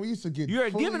man. We used to get. You're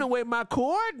giving away my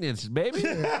coordinates, baby.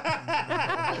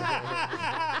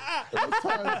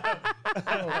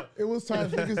 It was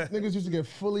times niggas used to get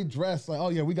fully dressed. Like, oh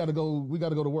yeah, we gotta go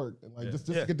to work, and like just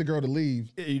to get the girl to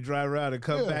leave. You drive around and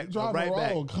come back, drive right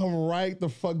back. come right the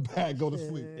fuck back, go to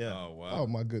sleep. Yeah. Oh wow. Oh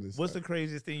my goodness. What's the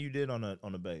craziest thing you did on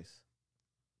a base?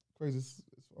 crazy? As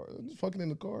far as fucking in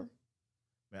the car.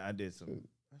 Man, I did some.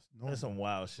 That's That's some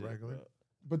wild shit. Regular. Bro.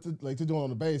 But to do it on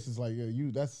the base is like, yeah,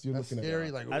 you're That's looking scary.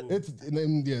 at Like, it's and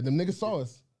then, yeah, them niggas saw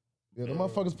us. Yeah, the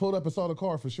motherfuckers pulled up and saw the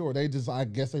car for sure. They just, I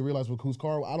guess they realized whose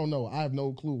car. I don't know. I have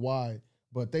no clue why,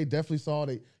 but they definitely saw.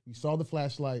 We saw the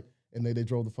flashlight and they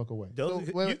drove the fuck away. Those,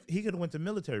 he could have went to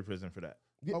military prison for that.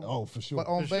 Yeah, oh, for sure. but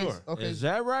on For base, sure. okay. Is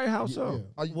that right? How so? Yeah.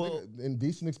 Are you, Well,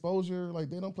 Indecent exposure, like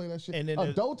they don't play that shit. And then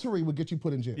adultery would get you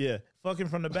put in jail. Yeah, fucking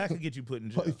from the back could get you put in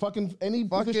jail. Fucking any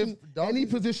Fucking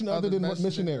position other than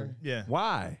missionary. Yeah.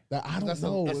 Why? That I don't That's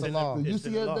know. that's a law. The It's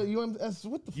in the law. UMS,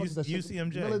 what the fuck is that shit?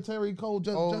 UCMJ. Military Code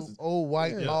Justice. old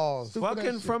white Yeah. laws. Stupid ass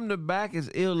Fucking shit. from the back is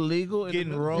illegal. in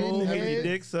Getting the- rolled, getting your head,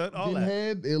 dick sucked, all Getting that.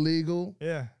 head, illegal.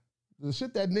 Yeah. The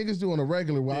shit that niggas do on a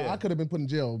regular, Yeah. I could have been put in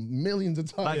jail millions of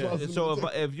times. Like, while I was in the so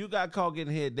military. if you got caught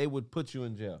getting hit, they would put you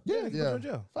in jail. Yeah. Put you Yeah. in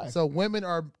jail. Facts. So women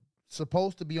are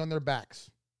supposed to be on their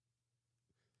backs.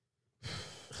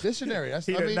 Missionary. That's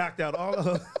He I done mean, knocked out all of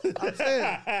them. I'm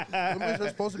saying women are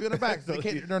supposed to be on their backs. They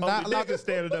can't, they're not allowed to.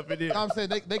 standing up in there. I'm saying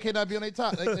they cannot be on their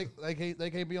top. They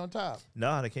can't be on top.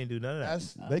 No, they can't do none of that.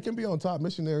 That's They can be on top.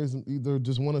 Missionaries either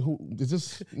just want to it's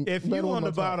just If you metal on my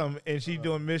the top. bottom and she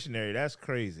doing missionary, that's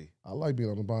crazy. I like being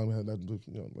on the bottom. Had nothing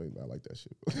to do, I like that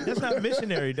shit. That's not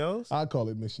missionary, though. I call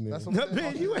it missionary. that's what I'm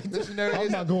Man, saying. you ain't- Missionary I'm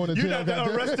is not going to You're jail. not the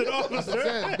goddamn. arrested I'm officer.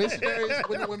 saying missionaries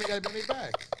when the women got to be on their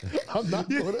back. I'm not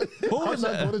going to. I'm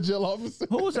not going to jail, officer.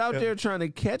 Who's out there trying to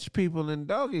catch people in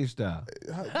doggy style?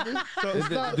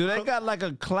 Do they got like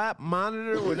a clap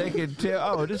monitor where they can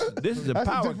tell? Oh, this is a That's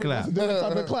power different- clap. That's a different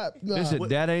type of clap. Nah.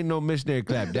 That ain't no missionary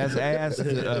clap. That's ass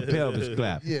pelvis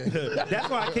clap. Yeah. That's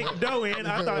why I kicked the dough in.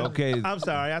 I thought. Okay. I'm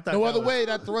sorry. I thought. No y'all other was- way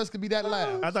that thrust could be that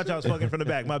loud. I thought y'all was fucking from the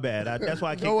back. My bad. That's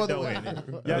why I kicked No the other dough way.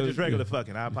 in. Y'all just regular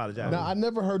fucking. I apologize. Now, I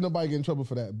never heard nobody get in trouble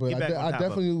for that, but Get back on I top of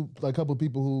definitely knew like, a couple of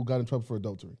people who got in trouble for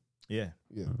adultery. Yeah.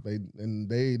 Yeah, they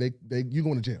you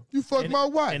going to jail. You fucked my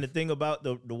wife. And the thing about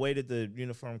the way that the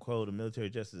Uniform Code of Military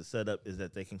Justice is set up is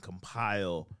that they can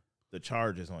compile the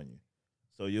charges on you.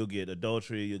 So you'll get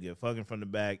adultery, you'll get fucking from the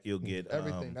back, you'll get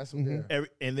Everything. That's what they're.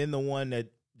 and then the one that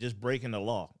just breaking the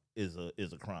law is a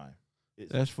crime.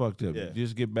 That's fucked up. Yeah. You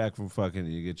just get back from fucking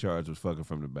and you get charged with fucking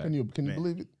from the back. Can you Man.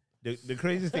 believe it? The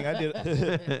craziest thing I did,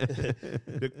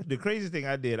 the craziest thing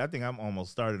I did, I think I'm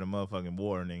almost started a motherfucking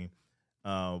war. And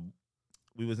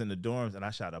we was in the dorms, and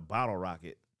I shot a bottle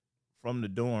rocket from the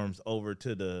dorms over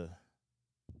to the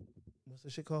what's the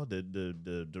shit called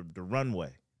the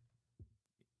runway.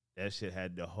 That shit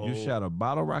had the whole. You shot a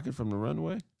bottle rocket from the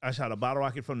runway? I shot a bottle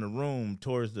rocket from the room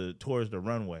towards the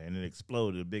runway, and it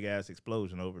exploded, a big ass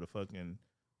explosion over the fucking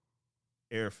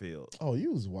airfield. Oh,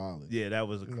 you was wilding. Yeah, that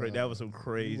was that was some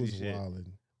crazy shit. Wilding.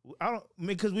 I mean,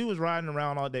 because we was riding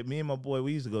around all day. Me and my boy,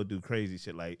 we used to go do crazy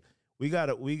shit. Like we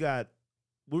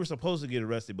were supposed to get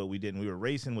arrested, but we didn't. We were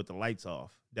racing with the lights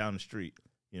off down the street.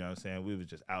 You know what I'm saying? We was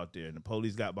just out there, and the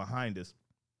police got behind us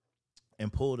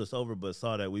and pulled us over, but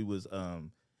saw that we was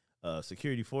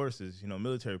security forces,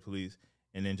 military police,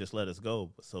 and then just let us go.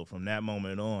 So from that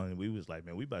moment on, we was like,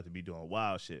 man, we about to be doing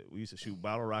wild shit. We used to shoot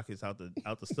bottle rockets out the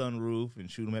sunroof and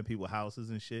shoot them at people's houses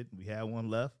and shit. We had one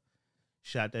left.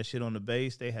 Shot that shit on the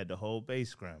base. They had the whole base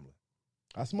scrambling.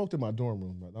 I smoked in my dorm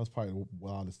room, but that was probably the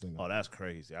wildest thing. Oh, that's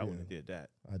crazy. I wouldn't have did that.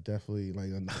 I definitely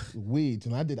weeds,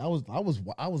 and I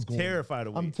was going Terrified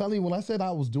of I'm weed. telling you, when I said I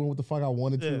was doing what the fuck I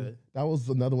wanted Yeah. to, that was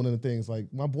another one of the things.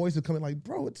 Like my boys would come in like,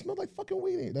 bro, it smells like fucking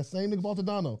weed in here. That same nigga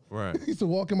Baltadano. Right. He used to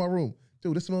walk in my room,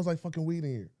 dude. This smells like fucking weed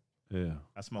in here. Yeah.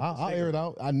 I smoked. I'll air it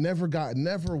out. I never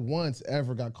once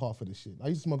ever got caught for this shit. I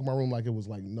used to smoke in my room like it was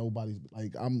like nobody's,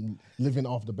 like I'm living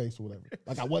off the base or whatever.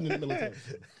 Like I wasn't in the military.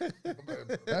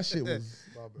 That shit was,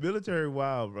 Military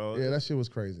wild, bro. yeah, that shit was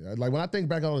crazy. Like when I think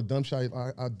back on the dumb shit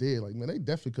I did, like man, they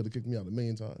definitely could have kicked me out a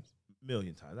million times.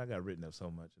 Million times. I got written up so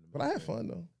much. In the But I had military. fun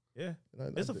though. Yeah.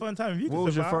 And I It's a did- fun time. If you What can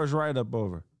was your survive. first write up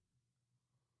over?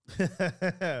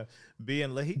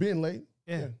 Being late. Being late.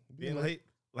 Yeah. Being late.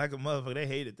 Like a motherfucker. They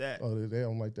hated that. Oh, they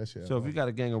don't like that shit. So if you got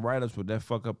a gang of write ups, would that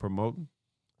fuck up promoting?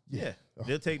 Yeah.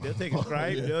 They'll take a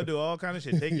stripe. Yeah. They'll do all kind of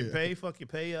shit. Take your Yeah. pay, fuck your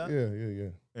pay up. yeah.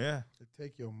 Yeah. To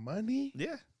take your money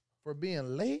Yeah. for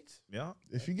being late. Yeah.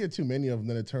 If you get too many of them,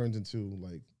 then it turns into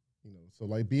like You know, so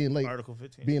like being late, Article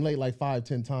 15. being late like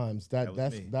 5-10 times, That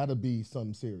was me. that'll be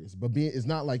something serious. But it's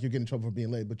not like you're getting in trouble for being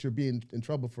late, but you're being in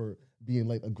trouble for being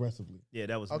late aggressively. Yeah,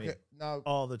 that was me. Okay, now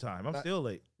All the time. I'm still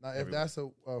late. if everywhere. that's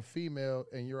a female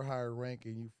and you're higher rank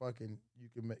and you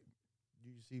can make,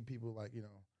 you see people like, you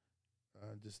know,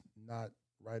 just not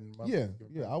riding. Yeah,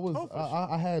 I was. Oh, for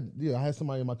I had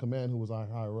somebody in my command who was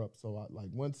higher up. So I, like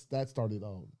once that started,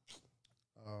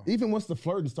 even once the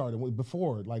flirting started,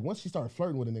 before like once she started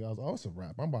flirting with a nigga, I was like, oh, it's a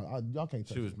wrap. Y'all can't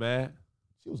touch She was me. bad.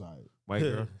 She was alright. White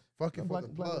girl. fucking for Black- the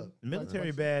black- plug.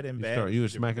 Military bad and You, bad. start, you is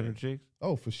was smacking her different cheeks.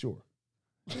 Oh, for sure.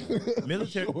 things.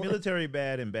 Military For sure. military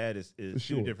bad and bad is For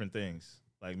sure. two different things.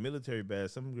 Like military bad,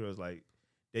 some girls like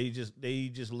they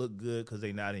just look good because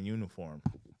they not in uniform.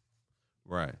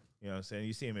 Right. You know what I'm saying?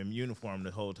 You see them in uniform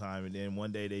the whole time, and then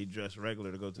one day they dress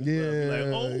regular to go to the Yeah, club. You're like,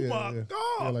 oh yeah, my yeah.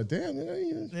 god! Yeah, like damn,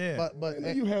 Yeah, But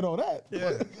you had all that.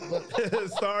 yeah.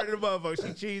 Started the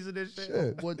motherfucker. She cheesing this shit.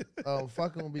 Shit. would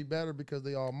fucking would be better because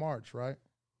they all march, right?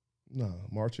 No,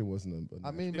 marching wasn't. I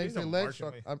mean, Dude, makes you their don't legs march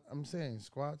strong. away. I'm saying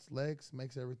squats, legs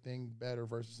makes everything better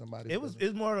versus somebody. It was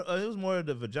more of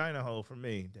the vagina hole for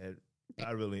me that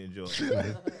I really enjoyed. It's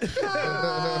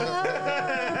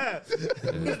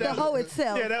the hoe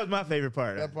itself. Yeah, that was my favorite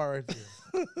part. that part right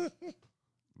there.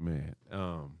 Man.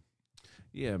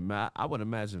 Yeah, man. I would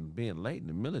imagine being late in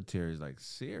the military is like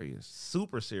serious.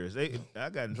 Super serious. I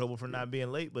got in trouble for not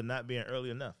being late, but not being early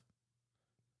enough.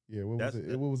 Yeah, what was That's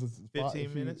it? What was it?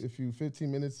 15 minutes? If you 15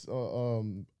 minutes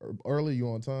early, you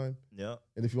on time, Yep.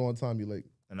 and if you're on time, you late.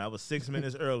 And I was 6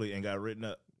 minutes early and got written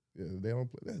up. Yeah, they don't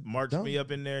play that. Marched Dumb. me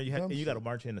up in there. You Dumb got to shit.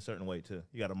 march in a certain way too.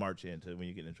 You got to march in to when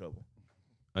you get in trouble.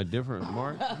 A different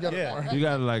march. Yeah. You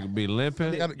gotta like be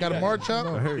limping. Got to march up.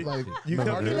 No, like You no,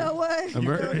 come You to know what? you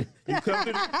come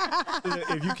through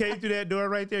if you came through that door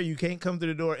right there, you can't come through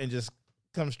the door and just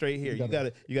come straight here. You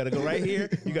gotta go right here.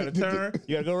 You gotta turn.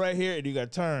 You gotta go right here, and you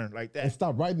gotta turn like and that.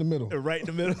 stop right in the middle. Right in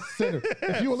the middle. Center.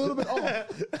 If you a little bit off,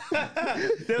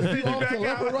 They'll send you off to back the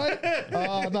left or out.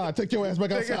 right, nah, take your ass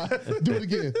back outside. Do it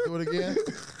again. Do it again.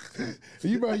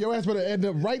 Your ass better end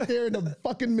up right there in the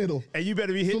fucking middle. And you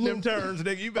better be hitting them Salute. turns,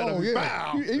 nigga. You better Oh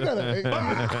yeah, bow. you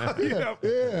better.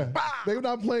 Yeah. They're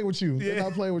not playing with you. They're Yeah.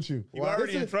 not playing with you. You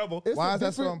already It's in trouble. it's Why a is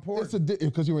that so different- important?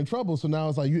 Because you're in trouble. So now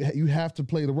it's like you have to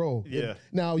play the role. Yeah.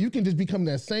 Now you can just become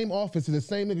that same office and the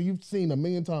same nigga you've seen a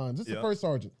million times. This is Yeah. the first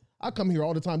sergeant. I come here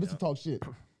all the time just to talk shit.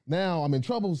 Now I'm in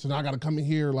trouble, so now I got to come in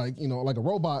here like like a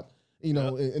robot.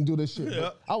 And do this shit. Yeah.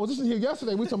 But I was just in here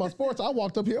yesterday. We talking about sports. I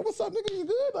walked up here. What's up, nigga? You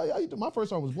good? How you doing? My first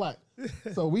sergeant was black.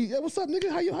 So what's up, nigga?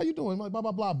 How you doing? I'm like, blah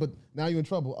blah blah. But now you're in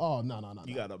trouble. Oh no.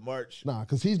 You gotta march. Nah,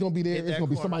 because he's gonna be there. Hit It's that gonna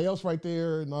be corner. somebody else right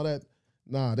there and all that.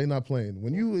 Nah, they not playing.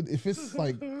 If it's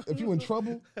like if you in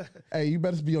trouble, hey, you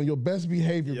better be on your best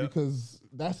behavior Yep. because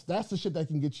that's the shit that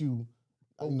can get you,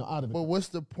 out of it. But what's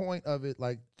the point of it?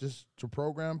 Like just to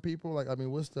program people? Like I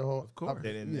mean, what's the whole? Of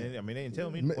They didn't. They didn't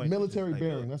tell me. the point. Military Like,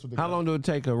 bearing. That's what they How call long do it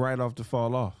take a write off to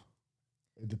fall off?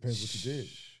 it. It depends what you did.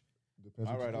 Depends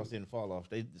All what right, you I did. didn't fall off.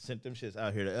 They sent them shits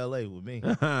out here to L.A. with me.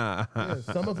 Yeah,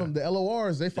 some of them, the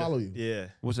LORs, they follow you. Yeah.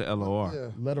 What's an LOR? Yeah.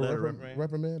 Letter Letter of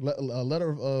reprimand.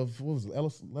 Letter of what was it?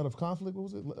 Letter of conflict.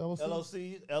 What was it?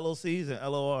 LOC. LOCs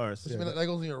and LORs. You mean that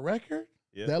goes in your record?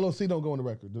 Yeah. The LOC don't go on the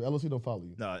record. The LOC don't follow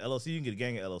you. No, LOC, you can get a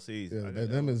gang of LOCs. Yeah, I got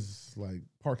them is like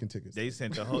parking tickets. They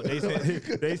sent the whole. They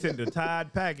sent the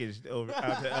Tide package over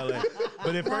out to LA.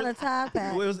 But at Not a first, tie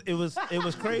pack. it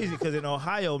was crazy because in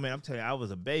Ohio, man, I'm telling you, I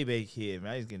was a baby kid,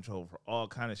 man. I used to get in trouble for all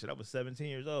kind of shit. I was 17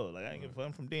 years old. Like I ain't give a fuck.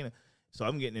 I'm from Dina, so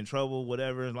I'm getting in trouble.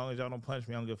 Whatever. As long as y'all don't punch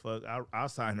me, I don't give a fuck. I'll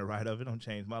sign the right of it. Don't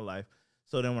change my life.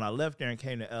 So then when I left there and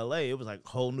came to LA, it was like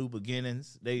whole new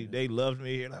beginnings. They loved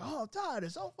me here. Like, oh, Todd,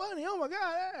 it's so funny. Oh my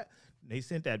God. Ah. They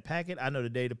sent that packet. I know the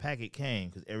day the packet came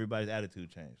because everybody's attitude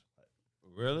changed.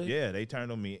 Really? Yeah, they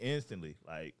turned on me instantly.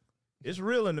 Like, it's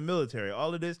real in the military.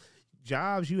 All of this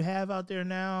jobs you have out there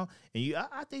now, and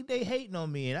I think they hating on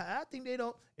me, and I think they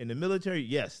don't. In the military,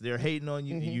 yes, they're hating on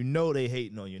you, and you know they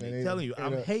hating on you. And they telling you,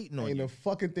 I'm hating on Ain't you. a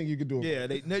fucking thing you can do. Yeah,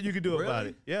 nothing you can do about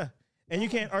it. Yeah, and you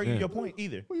can't argue your point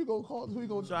either. Who you gonna call? Who you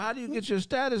gonna? So how do you get your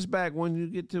status back when you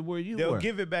get to where you They'll were?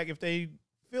 give it back if they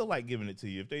feel like giving it to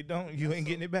you. If they don't, you ain't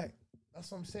getting it back.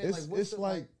 That's what I'm saying. It's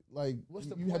like what's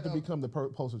the you have to point of- become the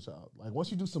poster child. Like once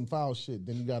you do some foul shit,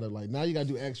 then you gotta now you gotta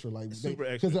do extra. Like Super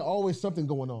extra. because there's always something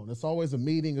going on. It's always a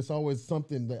meeting. It's always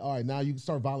something that all right. Now you can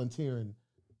start volunteering.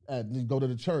 You go to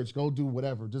the church. Go do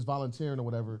whatever. Just volunteering or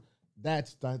whatever.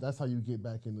 That's how you get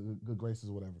back in the good graces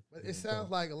or whatever. But it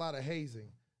sounds like a lot of hazing.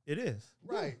 It is.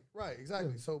 Right,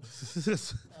 exactly. So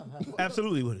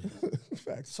Absolutely what it is.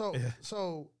 Facts.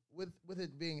 so with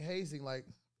it being hazing, like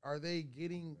are they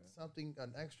getting something,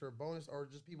 an extra bonus, or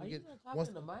just people Are you get not talking once,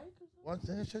 to the mic or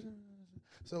something?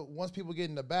 so once people get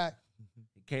in the back,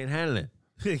 You can't handle it.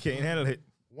 Can't handle it.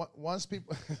 once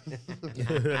people,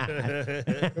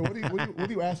 What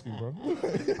are you asking, bro?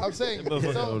 I'm saying,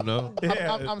 Motherfucker so, don't know.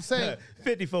 I'm saying,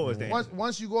 54 is there.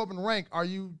 once you go up in rank, are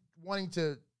you wanting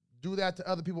to do that to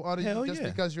other people under Hell you just yeah.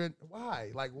 because you're in,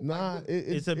 why? Like, Nah, like,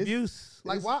 It's abuse.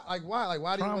 why? Like, why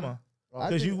do you want Trauma. I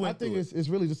 'Cause you think, went I think through it's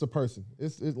really just a person.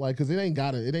 It's like because it ain't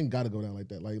gotta go down like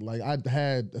that. Like I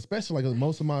had, especially like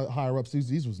most of my higher ups,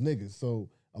 these was niggas, so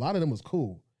a lot of them was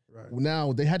cool. Right.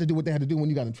 Now they had to do what they had to do when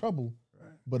you got in trouble. Right.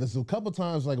 But it's a couple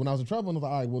times like when I was in trouble, and I was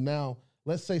like, all right, well now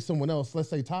let's say someone else, let's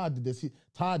say Todd did this.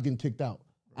 Todd getting kicked out.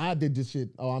 I did this shit.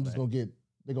 Oh, I'm just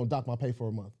they're gonna dock my pay for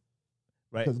a month.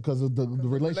 Right. Because of the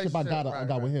relationship I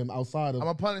got with him outside of. I'm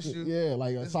gonna punish you. Yeah,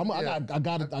 like so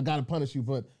I gotta punish you,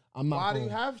 but I'm not. Why do you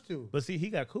have to? But see, he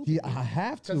got cool. I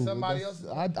have to. 'Cause somebody That's-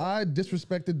 else- I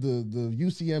disrespected the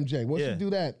UCMJ. Once Yeah. you do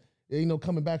that, ain't no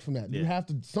coming back from that. You Yeah. have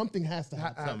to. Something has to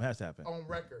happen. Something has to happen. On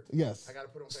record. Yes. I gotta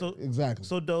put on So, record. Exactly.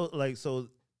 so those so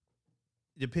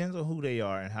depends on who they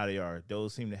are and how they are.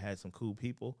 Those seem to have some cool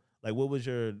people. Like, what was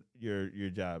your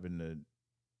job in the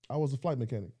I was a flight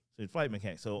mechanic. flight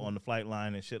mechanic? So on the flight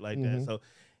line and shit like Mhm. that. So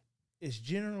it's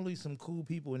generally some cool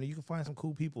people, and you can find some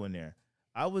cool people in there.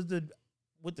 I was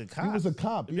with the cops. He was a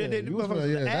cop. Yeah, They you was motherfuckers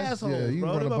was that's- assholes, yeah, you bro.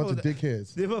 run a Them bunch of motherfuckers-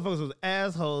 dickheads. Them motherfuckers was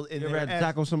assholes. And You ever had to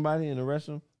tackle somebody and arrest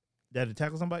them? That to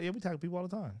tackle somebody? Yeah, we tackle people all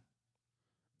the time.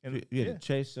 And You had to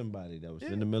chase somebody that was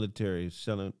in the military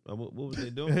selling. What was they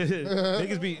doing?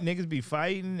 niggas be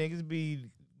fighting. Niggas be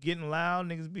getting loud.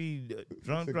 Niggas be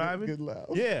drunk driving. Get loud.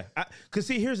 Yeah, cause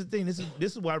see, here's the thing. This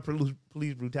is why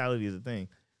police brutality is a thing.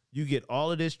 You get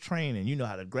all of this training. You know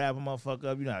how to grab a motherfucker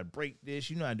up. You know how to break this.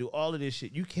 You know how to do all of this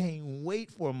shit. You can't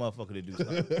wait for a motherfucker to do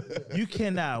something. You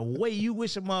cannot wait. You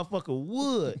wish a motherfucker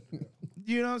would.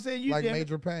 You know what I'm saying? You Like damn,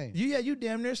 Major Payne. you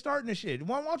damn near starting the shit.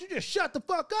 Why don't you just shut the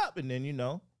fuck up? And then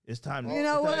it's time. You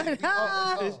know what? It's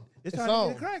time It's to on.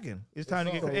 get it cracking. It's time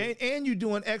to get cracking. And you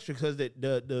doing extra because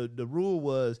the rule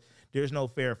was there's no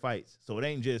fair fights. So it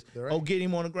ain't just, There ain't. get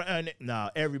him on the ground. Nah,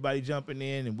 everybody jumping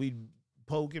in and we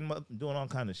poking him up, doing all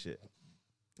kind of shit.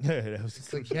 That was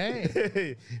It's a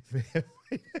game.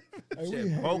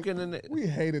 Poking in the. We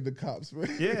hated the cops, man.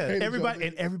 We Yeah, hated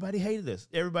everybody hated us.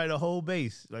 Everybody, the whole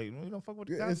base. Like, we don't fuck with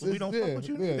the y'all. cops, but we don't fuck with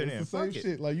you neither. Then It's the fuck same it.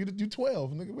 shit. Like you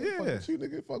 12, nigga. We ain't fuck Yeah. with you,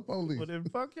 nigga. Fuck police. Well, then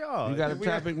fuck y'all. You got a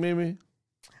topic, Mimi?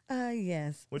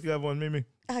 Yes, What you have on, Mimi?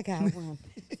 I got one.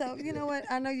 So you know what?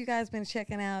 I know you guys been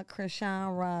checking out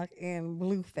Krishan Rock and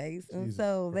Blueface, and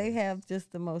so they have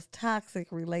just the most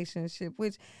toxic relationship,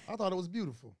 which I thought it was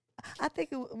beautiful. I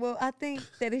think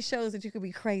that it shows that you could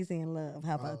be crazy in love.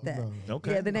 How about that? no.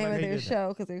 Okay. Yeah, the name I of hate their that. show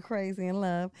because they're crazy in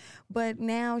love. But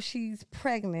now she's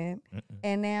pregnant,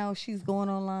 and now she's going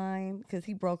online because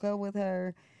he broke up with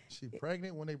her. She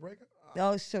pregnant when they break up?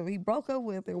 Oh, so he broke up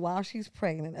with her while she's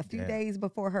pregnant, a few Damn. days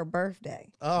before her birthday.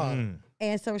 Mm.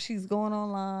 And so she's going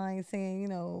online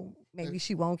saying, maybe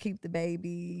she won't keep the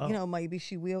baby, maybe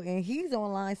she will. And he's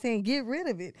online saying, get rid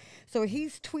of it. So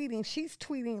he's tweeting, she's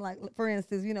tweeting, like, for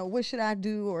instance, what should I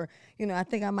do? Or, I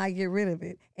think I might get rid of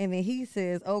it. And then he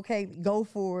says, okay, go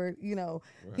for it.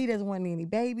 He doesn't want any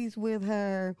babies with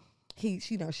her.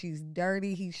 She's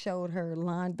dirty. He showed her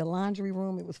the laundry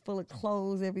room. It was full of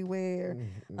clothes everywhere.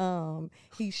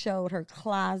 He showed her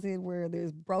closet where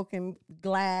there's broken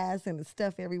glass and the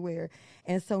stuff everywhere.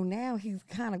 And so now he's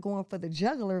kind of going for the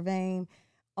juggler vein,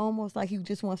 almost like he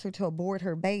just wants her to abort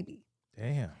her baby.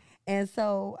 Damn. And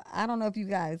so I don't know if you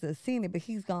guys have seen it, but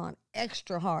he's gone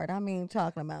extra hard. I mean,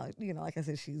 talking about, like I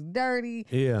said, she's dirty.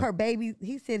 Yeah. Her baby,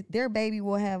 he said their baby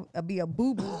will be a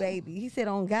boo-boo baby. He said,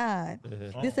 on God,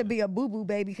 this will be a boo-boo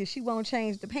baby because she won't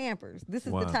change the Pampers. This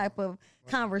is the type of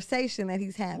conversation that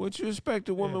he's having. What you expect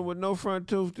a woman with no front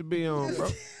tooth to be on, bro?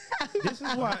 This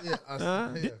is why. This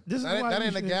is that why that you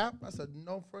ain't a should- gap. I said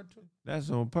no front tooth. That's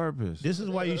on purpose. This is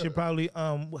why you should probably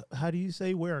how do you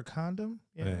say wear a condom?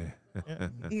 Yeah.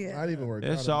 Yeah. Not even work.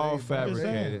 It's Not a all babe.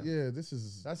 fabricated. Yeah, this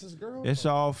is. That's his girl. It's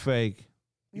all fake.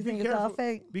 You Be think it's all careful.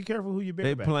 fake? Be careful who you They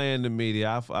bear back. playing the media.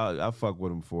 I fuck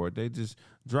with them for it. They just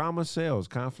drama sells,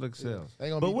 conflict sells. They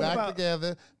gonna But be what back about-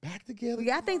 together. Back together.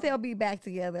 Yeah, I think they'll be back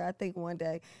together. I think one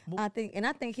day. I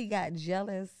think he got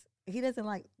jealous. He doesn't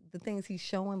like the things he's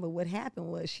showing, but what happened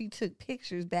was she took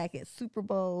pictures back at Super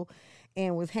Bowl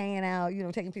and was hanging out,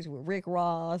 taking pictures with Rick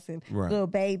Ross and Right. Lil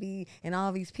Baby and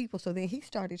all these people. So then he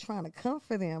started trying to come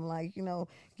for them, like,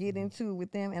 get into it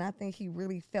with them. And I think he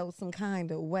really felt some kind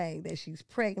of way that she's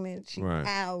pregnant, she's Right.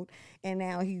 out, and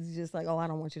now he's just like, oh, I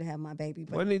don't want you to have my baby.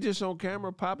 But Wasn't he just on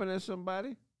camera popping at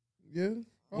somebody? Yeah.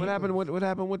 What happened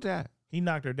with that? He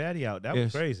knocked her daddy out. That was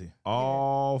It's crazy.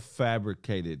 all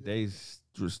fabricated.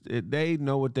 They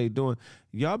know what they doing.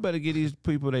 Y'all better get these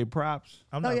people their props.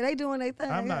 I'm Oh not, yeah, they doing their thing.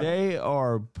 I'm not- They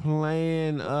are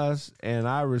playing us, and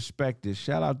I respect it.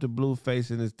 Shout out to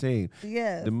Blueface and his team.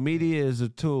 Yeah. The media is a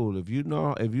tool. If you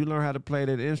learn how to play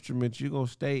that instrument, you're gonna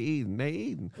stay eating. They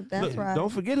eating. That's right. Don't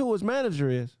forget who his manager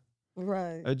is.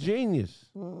 Right. A genius.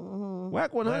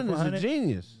 Whack 100 is a 100?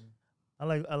 genius. I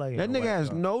like That nigga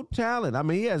has no talent. I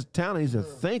mean, he has talent. He's a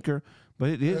thinker,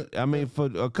 but for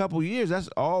a couple years, that's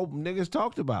all niggas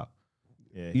talked about.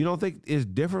 Yeah. You don't think it's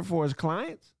different for his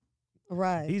clients?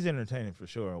 Right. He's entertaining for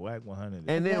sure. Whack 100.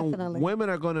 And then Definitely. women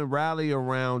are going to rally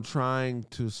around trying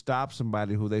to stop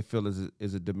somebody who they feel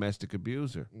is a domestic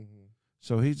abuser.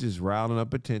 So he's just riling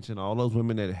up attention. All those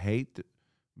women that hate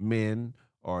men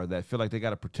or that feel like they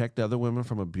got to protect other women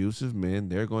from abusive men,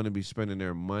 they're going to be spending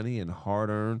their money and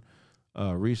hard-earned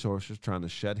resources trying to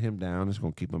shut him down. It's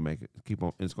going to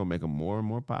it's going to make him more and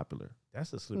more popular.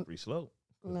 That's a slippery slope.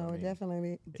 No, I it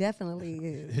mean, definitely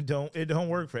is. It don't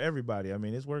work for everybody. I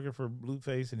mean, it's working for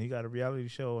Blueface and he got a reality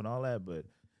show and all that, but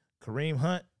Kareem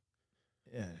Hunt,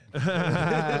 yeah.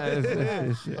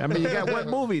 I mean, you got what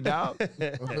movie, dog?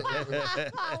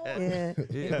 Yeah.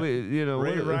 You know,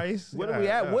 Ray Rice. What are we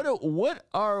at? Yeah. What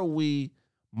are we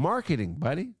marketing,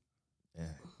 buddy? Yeah.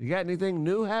 You got anything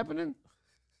new happening?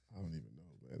 I don't even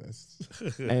know, man.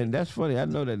 That's And that's funny. I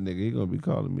know that nigga. He gonna be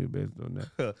calling me based on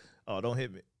that. Oh, don't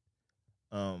hit me.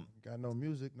 Got no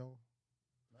music, no.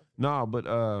 No, but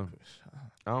I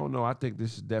don't know. I think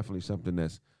this is definitely something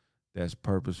that's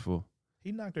purposeful.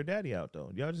 He knocked her daddy out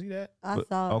though. Y'all see that? I But-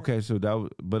 saw. it. Okay, so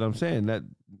but I'm saying that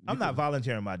I'm not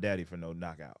volunteering my daddy for no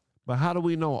knockout. But how do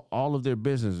we know all of their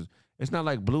business? It's not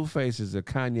like Blueface is a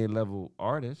Kanye level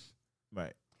artist.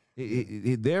 Right.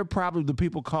 They're probably the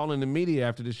people calling the media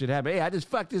after this shit happened. Hey, I just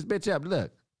fucked this bitch up.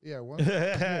 Look, Yeah, one.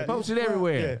 post it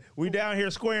everywhere. Yeah, we down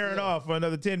here squaring off for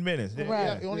another 10 minutes. Right.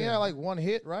 Yeah, he only had like one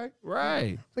hit, right?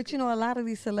 Right. But you know, a lot of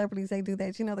these celebrities, they do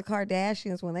that. You know, the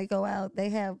Kardashians, when they go out, they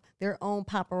have their own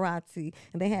paparazzi,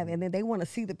 and and then they want to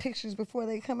see the pictures before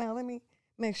they come out. Let me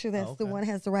make sure that's the Okay. one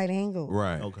has the right angle.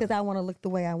 Right. Okay. Because I want to look the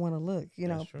way I want to look. You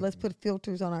know, That's true. let's put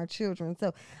filters on our children.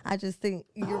 So I just think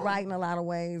you're right in a lot of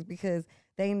ways because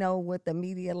they know what the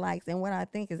media likes. And what I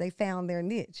think is they found their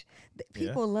niche.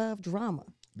 People love drama.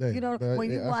 You know,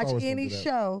 when you watch any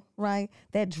show, right,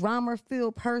 that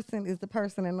drama-filled person is the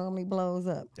person that normally blows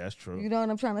up. That's true. You know what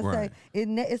I'm trying to Right. say?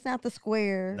 It's not the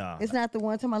square. Nah. It's not the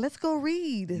one talking about, let's go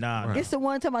read. Nah. Right. It's the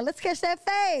one talking about, let's catch that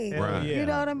fade. Hell yeah. You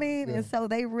know what I mean? And so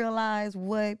they realize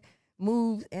what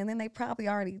moves, and then they probably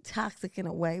already toxic in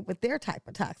a way, but their type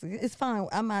of toxic. It's fine.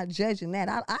 I'm not judging that.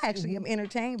 I actually am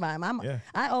entertained by them.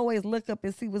 I always look up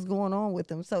and see what's going on with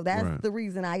them. So that's Right. the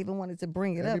reason I even wanted to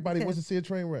bring it everybody up. wants because to see a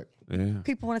train wreck. Yeah.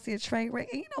 people want to see a train wreck.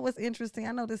 And you know what's interesting?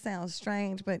 I know this sounds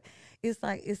strange, but it's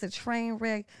like it's a train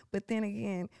wreck. But then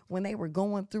again, when they were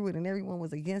going through it and everyone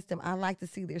was against them, I like to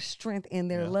see their strength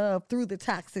and their love through the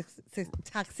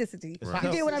toxicity.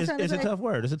 You get what I'm trying to It's say? a tough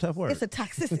word. It's a tough word. It's a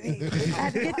toxicity. I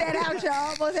had to get that out, y'all.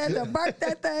 Almost had to burp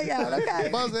that thing out. Okay,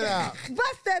 Buzz it out.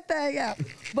 bust that thing out.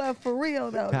 But for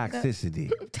real though, Toxicity.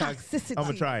 toxicity. I'm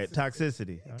gonna try it.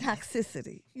 Toxicity.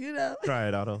 Toxicity. You know, Try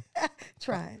it, Otto.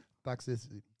 try it.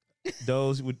 Toxicity.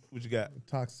 Those, what you got?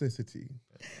 Toxicity.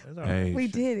 That's all right. Hey, We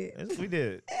did it. We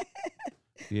did.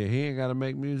 yeah, he ain't got to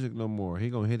make music no more. He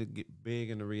gonna get big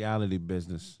in the reality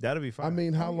business. That'll be fine. I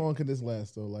mean, how long can this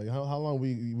last though? Like, how long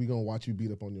we gonna watch you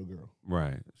beat up on your girl?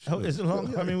 Right. oh, is it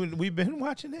long? I mean, we've been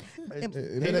watching it.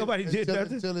 Ain't nobody did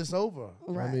nothing. Until it's over.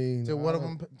 Right. I mean, Until one of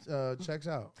them checks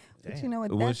out. But you know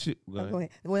what? Well, That's, she- go oh, ahead. go ahead.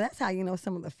 Well, that's how you know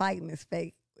some of the fighting is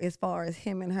fake as far as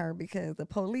him and her, because the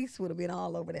police would have been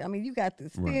all over there. I mean, you got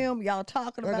this film, y'all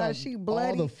talking about her, she bloody.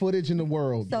 all the footage in the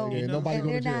world. So nigga, and nobody and go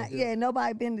to they're jail. not, yeah,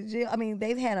 nobody been to jail. I mean,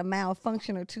 they've had a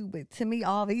malfunction or two, but to me,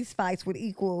 all these fights would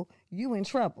equal you in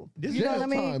trouble. This You know jail what I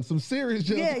mean? time, some serious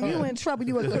jail Yeah, time. you in trouble.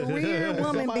 You a career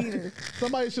woman beater.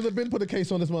 Somebody should have been put a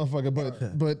case on this motherfucker,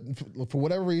 but for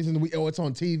whatever reason, it's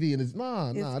on TV and it's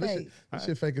this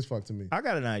shit fake as fuck to me. I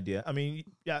got an idea. I mean,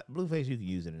 yeah, Blueface, you can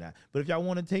use it or not. But if y'all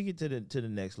want to take it to the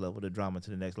next level, the drama to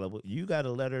the next level, you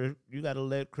gotta let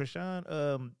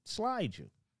Krishan slide you.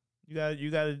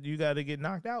 You gotta get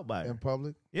knocked out by her. In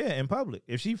public. Yeah, in public.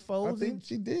 If she I folds think in,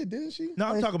 she did, didn't she? no,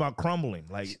 I'm talking about crumbling.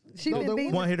 Like She No, been the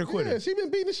beating, one hitter quitter. Yeah, she been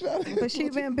beating the shit out of him. but she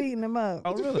been beating him up.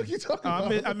 Oh, really? fuck you talking Oh,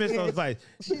 about? I missed those fights.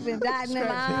 She been dotting them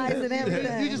eyes and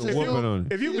everything. You just If Whooping on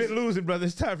it. if you've been losing, brother,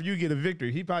 it's time for you to get a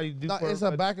victory. He probably do. No, for it's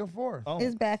a back and forth. Oh,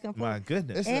 It's back and forth. my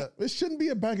goodness. It's a, It shouldn't be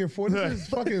a back and forth. This is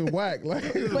fucking whack. Like,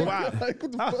 Wow. like,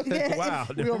 what the fuck? Yeah. Wow.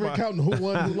 We over here counting who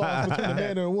won, who lost between a man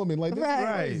and a woman. Like, this Right.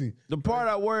 is crazy. The part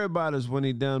I worry about about is when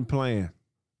he done playing.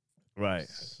 Right.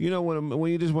 You know,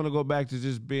 when you just want to go back to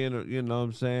just being, you know what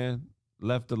I'm saying,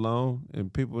 left alone,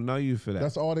 and people know you for that.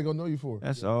 That's all they're going to know you for.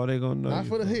 That's all they're going to know Not you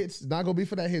for the hits. Not going to be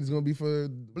for that hit. It's going to be for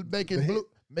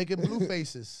Making blue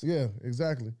faces. Yeah,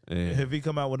 exactly. Yeah. If he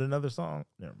come out with another song,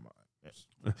 never mind.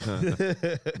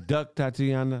 Duck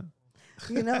Tatiana.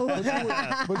 You know,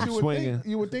 But Swinging.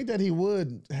 you would think that he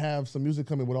would have some music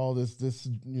coming with all this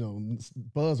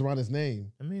buzz around his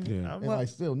name, I mean, Yeah. and like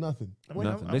still nothing.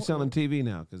 Nothing. They selling TV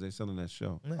now because they selling that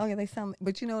show. okay, they sound.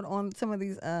 But you know, on some of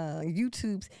these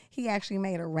YouTubes, he actually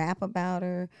made a rap about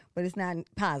her, but it's not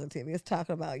positive. It's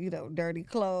talking about dirty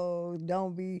clothes.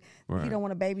 Don't be. Right. He don't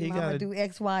want a baby He mama gotta- do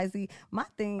X, Y, Z. My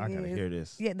thing I is, gotta hear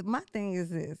this. yeah. My thing is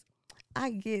this. I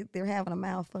get they're having a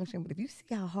malfunction, but if you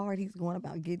see how hard he's going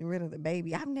about getting rid of the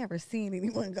baby, I've never seen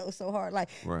anyone go so hard. Like,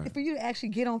 Right. for you to actually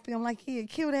get on film, like, here,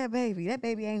 kill that baby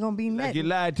ain't gonna be nothing. Like you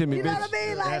lied to me, You know bitch. what I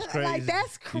mean? Like, That's crazy. like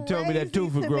that's crazy. You told me that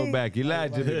tooth would to grow me. back. You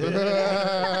lied to me.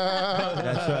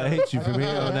 That's why I hate you from here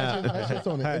on That out. shit's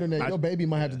on the internet. Your baby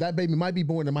might have to. That baby might be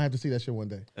born and might have to see that shit one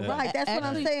day. Right, that's what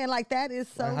I'm Actually- saying. Like, that is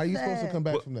so Like, how you supposed to sad. come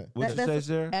back from that? What you say, That's-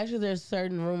 Sarah? Actually, there's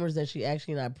certain rumors that she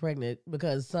actually not pregnant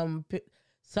because some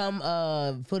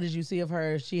footage you see of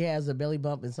her, she has a belly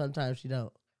bump and sometimes she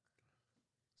don't.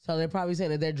 So they're probably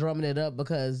saying that they're drumming it up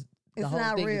because the It's whole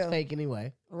not thing real. is fake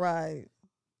anyway. Right.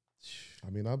 I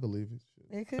mean, I believe it.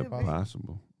 It could be.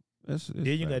 Possible. It's Then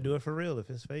you fact. gotta do it for real. If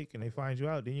it's fake and they find you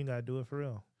out, then you gotta do it for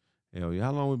real. Hell yeah.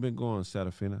 How long we been going,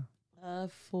 Serafina?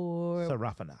 For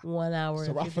Sarafana. 1 hour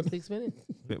and Sarafana. 56 minutes.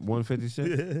 156?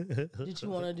 Did you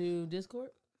want to do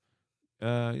Discord?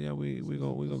 Yeah, we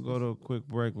gonna go to a quick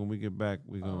break. When we get back,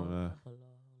 we gonna Hold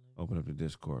open up the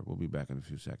Discord. We'll be back in a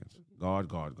few seconds.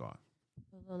 Guard. on,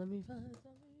 let me find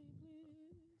something,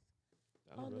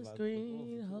 please. On the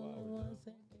screen. Hold on 1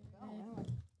 second.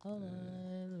 Hold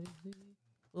on. Let me see.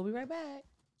 We'll be right back.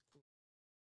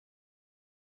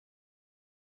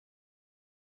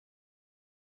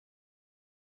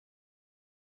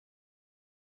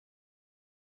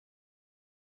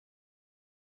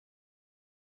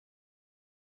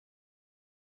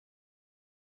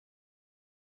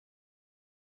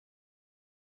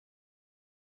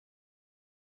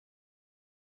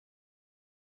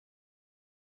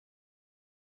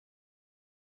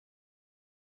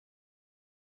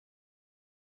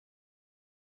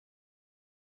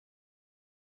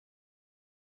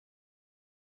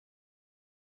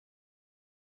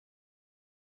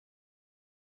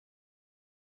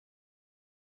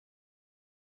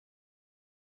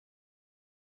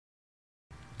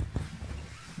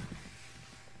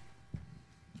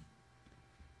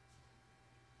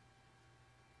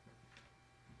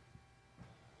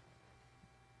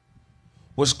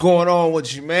 What's going on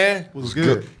with you, man? What's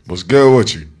good? What's good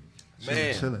with you?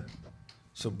 Man. Chilling.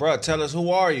 So, bro, tell us,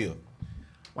 who are you?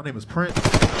 My name is Prince.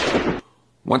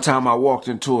 One time I walked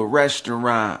into a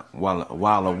restaurant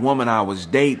while a woman I was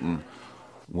dating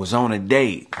was on a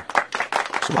date.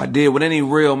 So I did what any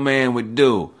real man would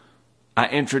do. I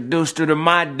introduced her to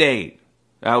my date.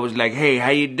 I was like, hey, how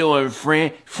you doing,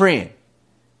 friend? Friend.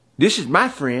 This is my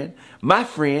friend. My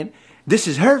friend. This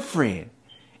is her friend.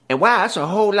 And wow, that's a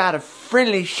whole lot of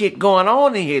friendly shit going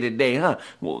on in here today, huh?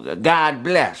 Well, God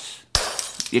bless.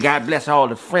 God bless all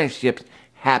the friendships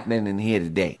happening in here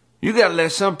today. You gotta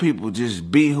let some people just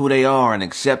be who they are and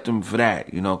accept them for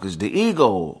that, because the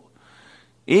ego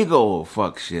will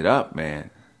fuck shit up,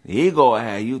 man. The ego will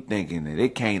have you thinking that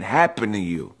it can't happen to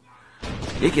you.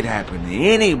 It could happen to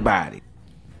anybody.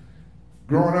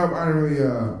 Growing up, I never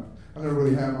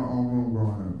really had my own room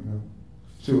growing up,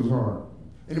 Shit was hard.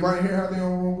 Anybody here have their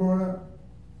own room growing up?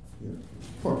 Yeah.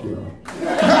 Fuck y'all.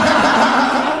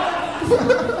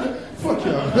 Fuck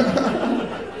y'all.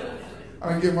 I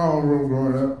didn't get my own room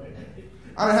growing up.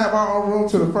 I didn't have my own room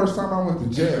till the first time I went to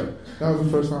jail. That was the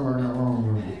first time I got my own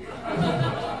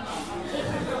room.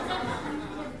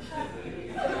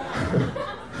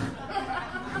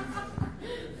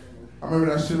 I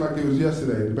remember that shit like it was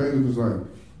yesterday. The baby was like,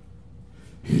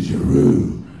 here's your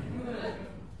room.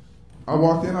 I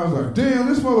walked in, I was like, damn,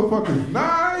 this motherfucker's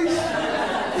nice.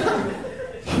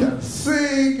 Got a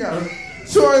sink, got a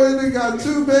toilet, it got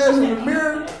 2 beds and a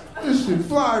mirror. This shit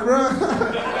fly, bro.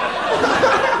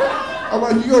 I'm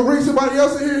like, you gonna bring somebody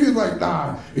else in here? He's like,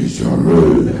 nah, it's your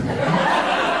room.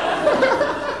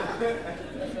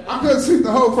 I couldn't sleep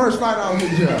the whole first night I was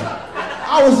in jail.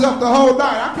 I was up the whole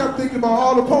night. I kept thinking about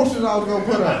all the posters I was gonna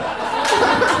put up.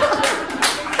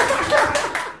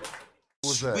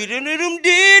 What's that?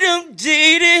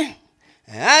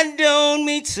 I don't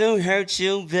mean to hurt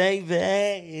you, baby.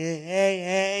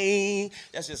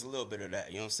 That's just a little bit of that,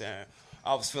 you know what I'm saying?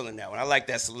 I was feeling that one. I like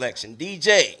that selection.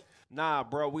 DJ, Nah,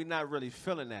 bro, we not really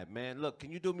feeling that, man. Look,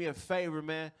 can you do me a favor,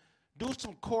 man? Do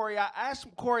some add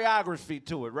some choreography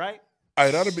to it, right? All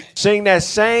right, that'll be. Sing that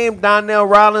same Donnell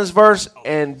Rollins verse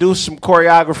and do some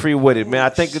choreography with it, man. I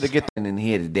think it'll get in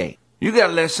here today. You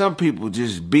gotta let some people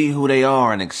just be who they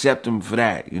are and accept them for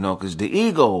that, you know, because the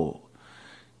ego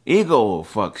will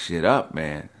fuck shit up,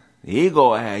 man. The ego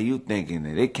will have you thinking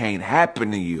that it can't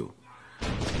happen to you.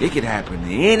 It could happen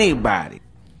to anybody.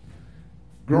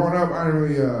 Growing up, I never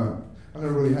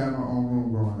really had my own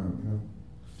room growing up. You know,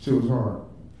 shit was hard.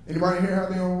 Anybody here have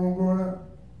their own room growing up?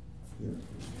 Yeah.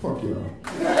 Fuck y'all.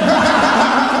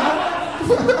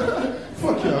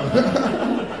 Fuck y'all.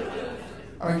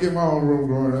 I didn't get my own room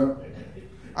growing up.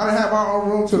 I didn't have my own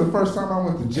room till the first time I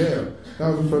went to jail. That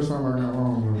was the first time I got my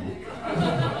own room.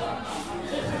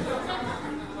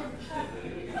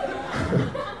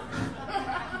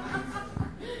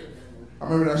 I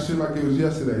remember that shit like it was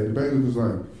yesterday. The baby was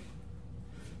like,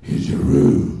 "Here's your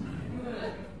room."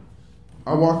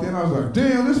 I walked in, I was like,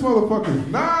 "Damn, this motherfucker's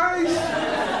nice."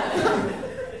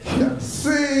 Got a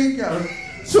sink, got a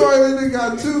toilet, they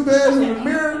got 2 beds and a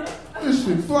mirror. This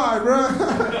shit fly, bro.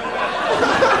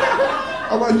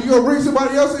 I'm like, "You gonna bring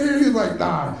somebody else in here?" He's like,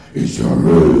 "Nah, it's your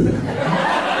room."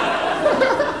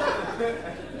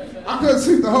 I couldn't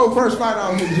sleep the whole first night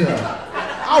I was in jail.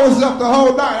 I was up the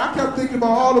whole night. I kept thinking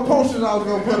about all the posters I was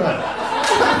gonna put up.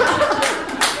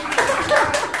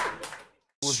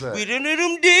 What's that?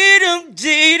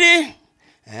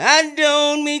 I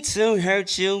don't mean to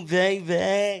hurt you, baby.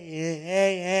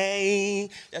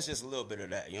 That's just a little bit of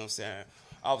that, you know what I'm saying?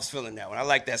 I was feeling that one. I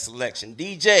like that selection.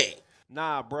 DJ.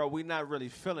 Nah, bro, we not really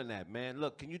feeling that, man.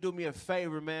 Look, can you do me a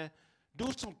favor, man?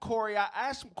 Do some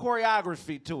add some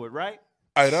choreography to it, right?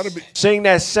 All right, that'll be. Sing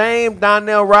that same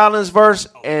Donnell Rollins verse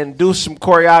and do some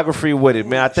choreography with it,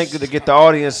 man. I think it'll get the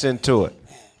audience into it.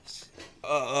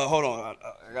 Hold on.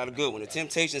 I got a good one. The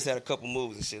Temptations had a couple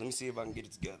moves and shit. Let me see if I can get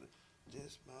it together.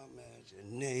 Just my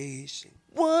imagination.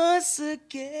 Once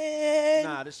again.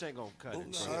 Nah, this ain't gonna cut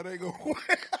it, bro. Nah, they go.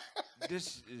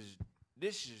 This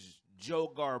is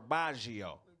Joe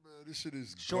Garbaggio. Man, this shit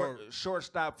is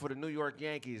Shortstop for the New York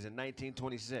Yankees in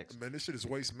 1926. Man, this shit is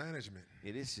waste management.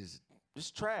 Yeah, this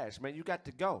trash, man. You got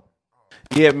to go.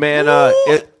 Yeah, man.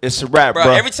 It's a wrap,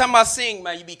 bro. Every time I sing,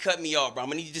 man, you be cutting me off, bro. I'm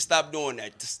gonna need you to stop doing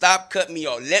that. To stop cutting me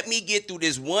off. Let me get through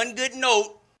this one good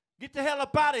note. Get the hell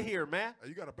up out of here, man. Hey,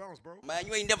 you gotta bounce, bro. Man,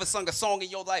 you ain't never sung a song in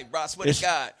your life, bro. I swear to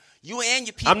God. You and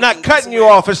your people. I'm not cutting you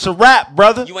off. It's a wrap,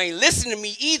 brother. You ain't listening to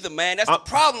me either, man. That's the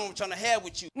problem I'm trying to have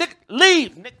with you. Nick,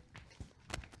 leave. Nick.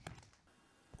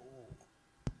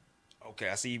 Okay,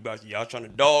 I see you about y'all trying to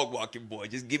dog walk your boy.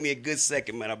 Just give me a good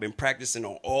second, man. I've been practicing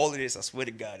on all of this. I swear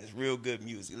to God, it's real good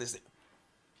music. Listen.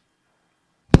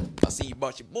 I see you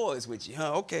brought your boys with you,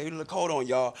 huh? Okay, look, hold on,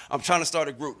 y'all. I'm trying to start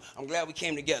a group. I'm glad we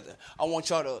came together. I want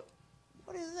y'all to...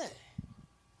 What is that?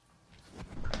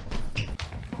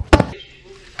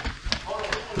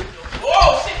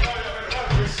 Oh,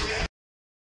 shit!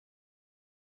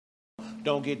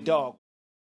 Don't get dog.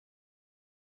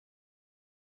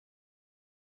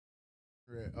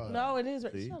 No, it is.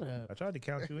 See? Shut up. I tried to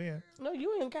count you in. No,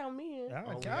 you ain't count me in.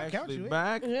 I'll count you in.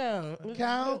 Back. Yeah.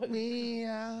 Count me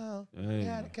out. Hey.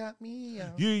 Gotta count me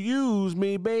out. You use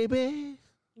me, baby,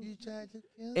 You tried to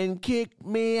kill and kick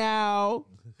me out.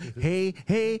 Hey,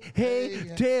 hey,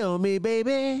 hey, tell me,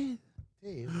 baby,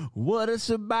 me. what it's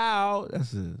about.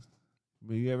 That's it.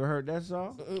 You ever heard that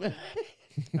song?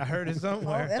 I heard it Oh,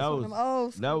 somewhere. that's one of them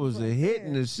old That was a schools hit right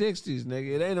in the 60s,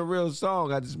 nigga. It ain't a real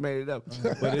song. I just made it up.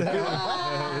 But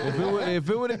if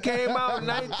it would have came out in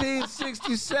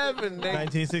 1967, nigga,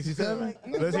 1967.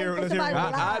 You Let's hear somebody it.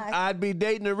 alive. I'd be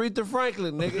dating Aretha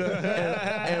Franklin, nigga,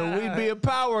 and we'd be a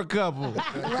power couple.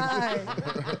 Right.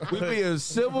 We'd be a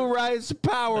civil rights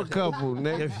power couple,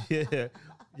 nigga. Yeah.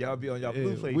 Y'all be on y'all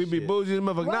blue face. We'd be shit. bougie as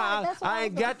motherfucker. Right, Nah, that's what I I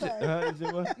ain't was got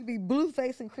gonna to. You be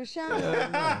Blueface and Christian.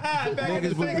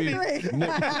 Niggas would be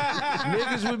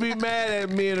niggas would be mad at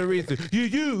me and Aretha. You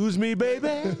use me, baby,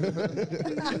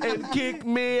 and kick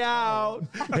me out.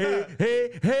 Hey,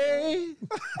 hey, hey.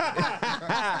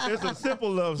 It's a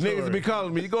simple love story. Niggas be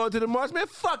calling me. You going to the march? Man,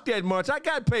 fuck that march. I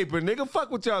got paper, nigga.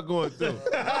 Fuck what y'all going through.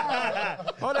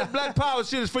 All that black power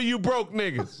shit is for you broke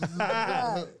niggas.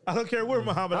 I don't care where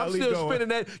Muhammad I'm Ali still going. spinning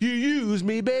that that you use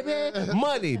me, baby.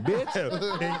 Money, bitch.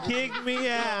 And kick me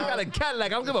I out. got a Cadillac.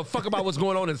 I don't give a fuck about what's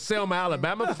going on in Selma,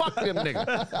 Alabama. Fuck them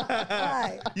niggas.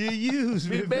 Right. You use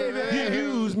me, baby. You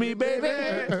use me, baby.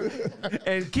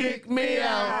 And kick me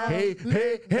out. Hey,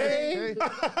 hey, hey.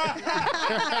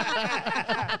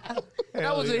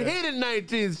 That was a hit in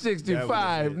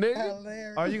 1965, nigga.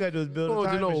 Hilarious. All you gotta do is build You a want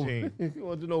to time know, machine. you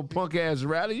want to know punk ass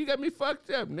rally? You got me fucked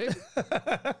up,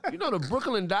 nigga. You know the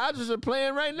Brooklyn Dodgers are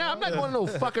playing right now? I'm not going to no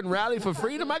fucking rally for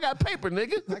freedom. I got paper,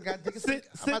 nigga. I got tickets. Sit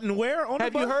and where on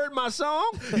Have the you bus? heard my song?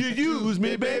 You use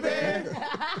me, baby,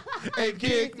 and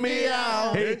kick me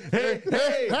out. Hey, hey,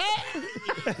 hey.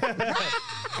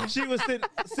 She was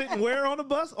sitting where on the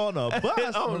bus? On a bus.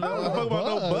 I don't know about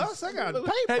no bus. I got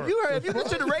paper. Have you listened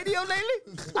to the radio lately?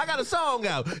 I got a song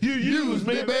out. You use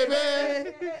me,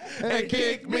 baby, and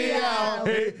kick me out.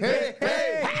 Hey, hey,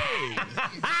 hey.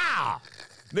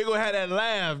 Nigga had that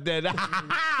laugh, that laugh.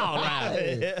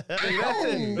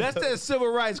 That's that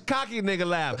civil rights cocky nigga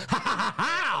laugh.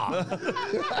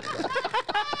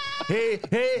 Hey,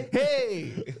 hey,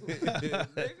 hey.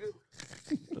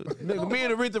 Nigga, me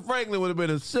and Aretha Franklin would have been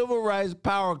a civil rights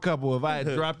power couple if I had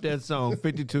dropped that song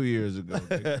 52 years ago.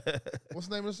 Nigga. What's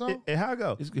the name of the song? And how it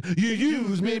go? You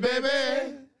use me, baby,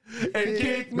 and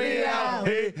kick me out.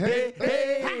 Hey, hey,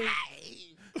 hey.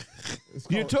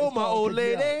 You told my old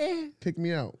lady Kick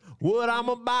me out. what I'm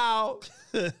about.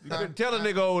 You couldn't tell a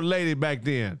nigga old lady back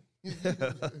then.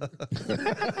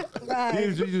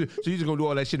 Right. So you just gonna do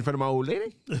all that shit in front of my old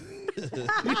lady? you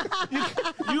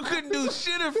couldn't do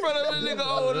shit in front of a nigga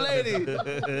old lady in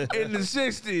the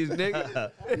 60s,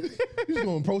 nigga. You just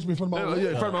gonna approach me in front of my old lady?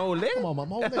 In front of my old lady? Come on,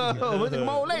 my old lady. Oh, look at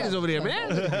my old ladies over there,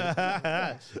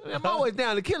 man. I'm always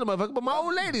down to kill a motherfucker, but my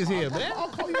old lady's here, man. I'll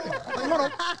call you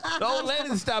out. The old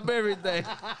ladies stop everything.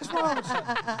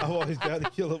 I'm always down to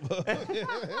kill him.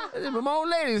 But my old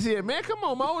lady's here, man. Come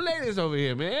on, my old lady's over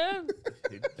here, man.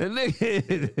 And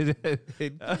nigga,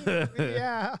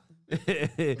 Yeah.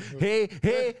 hey,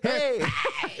 hey, hey.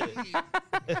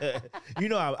 You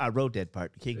know, I wrote that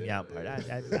part, the kick me out part.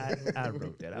 I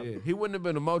wrote that. Yeah, he wouldn't have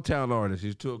been a Motown artist.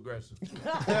 He's too aggressive.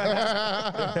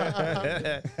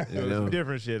 You know?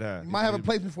 Different shit, huh? Might have a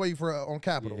placement for you for on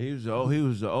Capitol. He was the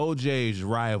OJ's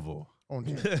rival. On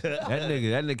That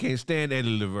nigga can't stand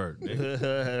Eddie Levert.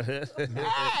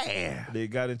 They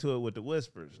got into it with the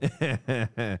whispers.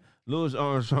 Louis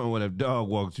Armstrong would have dog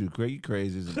walked you. Crazy, you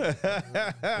crazy. Isn't it?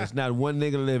 There's not one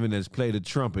nigga living that's played a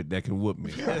trumpet that can whoop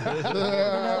me. Kick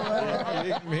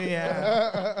me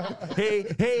out. Hey,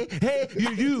 hey, hey, you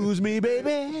use me,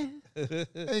 baby.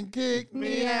 and kick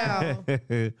me out.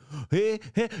 Hey,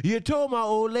 hey, you told my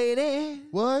old lady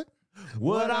What?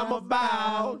 what I'm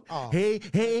about. Hey,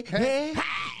 hey, hey.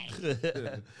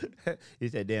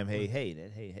 It's that damn hey,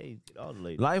 that hey, get all the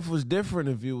ladies. Life was different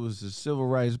if you was a civil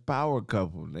rights power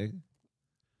couple, nigga.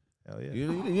 Hell yeah.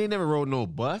 You ain't never rode no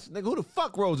bus. Nigga, who the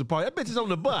fuck rolls a party? That bitch is on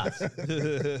the bus.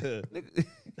 Nigga,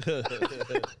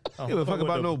 you give a fuck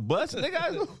about no bus,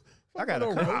 nigga. I got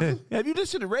a car. Have you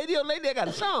listened to the radio lately? I got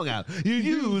a song out. You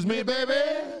use me, baby,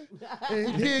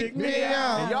 And kick me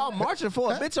out. and y'all marching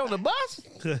for a bitch on the bus?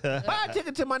 Buy a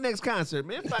ticket to my next concert,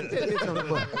 man. Fuck that bitch on the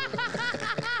bus.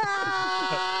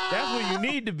 That's where you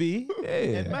need to be.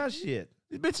 Yeah. That's my shit.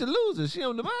 This bitch a loser. She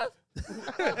on the bus?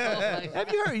 Have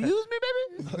you heard Use Me,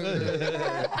 baby?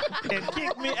 And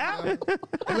kick me out. You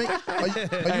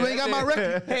ain't got my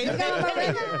record. You got my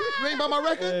record? You ain't got my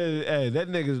record. Hey, that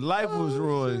nigga's life was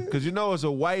ruined because you know it's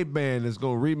a white band that's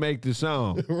going to remake the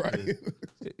song. Right.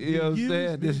 You know what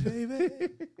I'm saying?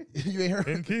 You ain't heard.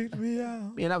 And kick me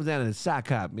out. Man, I was down in the sock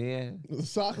hop, man.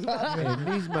 Sock top. Man,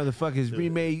 these motherfuckers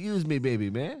remade Use Me, baby,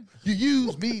 man. You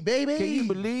use me, baby. Can you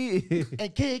believe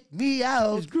and kick me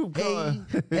out. This group called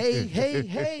Hey, hey,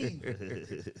 hey.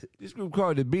 this group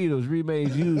called the Beatles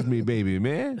remade Use Me, baby,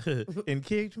 man. And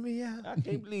kicked me out. I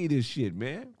can't believe this shit,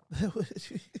 man.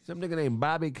 Some nigga named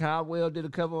Bobby Caldwell did a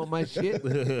cover on my shit.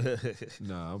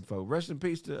 Nah, I'm fucking. Rest in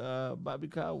peace to Bobby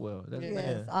Caldwell. That's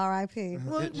Yes, R.I.P.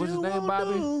 What's his name,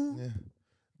 Bobby?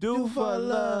 Do for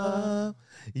love.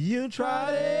 You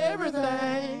tried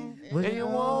everything, And you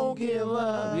won't give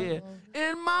up. Yeah.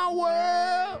 In my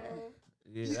world.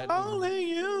 Yeah, that nigga. only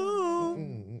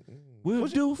you. We'll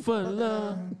do for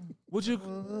love. Would you?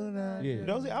 Yeah.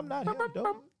 Don't say I'm not him.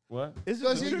 Don't. What? It's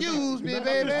Because just- you used me, I'm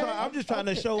baby. I'm just trying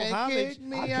to show And homage. kick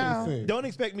me out. Don't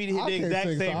expect me to hit I the can't exact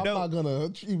sing, same so I'm note. not gonna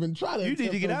even try to. You need to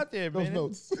attempt get those- out there, those man.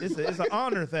 notes. It's an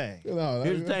honor thing. No,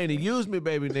 Here's the thing, to use me,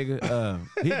 baby nigga.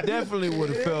 He definitely would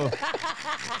have felt.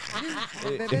 he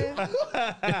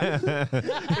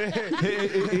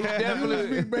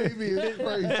definitely, baby, is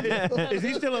crazy. Is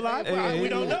he still alive? We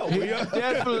don't know. He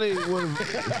definitely would.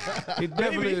 He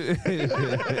definitely.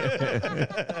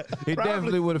 He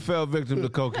definitely would have fell victim to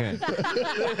cocaine.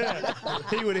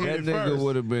 He would have That hit it nigga first.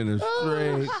 would have been a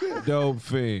straight dope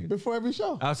fiend. Before every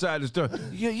show. Outside the store,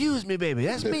 you use me, baby.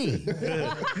 That's me.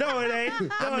 No, it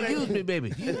ain't. No, it Use ain't. me,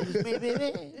 baby. Use me,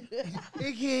 baby.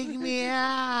 It kick me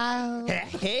out.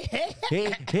 Hey,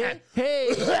 hey.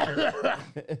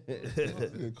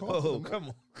 Oh, come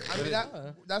on. I mean,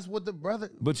 that's what the brother.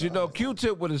 But you know,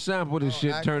 Q-Tip would have sampled this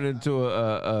shit, turned into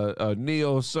a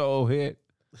neo soul hit.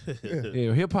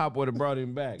 Yeah, hip hop would have brought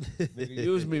him back. Nigga,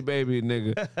 use me, baby,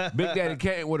 nigga. Big Daddy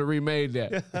Kane would have remade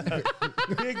that.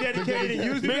 Big Daddy Kane and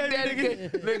use me, Big baby, Daddy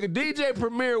nigga. Kane, nigga. DJ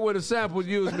Premier would have sampled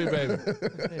 "Use Me, Baby."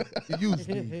 Use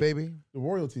me, baby. The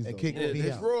royalties. And though. kick me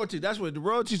His out. royalty. That's what the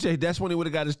royalty say. That's when he would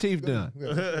have got his teeth done.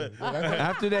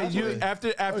 After that,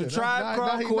 after Tribe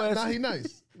Called Quest. Now he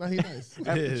nice. Now he nice.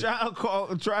 After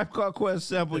Tribe Called Quest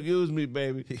sample "Use Me,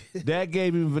 Baby," that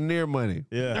gave him veneer money.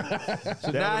 Yeah.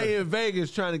 So now he in Vegas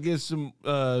trying to get some.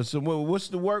 What's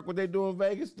the work? What they do in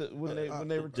Vegas when they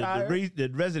retire?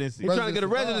 The residency. He's trying to get a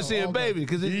residency in Baby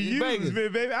because he's You Vegas. use me,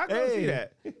 baby. I can see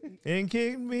that. And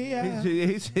kick me out.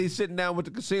 He's sitting down with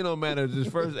the casino manager his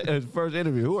first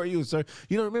interview. Who are you, sir?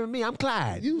 You don't remember me? I'm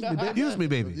Clyde. Use me, baby. Use me,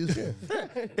 baby.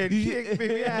 And kick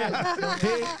me out.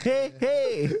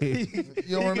 Hey.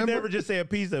 You don't He can remember? never just say a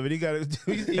piece of it. He got to.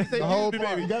 He say, The whole use me,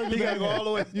 part. baby. You gotta do He the got to go all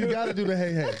the way. You got to do the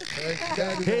hey. You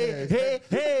gotta do the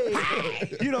Hey.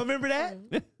 You don't remember that?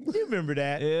 You remember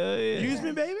that? Yeah. Use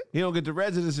me, baby. He don't get the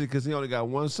residency because he only got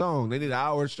one song. They need an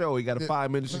hour show. He got a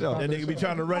 5-minute show. That nigga be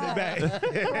trying to run it back.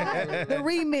 The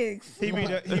remix. He be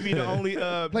the only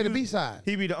Play the B-side.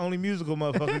 He be the only musical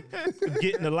motherfucker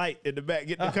getting the light in the back,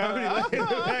 getting the comedy light in the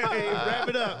back. Hey, wrap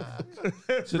it up.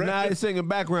 So now he's singing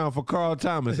background for Carl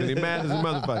Thomas, and he mad as a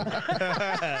motherfucker.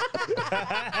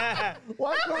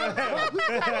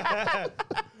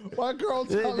 Why Carl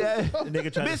Thomas? The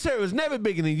nigga trying Miss Her was never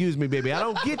big enough to use me, baby. I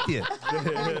don't get this. I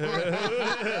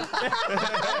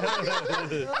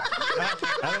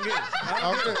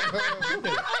don't get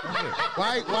it.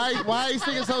 Why are you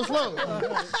singing so slow?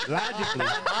 Logically.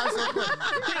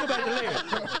 Think about the lyrics.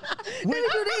 Let me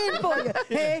do the end for you.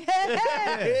 Hey.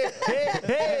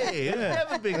 Hey, it's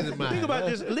never bigger than mine. Think about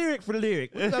this lyric for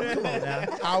lyric. Come on now.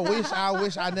 I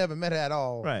wish I never met her at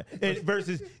all. Right. And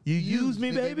versus you use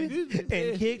me, baby,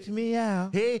 and kicked me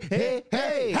out. Hey.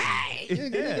 He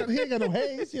ain't got no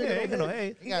haze. Yeah, ain't got no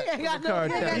hey. He ain't got no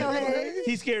hands.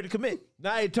 He's scared to commit.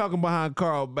 Now he talking behind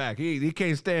Carl back. He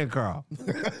can't stand Carl.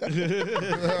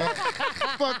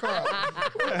 Fuck Carl.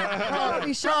 Carl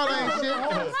be Carl ain't shit.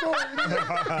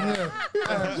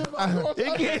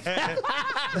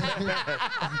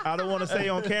 I don't want to say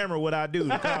on camera what I do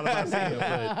to Carl if I see him,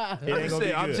 but it ain't gonna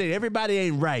be I'm good. saying everybody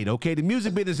ain't right, okay? The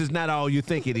music business is not all you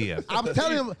think it is. I'm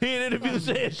telling him. He in interviews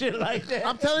saying shit like that.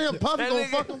 I'm telling him, Puffy gonna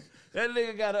fuck him. That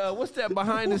nigga got what's that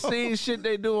behind the scenes shit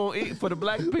they do on Eat for the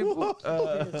black people?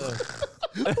 The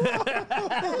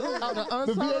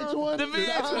VH1. The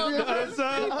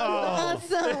VH1.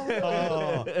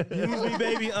 Unsung. Use me,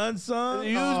 baby, unsung.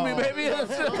 Use me, baby.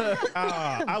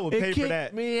 I would pay for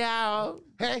that. Me out.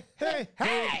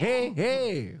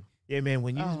 Hey. Yeah, man,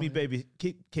 when Use Me, baby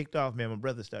kicked off, man, my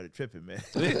brother started tripping, man.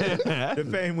 The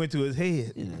fame went to his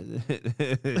head.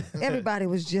 Everybody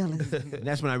was jealous.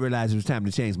 That's when I realized it was time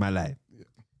to change my life.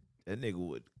 That nigga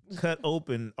would cut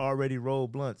open already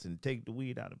rolled blunts and take the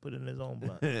weed out and put it in his own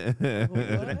blunt. He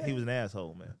was an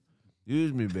asshole, man.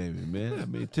 Use me, baby, man. I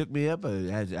mean, it took me up.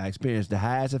 I experienced the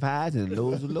highs of highs and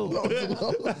lows of lows.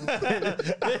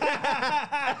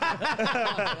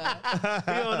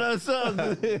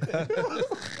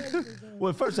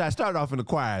 Well, first I started off in the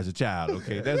choir as a child.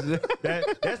 Okay, that's good.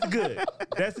 That's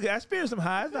good. I experienced some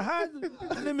highs. The highs,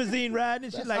 limousine riding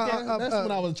and shit like that. That's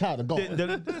when I was a child.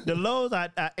 The lows, I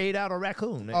ate out a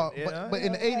raccoon. But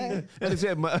in the 80s, like I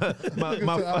said,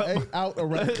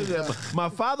 my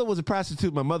father was a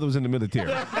prostitute. My mother was in the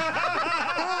military.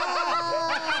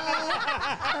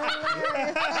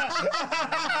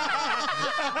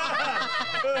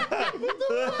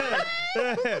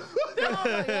 Oh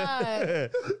my God.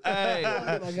 Hey.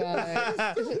 Oh my God.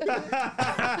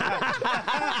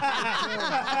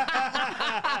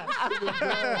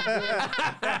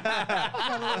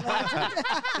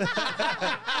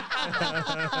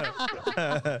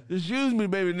 Just use me,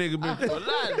 baby, nigga. Been through a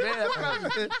lot, man.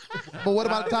 but what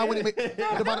about the time when he made?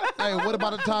 What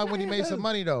about the time when he made some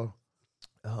money though?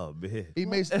 Oh man. He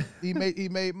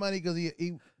made money because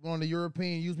he on the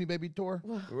European Use Me Baby tour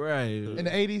Right. in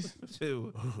the 80s.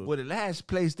 Well, the last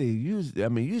place they Use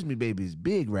Me Baby is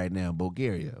big right now in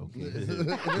Bulgaria. Okay. This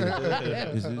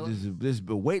is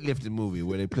a weightlifting movie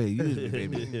where they play Use Me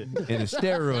Baby in a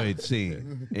steroid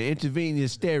scene, an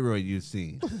intravenous steroid use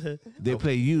scene. They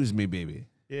play Use Me Baby.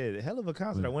 Yeah, the hell of a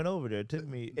concert. I went over there. It took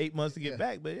me 8 months to get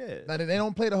back, but yeah. Now they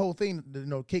don't play the whole thing,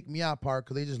 kick me out part,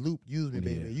 because they just loop Use Me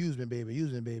Baby, Use Me Baby,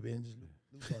 Use Me Baby, and just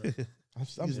loop on it.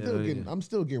 I'm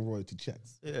still getting royalty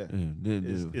checks. Yeah.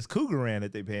 It's Cougaran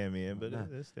that they paying me in, but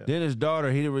it's still. Then his daughter,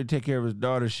 he didn't really take care of his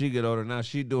daughter. She get older. Now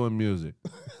she doing music.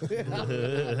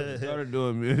 Daughter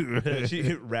doing music.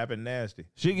 She rapping nasty.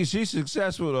 She's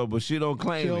successful though, but she don't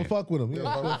claim She don't it. fuck with him. Yeah, she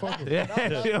don't fuck with him.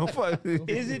 Yeah, she don't fuck.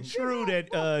 Is it true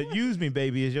that Use Me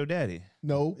Baby is your daddy?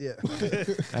 No. Yeah.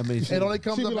 I mean, It only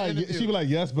comes She up be like, she be like,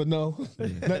 yes, but no.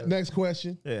 Next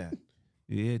question. Yeah.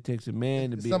 yeah, it takes a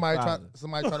man to be Somebody a try father.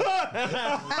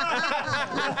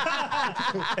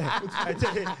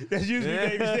 That's Use Me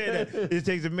Baby said that. It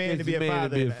takes a man to be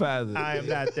a father. I am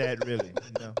not that really.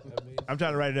 No. I'm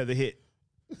trying to write another hit.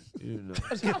 You know.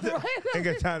 Ain't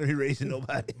got time to be raising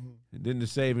nobody. And then the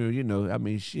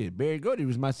saving, shit. Barry Gordy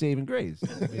was my saving grace.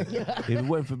 If it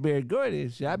wasn't for Barry Gordy,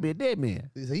 shit, I'd be a dead man.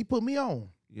 He put me on.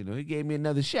 He gave me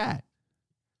another shot.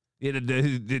 Yeah,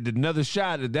 the another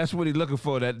shot. That's what he's looking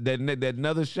for. That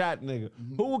another shot, nigga.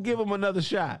 Who will give him another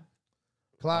shot?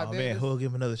 Clive Oh Davis. man, who'll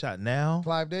give him another shot now?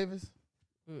 Clive Davis.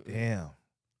 Damn.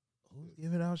 Who's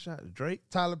giving out shots? Drake?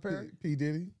 Tyler Perry. P.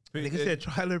 Diddy. Nigga said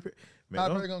Tyler Perry. Man,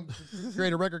 Tyler Perry gonna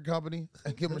create a record company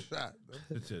and give him a shot.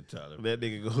 that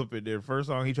nigga go up in there. First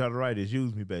song he tried to write is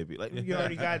 "Use Me, Baby." Like you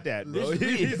already got that, bro.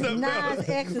 This Nas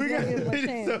X is gonna give him a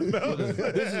chance.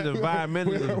 This is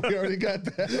environmentally We already got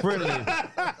that. friendly.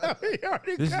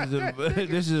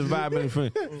 This is environmentally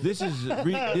friendly. This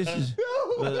is.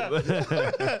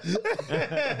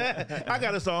 I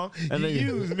got a song. And then-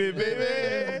 Use me, baby.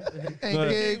 And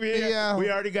kick me out. We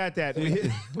already got that.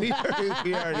 We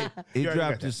already. He you already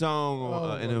dropped got a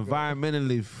song, an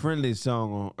environmentally friendly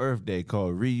song on Earth Day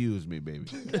called "Reuse Me, Baby."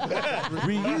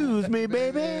 Reuse me,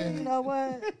 baby. You know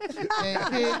what? And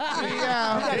kick me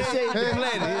out. We gotta save the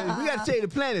planet. We gotta save the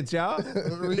planet, y'all.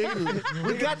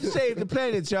 We got to save the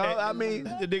planet, y'all. I mean,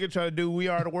 the nigga trying to do "We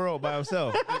Are the World" by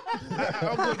himself.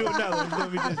 I'm gonna do another one. It's gonna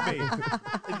be just me.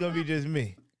 It's gonna be just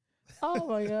me. Oh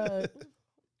my god.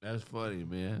 that's funny,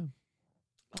 man.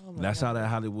 Oh my That's God. how that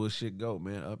Hollywood shit go,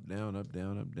 man. Up, down, up,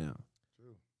 down, up, down.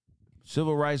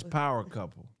 Civil rights power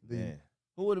couple. Man.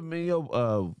 Who would have been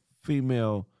your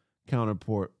female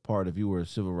counterpart if you were a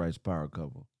civil rights power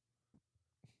couple?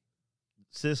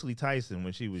 Cicely Tyson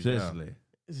when she was young. Cicely.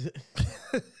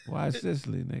 Why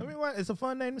Cicely, nigga? I mean, what? It's a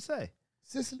fun name to say.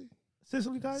 Sicily.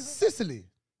 Cicely Tyson. Sicily.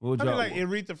 What would I mean, y'all- like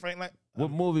Aretha Franklin. what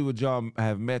movie would y'all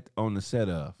have met on the set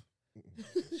of?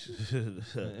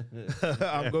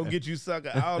 I'm gonna get you,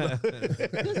 sucker. I don't know.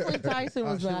 Cicely Tyson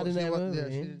was not in that movie.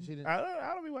 Yeah, she didn't.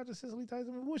 I don't be watching Cicely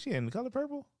Tyson. What was she in? Color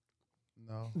Purple?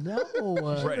 No.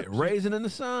 No. Raisin in the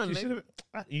Sun. She nigga. should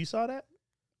have. You saw that?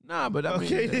 Nah, but I mean,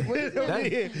 Okay,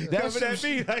 that's coming at some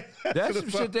me. Like, that's some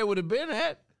shit they would have been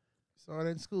at. Saw that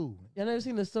in school. Y'all never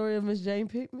seen the story of Miss Jane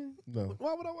Pinkman? No.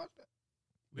 Why would I watch that?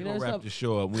 We You gonna know, wrap some- the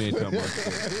show up. We ain't talking about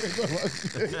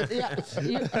shit.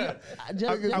 Yeah.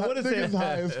 I would have Niggas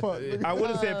high said as fuck. I would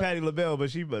have said Patti LaBelle, but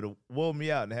she better wore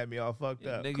me out and had me all fucked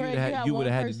up. Nigga, Craig, you had you would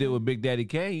have one had to deal person- with Big Daddy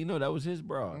Kane. You know that was his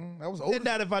bro. That was Isn't old.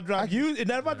 that if I drop use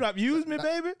me,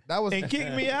 baby? That was and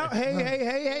kick me out.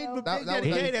 Hey, but That- Big that Daddy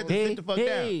was- Kane had to sit the fuck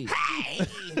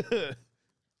down.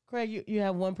 Craig, you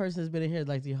have one person that's been in here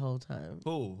like the whole time.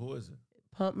 Who is it?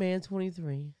 Pump Man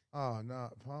 23. Oh no,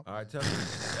 pump. All right, tell me.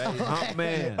 Hey, Hump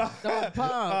Man. Don't I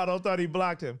pump. don't thought he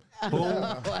blocked him.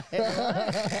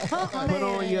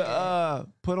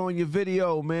 Put on your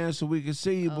video, man, so we can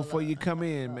see you before you come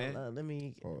in, man. Let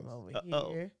me get him over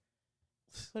Uh-oh. here.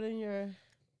 Put in your.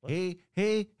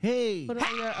 Hey. Put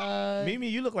on your. Mimi,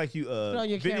 you look like you on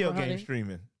your video camera, game honey.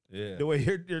 streaming. Yeah. The way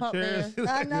your Pump chair is.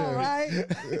 I know, right?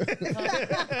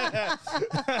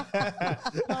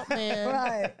 Pump Man.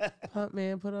 Right. Pump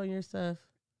Man, put on your stuff.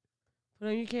 Put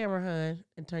on your camera, hun,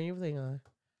 and turn your thing on.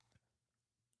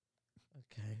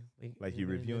 Okay. Like you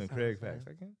we're gonna do reviewing this Kraig all the Facts.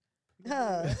 time.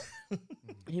 I can.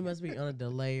 He must be on a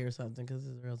delay or something because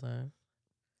it's real time.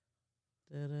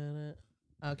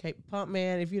 Da-da-da. Okay, Pump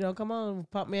Man, if you don't come on,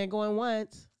 Pump Man going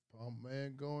once. Pump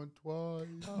man going twice.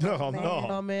 No, man. no.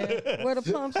 Pump Man. Where the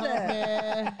pumps Pump at?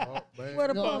 Man. Pump man. Where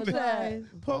the Going pumps at? twice.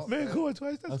 Pump man going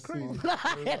twice. I That's see, crazy.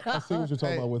 I see what you're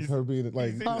talking about with her being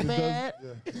like. Pump it Man.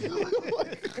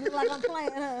 It's like like I'm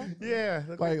playing, huh? Yeah.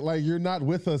 Like you're not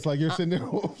with us. Like you're sitting there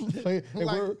playing, and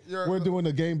Like we're doing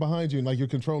a game behind you, and like you're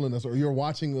controlling us, or you're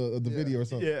watching the video or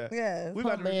something. Yeah. Yeah. We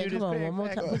about to Man, review come this on, one more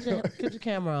Kraig time. Facts. Put your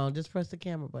camera on. Just press the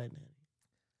camera button.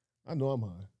 I know I'm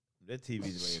high. That TV's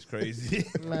way is crazy.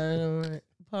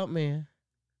 Pump, man.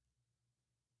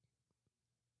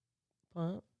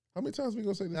 Pump. How many times we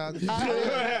gonna say this?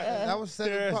 That was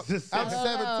 7 pumps. That was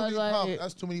 7 too many like- pumps.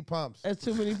 That's too many pumps. That's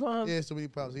too many pumps. Yeah, it's too many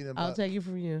pumps. He done I'll butt. take it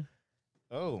from you.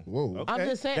 Oh. Whoa. Okay. I'm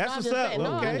just saying. That's no, I'm what's just up. saying,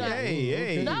 no, Okay. I'm not-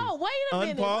 Hey. No, wait a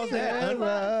minute. Unpause wait a that.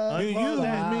 minute. Unpause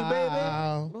that. me, baby.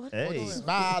 What- Hey.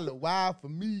 Smile a while for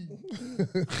me.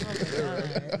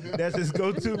 That's his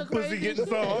go-to the pussy getting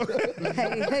song.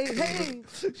 Hey.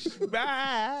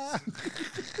 Bye.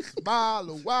 Smile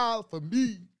a while for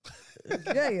me.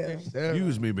 Yeah.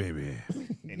 Use me, baby.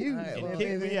 And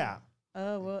kick me out.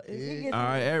 Well, if he gets All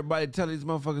right, everybody, tell these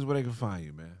motherfuckers where they can find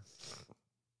you, man.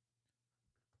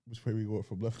 Which way we going,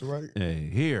 from left to right? Hey,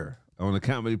 here on the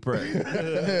Comedy Press.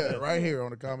 Right here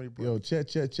on the Comedy Pro. Yo, che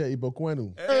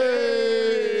ibokwenu. Hey.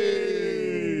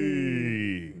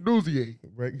 Newsier.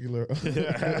 Regular _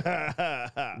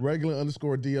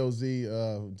 DOZ,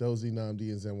 Dozy, Namdi,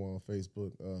 and Zenwa on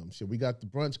Facebook. Shit, we got the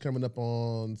brunch coming up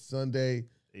on Sunday.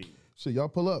 Hey. Shit, y'all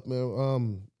pull up,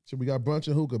 man. Shit, we got brunch,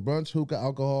 hookah,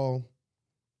 alcohol.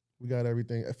 We got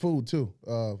everything. Food too.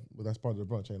 But that's part of the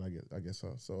brunch, ain't I guess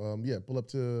so. So yeah, pull up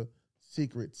to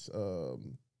Secrets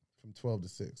from 12 to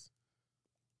 6.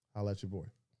 Holla at your boy.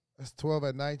 That's 12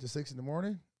 at night to 6 in the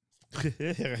morning.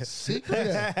 Secret?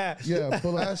 Yeah,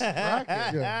 pull up. That's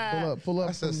rocking. Yeah, pull up.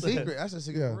 That's a secret. That's a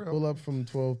secret. Yeah, for real. pull up from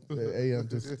 12 a.m.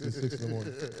 to 6 in the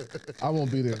morning. I won't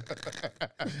be there.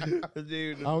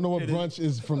 Dude, I don't know what brunch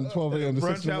is from 12 a.m. to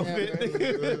 6 brunch in the morning.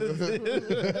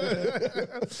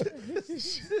 outfit.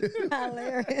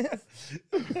 Hilarious.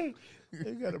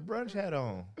 You got a brunch hat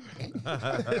on.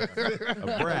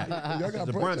 A brat. Y'all got It's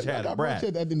a brunch hat, y'all a got brat.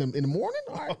 brunch at in the morning?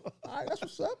 All right, that's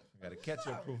what's up. Got a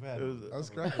ketchup-proof hat. That's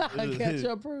great. catch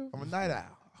up proof. I'm a night owl.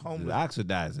 It's Homeless.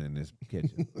 oxidizer in this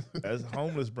kitchen. That's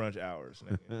homeless brunch hours.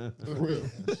 Nigga. For real.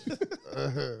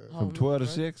 From 12 to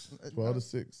 6? 12 to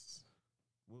 6.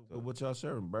 What y'all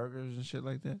serving? Burgers and shit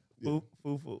like that? Foo.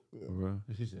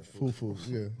 She said, Foo,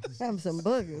 yeah. Have some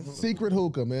boogers. Secret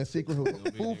hookah, man. Secret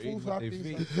hookah. Foo, feet.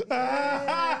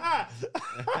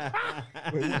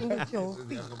 Eating with your Y'all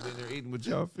feet. gonna be in there eating with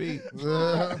y'all feet.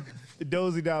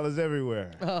 Dozy dollars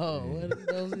everywhere. Oh, what did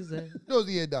those say? Those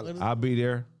are $8. I'll be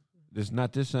there. This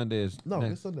not this Sunday. It's No,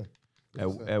 next. it's Sunday.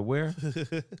 At where?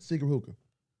 Secret hookah.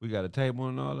 We got a table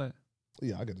and all that.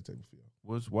 Yeah, I got the table for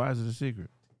y'all. Why is it a secret?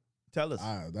 Tell us.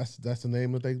 That's the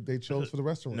name that they chose for the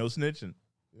restaurant. No snitching.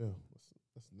 Yeah,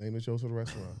 that's the name they chose for the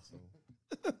restaurant. So.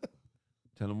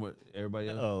 Tell them what everybody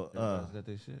else. Everybody's got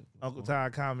their shit. Uncle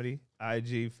Todd Comedy,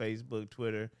 IG, Facebook,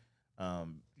 Twitter.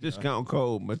 Discount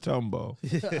code Matumbo.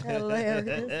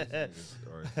 Hilarious.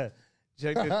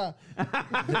 Check the,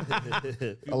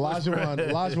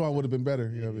 Elijah would have been better.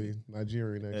 You know what I mean?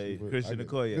 Nigerian actually. Hey, but Christian I get it.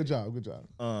 Okoye. Good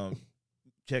job.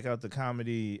 check out the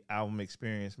comedy album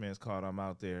experience, man. It's called I'm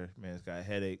Out There. Man, it's got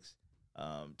Headaches,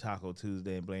 Taco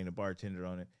Tuesday, and Blame the Bartender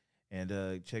on it.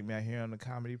 And check me out here on the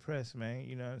Comedy Press, man.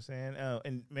 You know what I'm saying?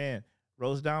 And, man,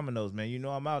 Roast Dominoes, man. You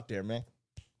know I'm out there, man.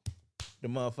 The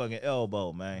motherfucking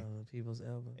elbow, man. People's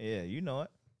elbow. Yeah, you know it.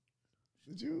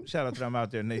 Did you? Shout out to I'm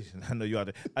Out There Nation. I know you out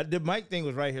there. The mic thing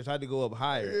was right here, so I had to go up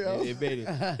higher. Yeah. It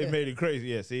made it crazy.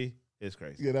 Yeah, see? It's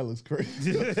crazy. Yeah, that looks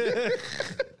crazy.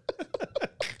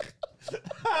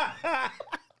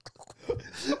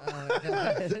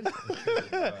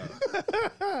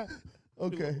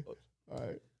 Okay. All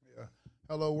right. Yeah.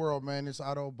 Hello world, man. It's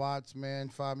Autobots, man.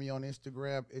 Find me on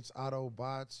Instagram. It's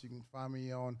Autobots. You can find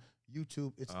me on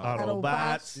YouTube. It's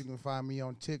Autobots. You can find me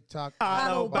on TikTok.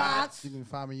 Autobots. You can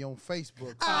find me on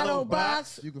Facebook.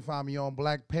 Autobots. You can find me on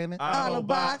Black Pennant.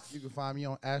 Autobots. You can find me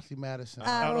on Ashley Madison.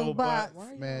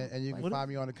 Autobots. Man, and you can find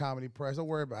me on the Comedy Press. Don't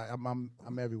worry about it.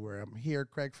 I'm everywhere. I'm here,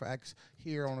 Kraig Facts,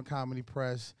 here on the Comedy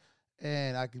Press,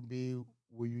 and I can be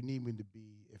where you need me to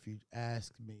be if you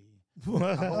ask me.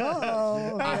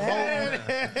 Oh,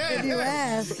 if you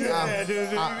ask.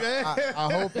 I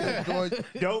hope you enjoyed.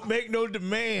 Don't make no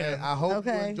demand. I hope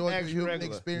you Okay. enjoyed the Ask human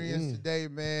regular. experience today,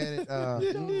 man.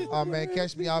 Oh man,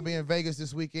 catch me. I'll be in Vegas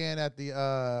this weekend at the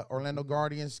Orlando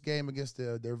Guardians game against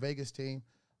their Vegas team.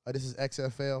 This is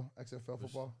XFL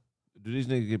football. Do these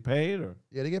niggas get paid or?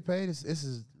 Yeah, they get paid. It's a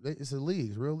league,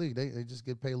 it's a real league. They just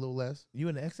get paid a little less. You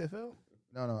in the XFL?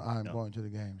 No, I'm going to the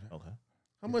games. Okay.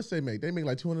 How much they make? They make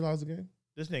like $200 a game.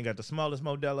 This nigga got the smallest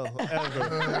Modelo ever. That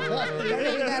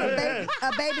nigga got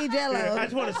a baby I Jello.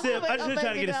 just want to sip. I just A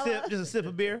trying to get a baby sip, just a sip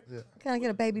of beer. Can I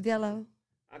get a baby Jello?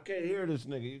 I can't hear this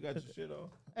nigga. You got your shit on?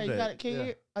 Hey, you got it? Can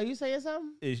you? Are you saying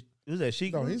something? Who's that?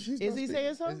 Sheik? No, Is he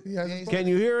saying something? He has his Can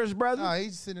you hear us, brother? Nah,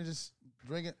 he's sitting there just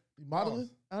drinking. modeling?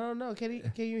 I don't know. Can you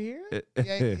hear it?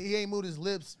 He ain't moved his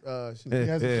lips. He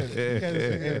hasn't said it. He hasn't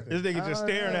said anything. This nigga just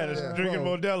staring at us, yeah. drinking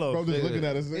Modelo. Bro, just looking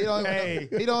at us. He don't, Hey,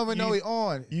 he don't even know he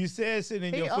on. You said sitting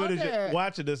in He your on footage there.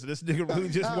 watching us. This nigga really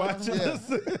just watching yeah. us.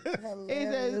 He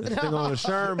says, This nigga on a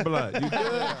Sherm blunt. You good?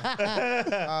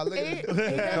 Look he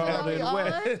at doesn't know he on.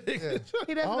 yeah.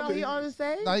 He doesn't know he on the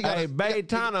stage. No, he got, Hey, a,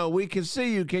 Baytano, we can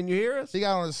see you. Can you hear us? he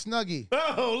got on a Snuggie.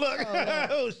 Oh, look.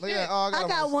 Oh, shit. Look at that. Oh, I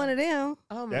got one of them.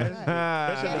 Oh my That, god.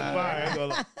 that shit was fire. I ain't gonna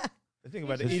lie. I think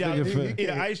about to This eat out, nigga eat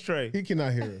an ice tray. He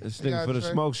cannot hear it. This got nigga for the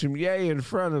Trey. smoke some yay in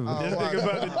front of him. Oh, This wow. nigga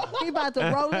about to, He about to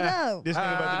roll it up. this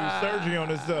nigga about to do surgery on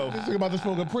himself. This nigga about to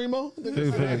smoke a primo?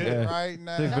 Nigga finna, Right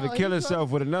now. nigga finna kill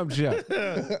himself with a nunchuck.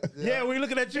 Yeah, we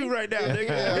looking at you right now, nigga.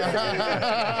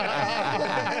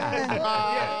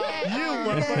 Yeah, you,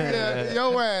 motherfucker. Yeah,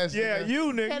 your ass. Yeah,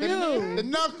 you, nigga. The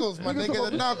knuckles, my nigga,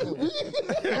 the knuckles.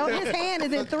 No, his hand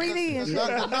is in 3D and shit.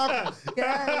 The knuckles.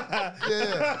 Yeah.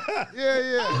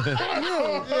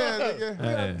 Yeah, nigga.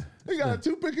 Hey, He got a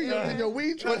toothpick in your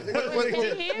weed tray. With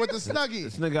the Snuggie.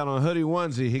 this nigga got on a hoodie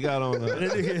onesie. He got on a...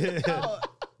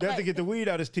 They have to get the weed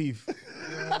out his teeth. Can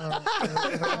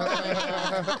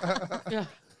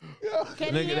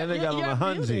Nigga, that nigga got on a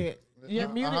Hunzy. You're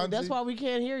muted. Hunzy? That's why we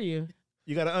can't hear you.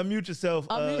 You gotta unmute yourself.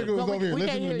 Nigga was No, over here we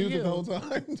can't listening to hear music the you. whole time.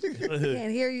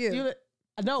 Can't hear you.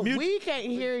 No, Mute- we can't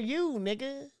hear you, nigga.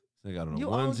 This nigga got on a You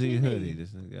on onesie TV. hoodie. This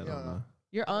nigga got on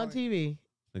You're on TV.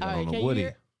 a, nigga All right, on can a you woody.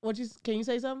 hear? Can you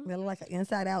say something? It look like an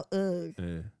inside out ugh.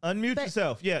 Yeah. Unmute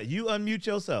yourself. Yeah, you unmute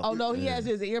yourself. Oh no, he has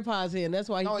his ear pods in. That's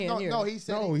why he can't hear. No, he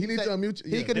said No, he needs to unmute.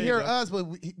 he Yeah. can There you hear go. us, but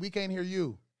we can't hear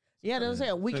you. Yeah, that's what I'm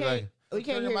saying. We Look can't. like- We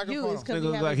can't Turn your hear you. microphone It's on. because Nigga we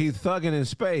look have. like he thugging in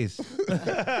space.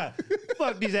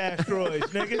 Fuck these asteroids,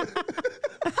 nigga.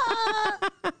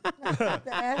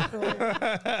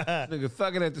 Nigga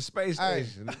thugging at the space Hey.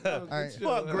 station. Hey.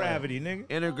 Fuck gravity, nigga.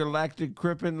 Intergalactic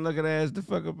crippin' looking ass the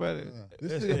fuck up at it.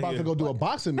 This nigga about to go do a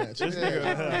boxing match. This nigga,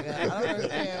 I don't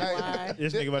understand why.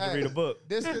 this nigga about to read a book.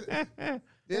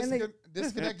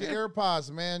 Disconnect your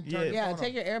AirPods, man. Turn your Yeah, phone take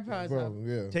off. your AirPods Bro, off.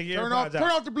 yeah. Take your Turn AirPods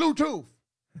off out. the Bluetooth.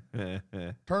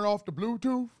 Turn off the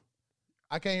Bluetooth.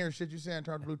 I can't hear shit you saying.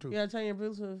 Turn the Bluetooth. You gotta turn your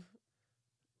Bluetooth.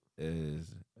 Is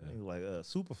Nigga like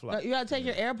Superfly. No, you gotta take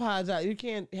your AirPods out. You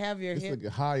can't have your This head. nigga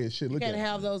high as shit. You Look can't at him.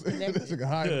 have those This connected. nigga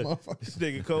high as motherfucker. This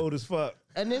nigga cold as fuck.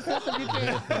 In this system, you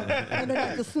can't. He look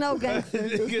like the snow gangster.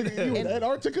 You in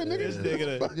Antarctica, This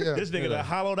nigga? nigga, Yeah. this nigga done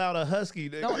hollowed out a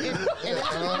husky. Nigga.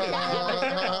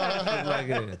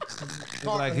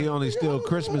 No, like he only steal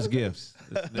Christmas gifts.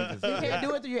 This nigga's- you can't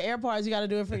do it through your AirPods. You gotta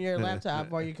do it from your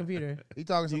laptop or your computer. He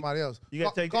talking to somebody else. You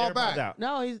gotta take the call AirPods back. out.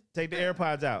 No, he's Take the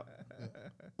AirPods out.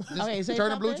 okay. Say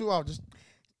Turn something. the Bluetooth off. Just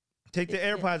Take the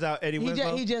AirPods out, Eddie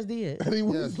Winslow. He just did. And he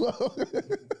was Yes. slow.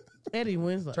 Eddie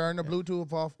Winslow. turn the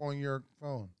Bluetooth off on your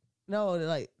phone. No,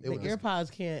 like It the was-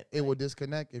 AirPods can't. It will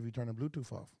disconnect if you turn the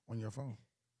Bluetooth off on your phone.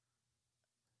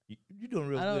 You doing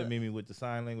real I don't- good, Mimi, with the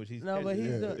sign language. He's No, but he's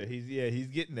yeah, doing- he's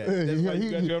getting that. Yeah, That's why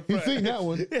you got your he front. seen that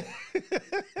one.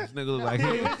 This nigga look like He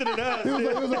he. listening to us. He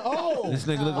was like, oh. This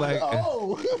nigga look like.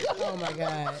 Oh. Oh my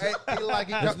god. Hey, he like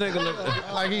he, This nigga look.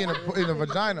 like he in a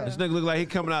vagina. This nigga look like he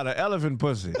coming out of elephant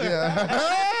pussy.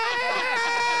 Yeah.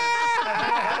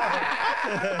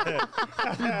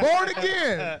 Born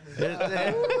again. This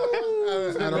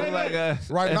nigga look like a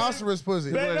Rhinoceros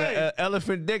pussy. look like a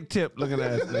elephant dick tip looking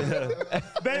at us.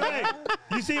 Baby,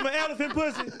 you see my elephant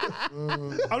pussy?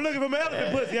 I'm looking for my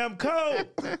elephant pussy. I'm cold.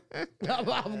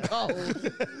 I'm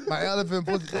cold. My elephant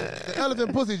pussy. The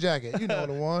elephant pussy jacket. You know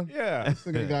the one. Yeah. This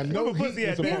nigga got no Where my heat pussy in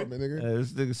his at, nigga? apartment, nigga.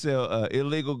 This nigga sell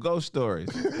illegal ghost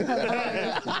stories. Man,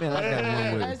 I got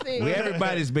one with That's it. it. Well,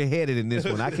 everybody's beheaded in this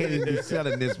one. I can't even be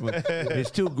selling this one.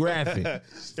 It's too graphic.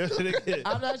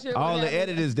 I'm not sure. All what the happened.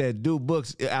 editors that do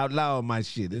books outlaw my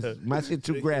shit. My shit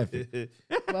too graphic.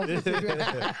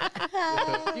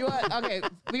 You want, okay,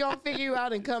 we gonna figure you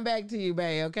out and come back to you,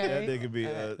 babe. That Okay. nigga be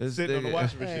This sitting on the nigga-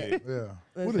 washing machine. Yeah.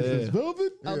 What is this,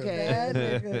 velvet? Okay. That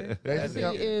nigga. Thanks He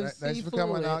is thanks for C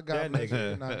coming fluid. out. God That bless you.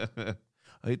 nigga. Tonight.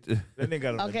 That nigga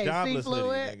got on Okay, a jobless see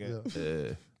fluid? hoodie,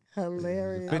 nigga.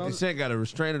 Hilarious. 50 Cent got a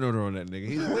restraining order on that nigga.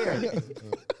 He's weird.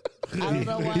 don't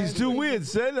know why. He's too weird,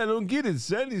 son. I don't get it,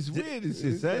 son. He's weird and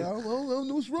shit, I son. don't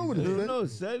know what's wrong with I it. don't man. know,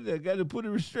 son. I got to put a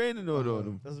restraining order on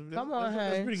him. Come on,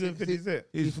 That's hey. pretty good 50 Cent.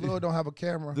 See, Floyd don't have a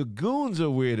camera. The goons are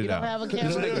weirded You don't out. have a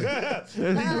camera.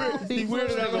 He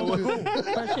weirded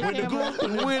out. When the goons,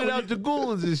 Weirded out the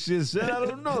goons and shit, son. I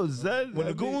don't know, son. when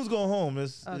the goons go home,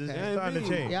 it's Okay. time to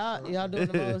change. Y'all doing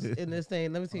the most in this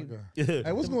thing. Let me see.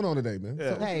 Hey, what's going on today, man?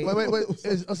 Hey, Wait.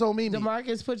 So Mimi.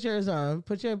 DeMarcus, put yours on.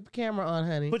 Put your camera on,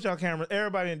 honey. Put your camera.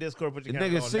 Everybody in Discord, put your camera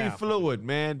Nigga, on see now. fluid,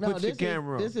 man. No, Put your this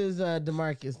camera on. This is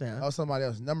DeMarcus now. Oh, somebody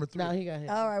else. Number 3. No, he got his.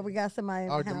 All right, we got somebody.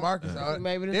 In Oh, the house. DeMarcus. All right.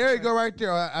 Maybe this There you one. go, right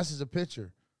there. That's just a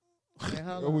picture. Okay,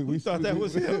 hold Oh, on. we Thought that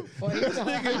was him. Boy, you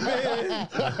know-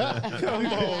 Come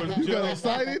on, You got Joe.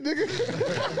 excited, nigga?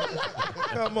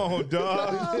 Come on,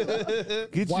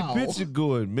 dog. Get Wow. your picture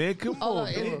going, man. Come Hold on, on,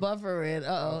 it's man. buffering.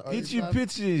 Uh-oh. Get It's your buff-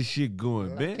 picture and shit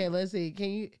going, man. Okay, let's see. Can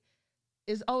you?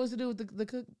 It's always to do with the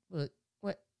cookbook.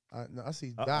 What? No, I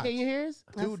see dots. Can you hear us?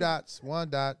 2 dots, 1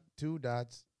 dot, 2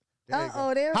 dots. There you go.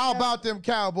 Uh-oh, there we How go. about them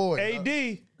Cowboys?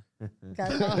 AD. Got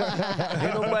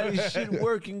Ain't nobody shit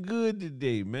working good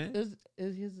today, man. His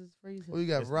is freezing. We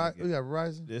got This we got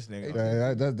Verizon. This nigga.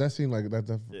 Yeah, that seemed like that's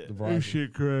the Oh, variety.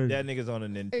 shit, Kraig. That nigga's on a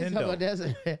He's talking about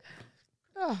Nintendo. that.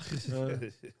 Oh,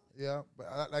 Yeah,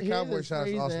 but that His Cowboy is shot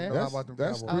is awesome. freezing. How about them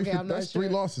That's Cowboys? Okay, I'm not that's 3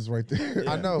 sure. losses right there.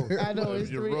 I know. I know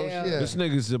it's Your 3 roast- L. Yeah. This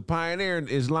nigga's a pioneer in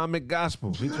Islamic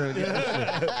gospel. He trying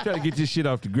to get this shit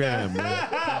off the ground, man.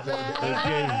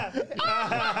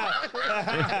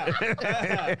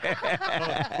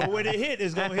 But when it hit,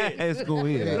 it's gonna hit. Let's go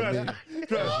ahead.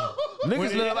 Trust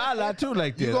Niggas love Allah too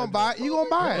like that. You gonna buy it? You gonna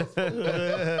buy it?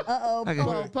 Uh-oh. I can-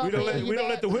 Paul. me. We don't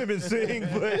let the women sing,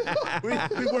 but we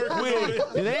work with it.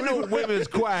 It ain't no women's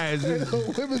choirs.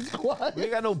 Women's quiet. We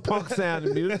ain't got no punk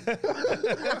sounding music.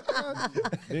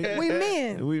 We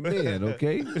men. We men,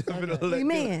 okay? We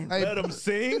men. Let them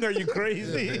sing? Are you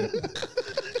crazy?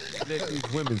 Let these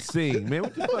women sing, man.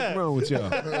 What the fuck wrong with y'all?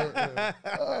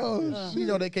 You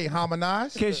know they can't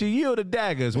harmonize. Can she yield the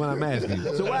daggers when I'm asking?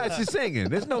 So why is she singing?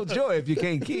 There's no joy if you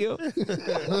can't kill.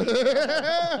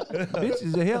 Bitch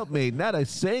is a helpmate, not a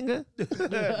singer.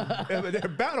 They're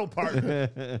battle partners.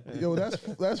 Yo,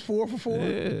 that's 4 for 4.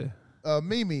 Yeah.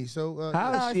 Mimi. So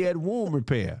How is she at womb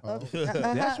repair?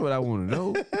 That's what I want to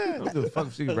know. I don't give a fuck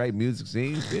if she can write music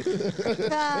scenes. Bitch.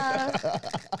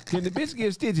 Can the bitch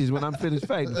give stitches when I'm finished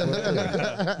fighting? That's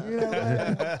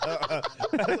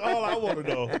all I want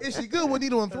to know. is she good with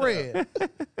needle and thread?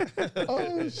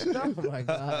 Oh shit. Oh my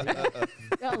God.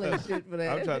 Y'all ain't shit for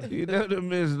that. I'm trying to. You know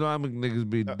them Islamic niggas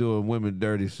be doing women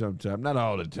dirty sometimes. Not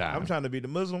all the time. I'm trying to be the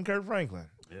Muslim Kurt Franklin.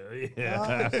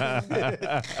 Yeah.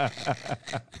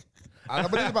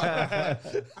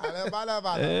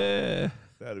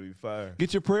 That'll be fire.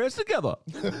 Get your prayers together.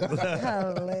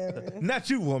 Hilarious. Not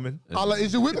you, woman. Allah,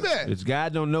 is you with me? It's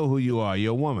God don't know who you are.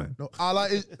 You're a woman. No, Allah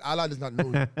does not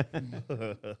know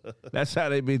you. That's how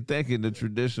they be thinking, the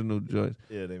traditional joints.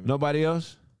 Yeah, they. Nobody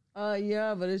else?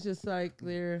 Yeah, but it's just like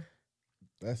they're.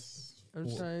 I'm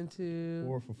Four- trying to.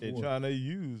 4 for They're 4. trying to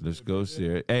use. Let's go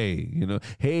serious. Hey, you know,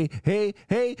 hey,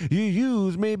 you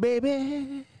use me,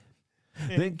 baby.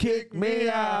 Then kick me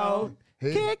out.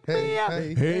 Kick me out.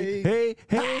 Hey,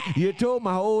 you told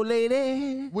my old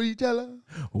lady What do you tell her?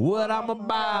 what I'm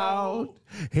about.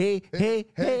 Hey,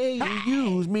 you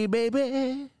use me,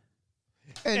 baby.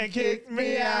 And kick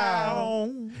me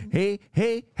out. Hey.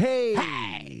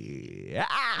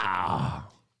 Ah.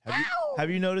 Have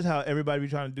you noticed how everybody be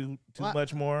trying to do too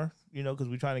much more? You know, because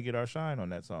we're trying to get our shine on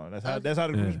that song. That's how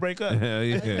the groups break up. Hell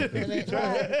yeah.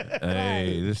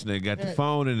 Hey, this nigga got the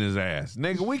phone in his ass.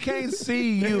 Nigga, we can't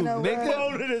see you, know what? nigga.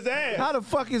 Phone in his ass. How the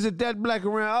fuck is it that black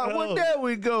around? Oh, well, there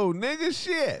we go, nigga.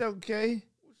 Shit. Okay.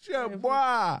 Shit,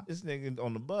 boy. This nigga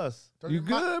on the bus. You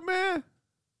good, man?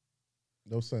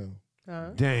 No sound.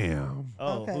 Damn.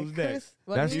 Oh, Okay, who's Chris. next?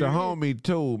 But That's he- the homie,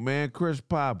 too, man. Chris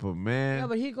Popper, Yeah, man.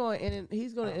 but he's going in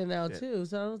and out too,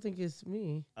 so I don't think it's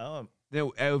me. Now,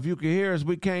 if you can hear us,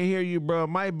 we can't hear you, bro. It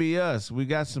might be us. We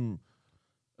got some.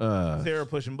 Sarah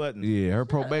pushing buttons. Yeah, her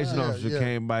probation officer yeah.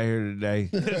 came by here today.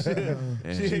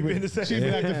 She ain't been the same. She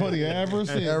been acting funny ever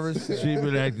since. Ever since. She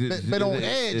been acting. Been on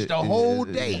edge the whole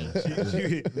day.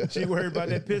 She worried about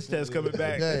that piss test coming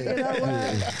back.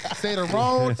 Yeah. Say the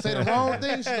wrong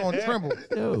thing, she's gonna tremble.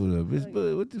 Yo, bitch,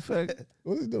 but what the fuck?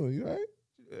 What is he doing? You all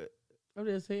right? I'm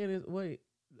just saying this. Wait,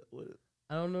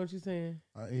 I don't know what you're saying.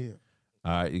 Yeah.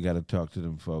 All right, you got to talk to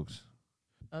them folks.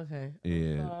 Okay.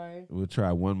 Yeah. Sorry. We'll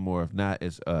try one more. If not,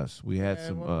 it's us. We had Yeah,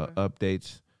 some one more.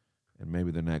 updates, and maybe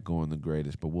they're not going the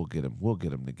greatest, but we'll get them. We'll get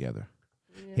them together.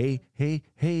 Hey.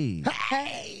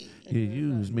 You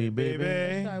use me, baby.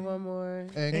 Let's try one more.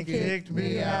 and kicked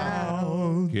me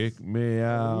out. Kick me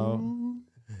out.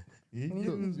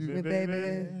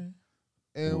 Baby.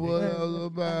 And what I was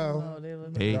about. Oh, they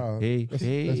look Hey, No, hey, that's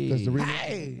hey. the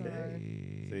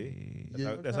remix. See?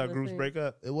 Yeah. That's how groups break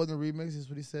up. It wasn't a remix. It's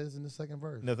what he says in the second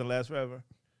verse. Nothing lasts forever.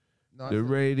 No, I The said-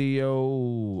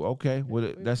 radio. Okay,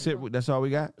 well, that's it. That's all we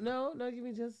got. No, give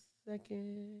me just a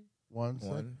second. One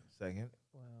second. 1 second.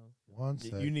 Wow. 1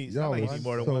 second. You need, Y'all somebody are need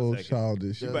more than so 1 second.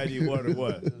 childish. You might need more than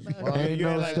one. Ain't You're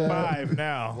no at like stud. 5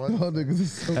 now. Y'all niggas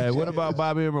is so Hey, what about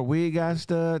Bobby Emmer? We got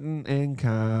studding in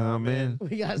common.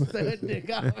 We got stud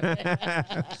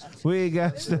nigga. We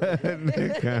got studding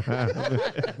in common.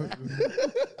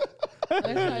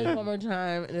 Let's try it one more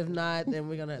time, and if not, then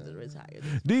we're gonna have to retire.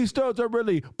 These studs are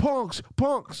really punks.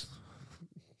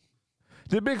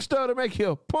 The big stud to make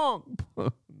you a punk.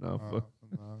 No, fuck.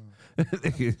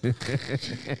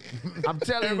 I'm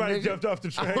telling Everybody you, nigga. jumped off the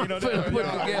train. You know, I'm finna put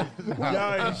it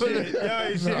y'all ain't shit. Y'all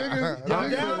ain't shit. Y'all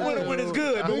down with it when it's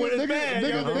good, but when it's bad,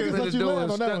 y'all niggas I'm let finna you do land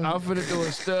a on that stud- one. I'm finna do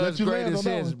a Studs Let you land greatest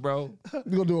on that hits, one. bro. You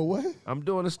gonna do a what? I'm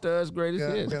doing a Studs greatest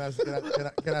Can, hits. can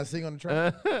I sing on the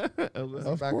track?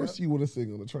 Of back course up. you want to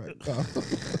sing on the track.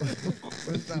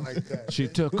 It's not like that. She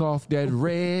took off that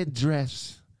red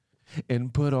dress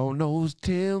and put on those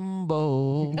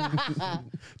Timbos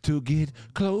to get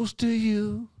close to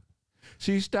you.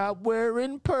 She stopped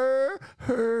wearing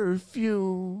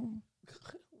perfume.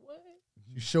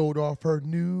 You showed off her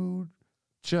nude.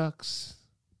 Chucks.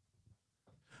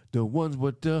 The ones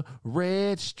with the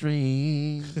red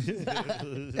strings.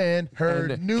 And her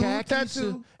the nude khaki tattoo.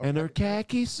 suit, and her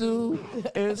khaki suit,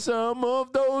 and some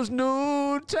of those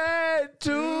nude tattoos.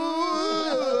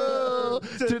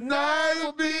 Tonight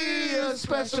will be a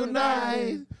special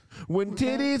night when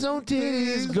titties on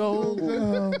titties go.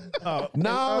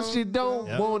 No, she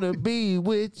don't wanna be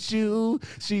with you.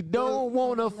 She don't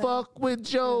wanna fuck with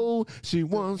Joe. She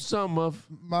wants some of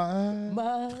my.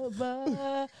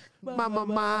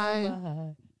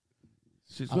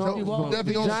 She's definitely gonna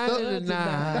vagina stuck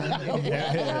tonight.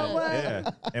 Yeah.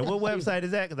 And what website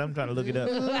is that? Because I'm trying to look it up.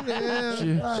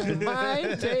 She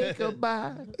might take a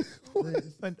bite. What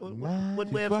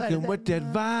website is Fucking that? with that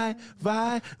vibe.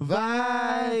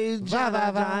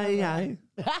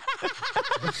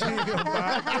 She gonna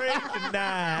vibrate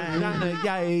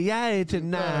tonight.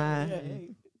 Tonight.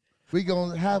 We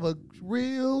gonna have a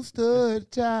real stud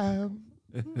time.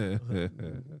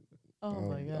 Oh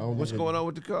my god. What's going on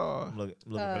with the car? Looking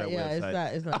for that Yeah,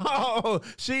 website. it's not. Oh,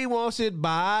 she wants it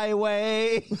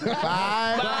byway.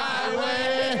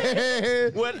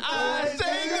 Byway. When I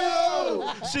say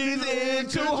go, she's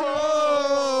into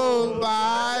home.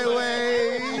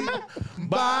 Byway.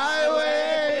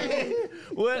 Byway.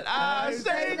 When I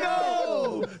say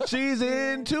go, she's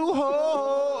into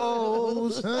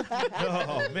hoes.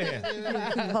 Oh man.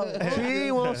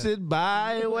 She wants it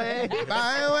byway.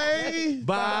 Byway.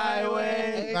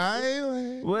 Byway.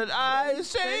 Byway. When I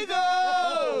say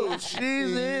go,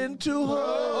 she's into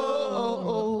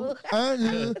hoes.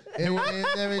 And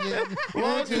everything.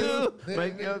 Want to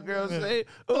make your girl say,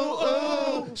 ooh,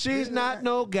 ooh, she's not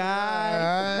no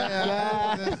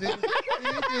guy.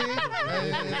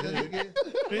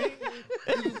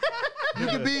 You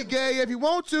can be gay if you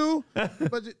want to,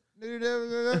 but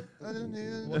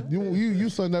You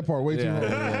sung that part way too wrong.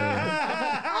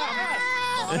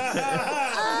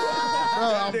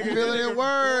 I'm feeling it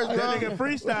words, bro. That nigga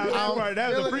freestyle that part.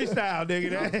 That was a freestyle,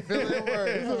 nigga. Feeling it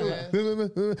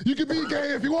words, man. You can be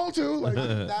gay if you want to. Like,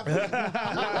 You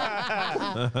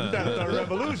gotta start a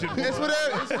revolution. It's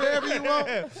whatever you want.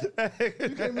 you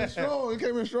came in strong. You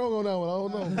came in strong on that one. I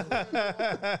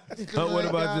don't know. What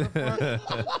about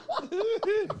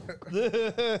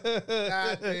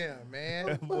Goddamn,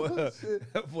 man.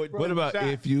 What about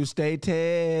if you stay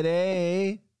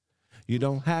Teddy? You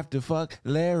don't have to fuck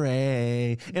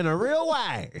Larry in a real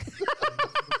way.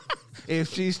 If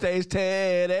she stays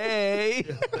Teddy,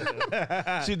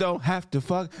 she don't have to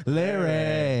fuck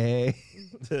Larry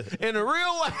in a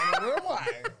real way.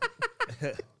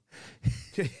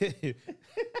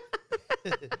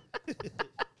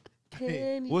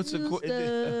 Can What's you the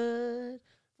stud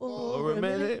For a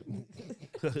minute.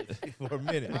 For a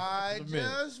minute. I For a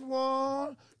minute. just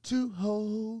want to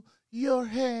hold your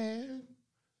hand.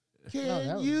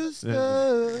 Can you That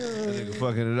stud? nigga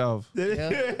fucking it off. No? This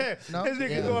nigga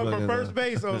Yeah. going Fucking for first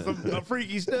base on some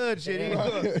freaky stud shit. You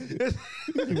want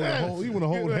to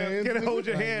hold hands? Can I hold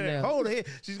your Right hand? now. Hold hand.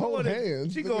 She's Hold going in,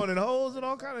 hands. she going in holes and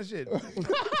all kind of shit. They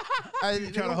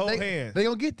trying to hold hands. They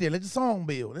gonna get there. Let the song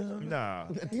build. Nah.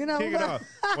 You know Kick it off.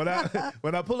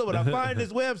 When I pull it, when I find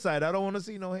this website, I don't want to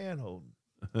see no hand holding.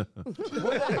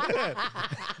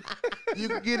 You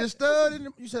can get a stud.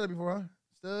 You said that before, huh?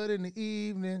 Stud in the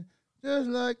evening, just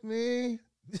like me.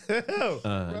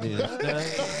 I need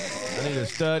a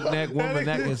stud neck woman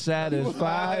that can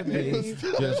satisfy me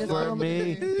just for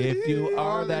me. If you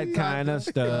are that kind of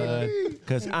stud,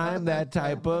 cause I'm that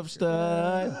type of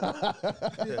stud.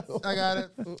 I got it.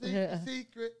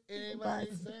 Secret. Anybody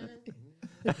saying?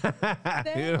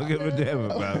 You don't give a damn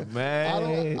about it,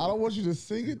 man. I don't want you to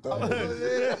sing it though.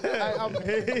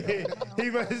 He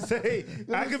about to say,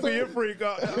 I could be a freak.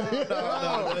 No.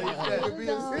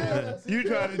 You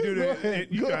trying to do the?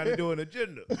 You trying to do an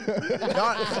agenda?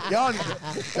 Y'all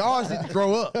need to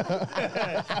grow up.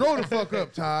 Grow the fuck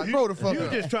up, Todd. Grow the fuck You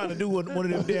up. just trying to do one of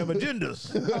them damn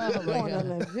agendas.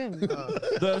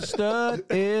 The stud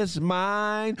is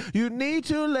mine. You need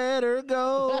to let her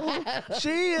go.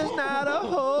 She is not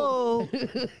a hoe.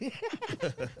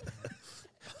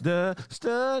 The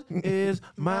stud is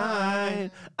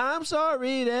mine. I'm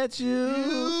sorry that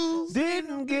you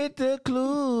didn't get the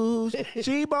clues.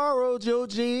 She borrowed your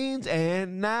jeans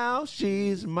and now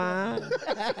she's mine. Is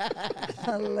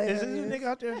this nigga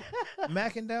out there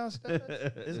macking down stuff?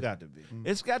 It's got to be.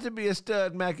 It's got to be a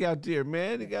stud Mac out there,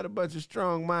 man. They got a bunch of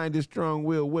strong-minded,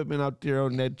 strong-willed women out there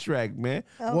on that track, man.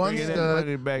 One Bringing that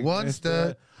money stud. back, One man.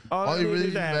 stud. All you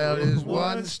really about is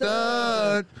one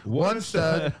stud. One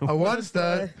stud. One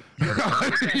stud.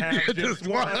 Just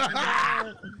one.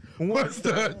 One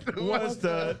stud. One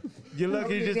stud. You're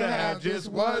lucky just to have just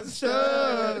one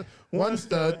stud. One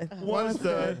stud. One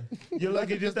stud. You're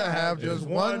lucky just to have just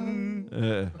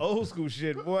one. Old school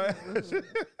shit, boy.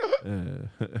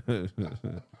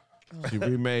 She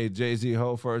remade Jay-Z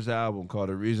whole first album called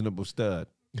A Reasonable Stud.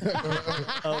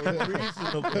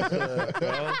 Reasonable stud,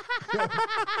 bro.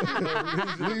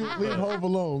 Leave Hove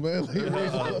alone, man.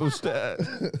 Reasonable Stud.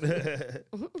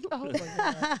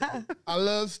 I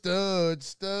love studs,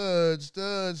 studs,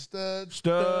 studs, studs.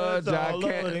 Studs, I all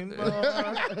over him,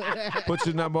 can't. Put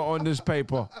your number on this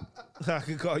paper. I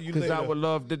can call you Because later. I would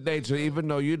love to date you even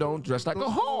though you don't dress like a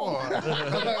whore.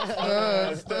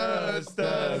 Studs, studs,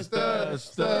 studs, studs,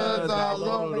 studs all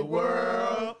over the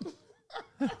world.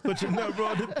 Put your number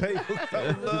on the paper.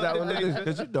 Is that what it is?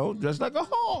 Because you don't dress like a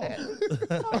whore.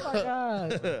 Oh my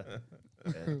God.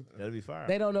 That'll be fire.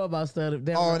 They don't know about stud.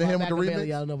 They Oh, don't and know him about with the Machiavelli. remix?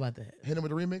 Y'all know about that. Hit him with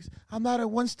the remix. I'm not a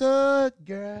one stud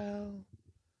girl.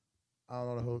 I don't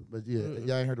know the whole, but yeah,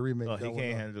 y'all ain't heard the remix. Oh, he Y'all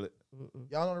can't know. handle it.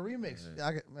 Y'all know the remix. Yeah,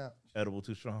 I get, yeah. Edible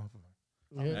too strong for me.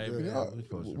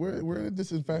 Where did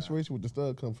this infatuation with the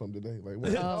stud come from today? Like,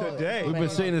 what? Today. We've been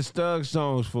singing Stug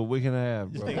songs for a week and a half,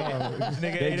 bro.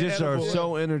 They just are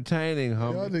so entertaining,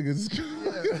 Y'all homie. niggas.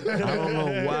 I don't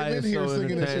know why Been it's here so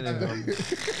singing that shit entertaining, today.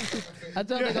 homie. I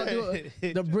thought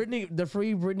they gonna do the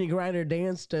free Brittany Griner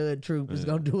dance stud troupe is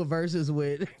gonna do a verses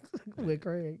with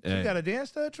Kraig. You got a dance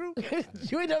stud troop?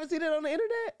 You ain't never seen it on the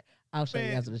internet? I'll show you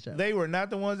Man, after the show. they were not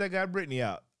the ones that got Britney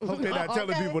out. Hope they're not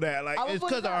telling Okay. people that. Like, I'ma it's put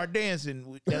because it of our out.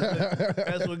 dancing.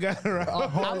 That's what got her A out.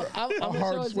 hard, I'm a gonna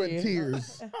hard show it sweat to you.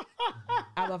 tears.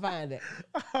 I'm gonna find it.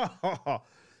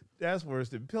 That's worse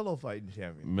than pillow fighting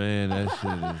champion. Man, that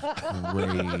shit is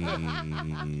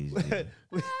crazy.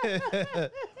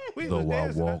 We Though was I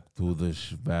dancing. walk through the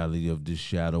valley of the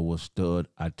shadow of stud,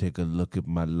 I take a look at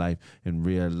my life and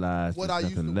realize What there's I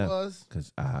used nothing to left. was.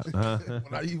 Cause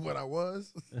What I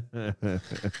was.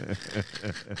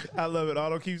 I love it.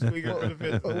 Auto keeps swinging for the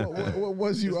fence. What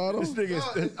was you, Otto? This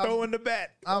nigga's throwing the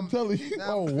bat. I'm telling you.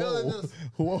 Now Oh, I'm feeling whoa. this.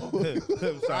 Whoa.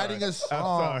 I'm sorry. Writing a I'm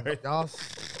song. sorry. Y'all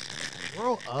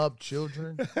grow up,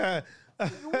 children.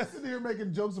 We're sitting here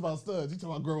making jokes about studs. You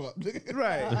talking about grow up. nigga.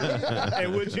 Right.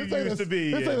 And what you This ain't used to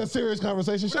be. This ain't a serious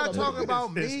conversation. We're Shut not up. talking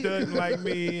about It's me. studying like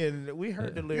me, and we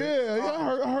heard the lyrics. Yeah,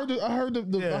 I heard the Yeah.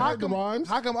 I heard the rhymes.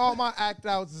 How come all my act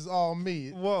outs is all me?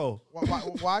 Whoa.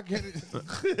 Why can't it?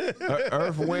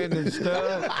 Earth, Wind, and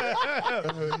Stud.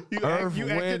 Earth, you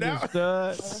Wind, acted and out.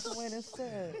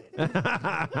 Stud.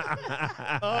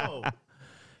 Oh.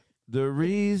 The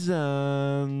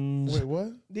reasons. Wait, what?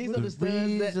 These are the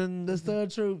studs the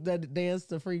stud troupe that dance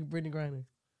to free Brittany Griner.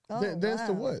 Dance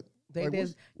to what? They Like,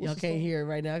 dance. what's Y'all the can't song? hear it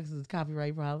right now because it's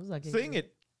copyright problems. I can't Sing hear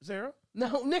it, Sarah. No,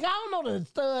 nigga, I don't know the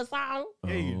stud song.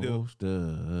 Yeah, you do. Oh,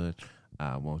 stud,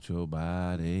 I want your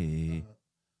body.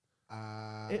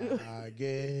 I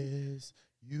guess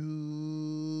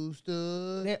you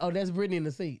stood. That's Brittany in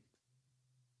the seat.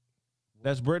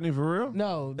 That's Brittany for real?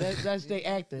 No, that's they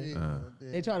acting.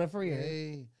 They trying to free her.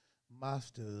 Hey, my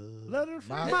stud. Let her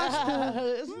free.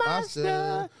 My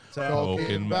stud.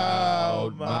 Talking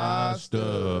about my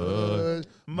stud.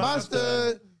 My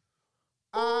stud.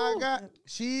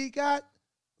 She got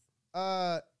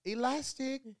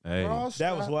elastic. Hey. cross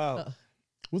That was strap. wild.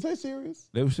 Was they serious?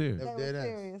 They were serious. That was dead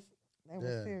ass. They were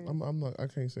Yeah, serious. I'm not. I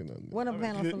can't say nothing. One of them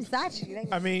had on some Sachi. They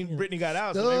I mean, Brittany got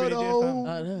out, so maybe they did something.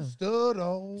 I know. Stood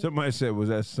on. Somebody said, was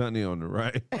that Sunny on the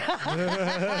right?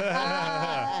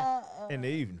 In the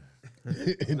evening.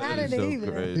 Not in the So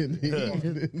evening.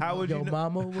 crazy. How would you Your know?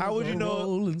 mama was How would you a know?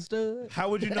 rolling stud. How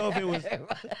would you know if it was?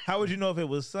 How would you know if it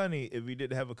was sunny if we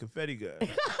didn't have a confetti gun?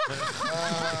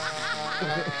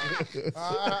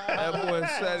 That boy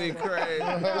Sunny Kraig.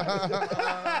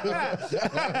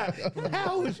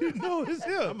 How would you know it's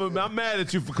him? I'm mad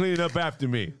at you for cleaning up after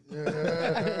me.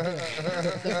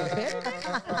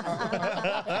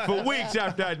 For weeks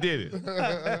after I did it.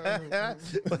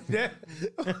 It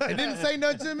didn't say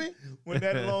nothing to me. When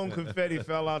that lone confetti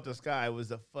fell out the sky, it was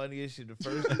the funniest shit. The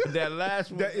first That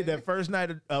last one. that first night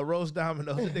of roast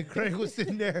dominoes, and then Craig was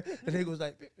sitting there, and they was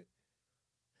like,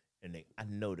 and they, I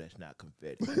know that's not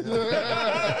confetti.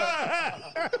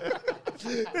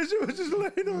 And she was just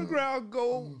laying on the ground,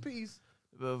 gold piece.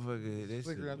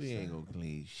 Motherfucker, we ain't gonna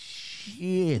clean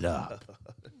shit up.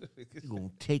 We gonna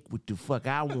take what the fuck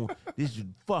I want. This is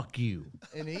fuck you.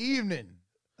 In the evening.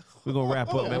 We're gonna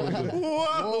wrap up, man.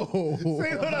 Whoa!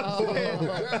 Say what I'm saying.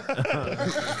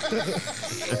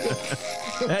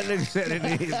 That nigga said it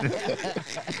is.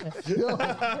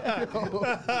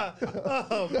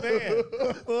 Oh man!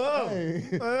 Whoa!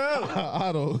 Whoa!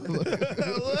 I don't.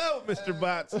 Whoa, Mr.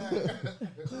 Bots.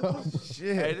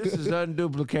 Shit. Hey, this is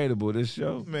unduplicatable. This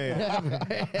show, Man, I'm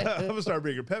gonna start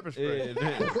bringing pepper spray.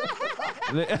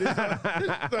 This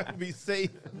to be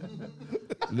safe.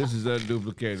 This is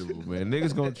unduplicatable, man.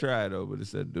 Niggas gonna try though, but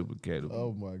it's unduplicatable.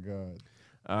 Oh my god.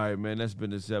 All right, man. That's been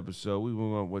this episode. We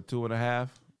went on what 2.5.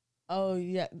 Oh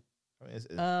yeah. It's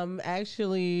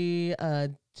Actually,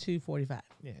 2:45.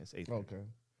 yeah, it's 8. Okay.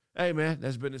 Hey, man.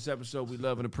 That's been this episode. We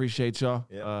love and appreciate y'all.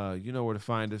 Yep. You know where to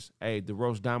find us. Hey, the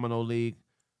Roast Domino League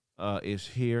is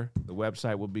here. The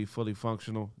website will be fully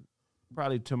functional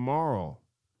probably tomorrow.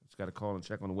 Just got to call and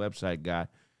check on the website, guy.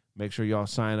 Make sure y'all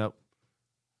sign up.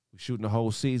 We're shooting the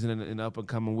whole season in the up and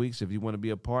coming weeks. If you want to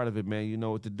be a part of it, man, you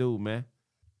know what to do, man.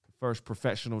 First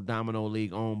professional domino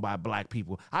league owned by black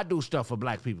people. I do stuff for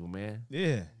black people, man,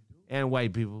 Yeah. and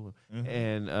white people,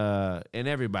 and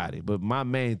everybody. But my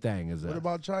main thing is What us.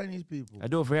 about Chinese people? I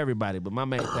do it for everybody, but my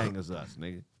main thing is us,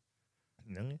 nigga.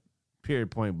 Period.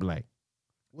 Point blank.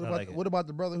 What I about like it. what about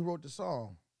the brother who wrote the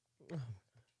song?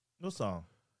 No song.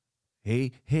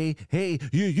 Hey, hey, hey,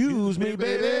 you use me,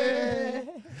 baby,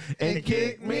 and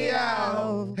kick me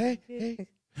out. Hey, hey,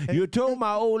 You told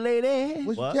my old lady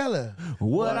what you What? tell her?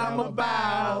 what I'm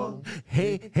about.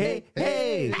 Hey, hey,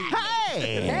 hey,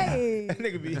 hey. Hey. That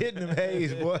nigga be hitting them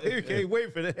haze, boy. You can't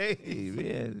wait for the haze. Hey,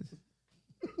 man.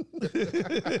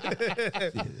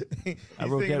 I I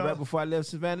wrote that right before I left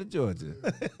Savannah, Georgia.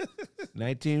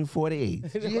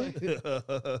 1948.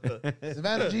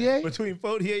 Savannah GA? Between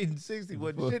 48 and 60,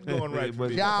 wasn't shit going right for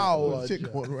me. Georgia.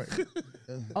 Shit going right.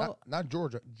 Not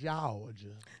Georgia. Georgia.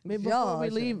 Maybe before we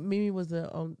Georgia. leave, Mimi was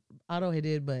on. Otto had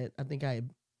did, but I think the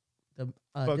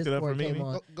Fucked it up for Discord came Mimi?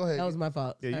 on. Go ahead. That was my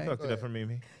fault. Yeah, you Sorry. fucked it up for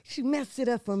me. She messed it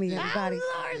up for me, everybody.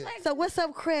 So what's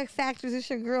up, Kraig Factors? It's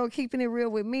your girl, Keeping It Real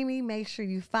with Mimi. Make sure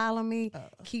you follow me,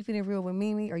 Keeping It Real with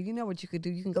Mimi. Or you know what you could do.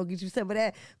 You can go get you some of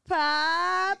that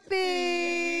Poppies.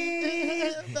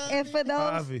 And for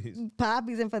those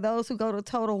Poppies, and for those who go to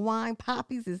Total Wine,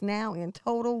 Poppies is now in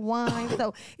Total Wine.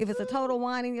 So if it's a Total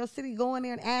Wine in your city, go in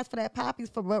there and ask for that Poppies.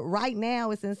 But right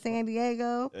now, it's in San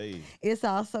Diego. Hey. It's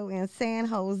also in San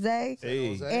Jose. Hey.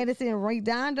 And it's in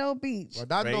Redondo Beach.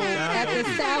 Redondo. At the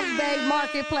South Bay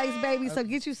Marketplace, baby. So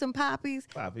get you some poppies.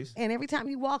 Poppies. And every time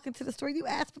you walk into the store, you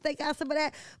ask if they got some of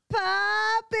that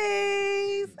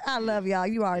poppies. I love y'all.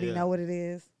 You already know what it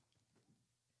is.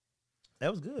 That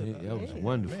was good. Yeah, that was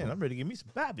wonderful. Man, I'm ready to give me some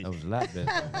poppies. That was a lot better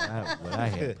than what I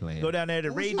had planned. Go down there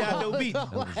to Redondo Beach.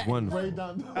 That was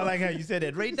wonderful. I like how you said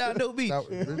that. Redondo Beach.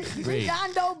 Great.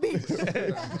 Redondo Beach.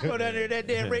 Go down there to that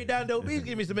damn Redondo Beach.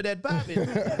 Give me some of that poppies.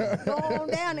 Go on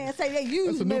down there and say they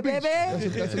use me, baby.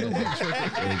 That's a new beach.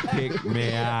 They kicked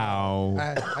me out.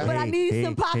 But I need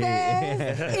some poppies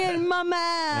in my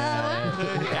mouth.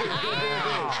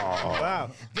 Wow.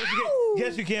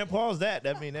 Guess you can't pause that.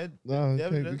 I mean, that, No,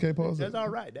 that- you can't pause That's it. all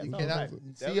right. That's all cannot- right. see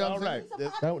That's what all I'm right.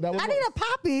 saying? That was I need a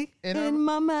poppy in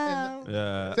my mouth.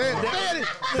 Say it again.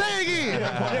 Say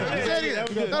it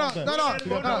again. No.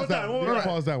 One more time.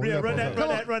 Pause that one. Yeah, Yeah, run pause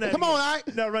that. Run that. Come on, all right?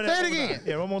 No, run Say that. it again.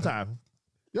 Yeah, one more time.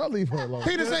 Y'all leave her alone.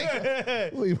 Peter, say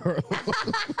Leave her alone.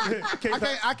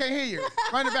 I can't hear you.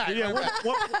 Run it back. Yeah, Run it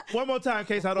back. one more time, in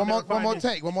case I don't One more this-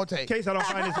 take. One more take. In case I don't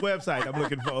find this website I'm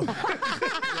looking for.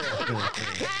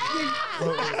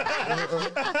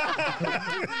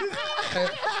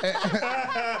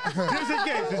 Just in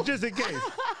case. It's just in case.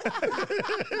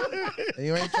 And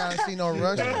you ain't trying to see no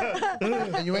Russian.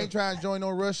 And you ain't trying to join no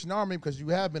Russian army because you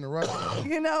have been a Russian.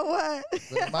 You know what?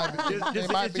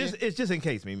 It's just in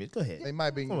case, Mimi. Go ahead. They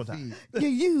might be in One your more time. feed. You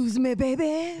use me,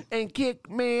 baby. And kick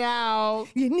me out.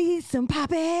 You need some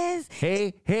poppies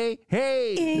Hey, hey,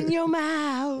 hey. in your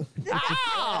mouth.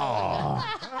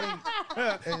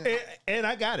 And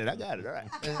I got it. All right.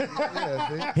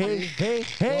 Yeah, Hey, hey,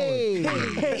 hey.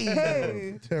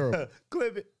 Hey. terrible.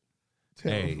 Clip it.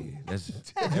 Hey, that's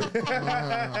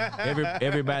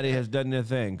everybody has done their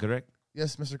thing, correct?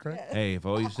 Yes, Mr. Craig. Hey, if I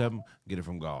owe you something, get it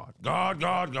from God. God.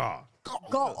 God.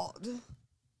 Let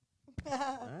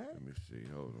me see.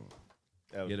 Hold on.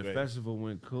 That was Yeah, the great. festival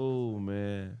went cool,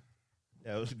 man.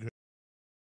 That was great.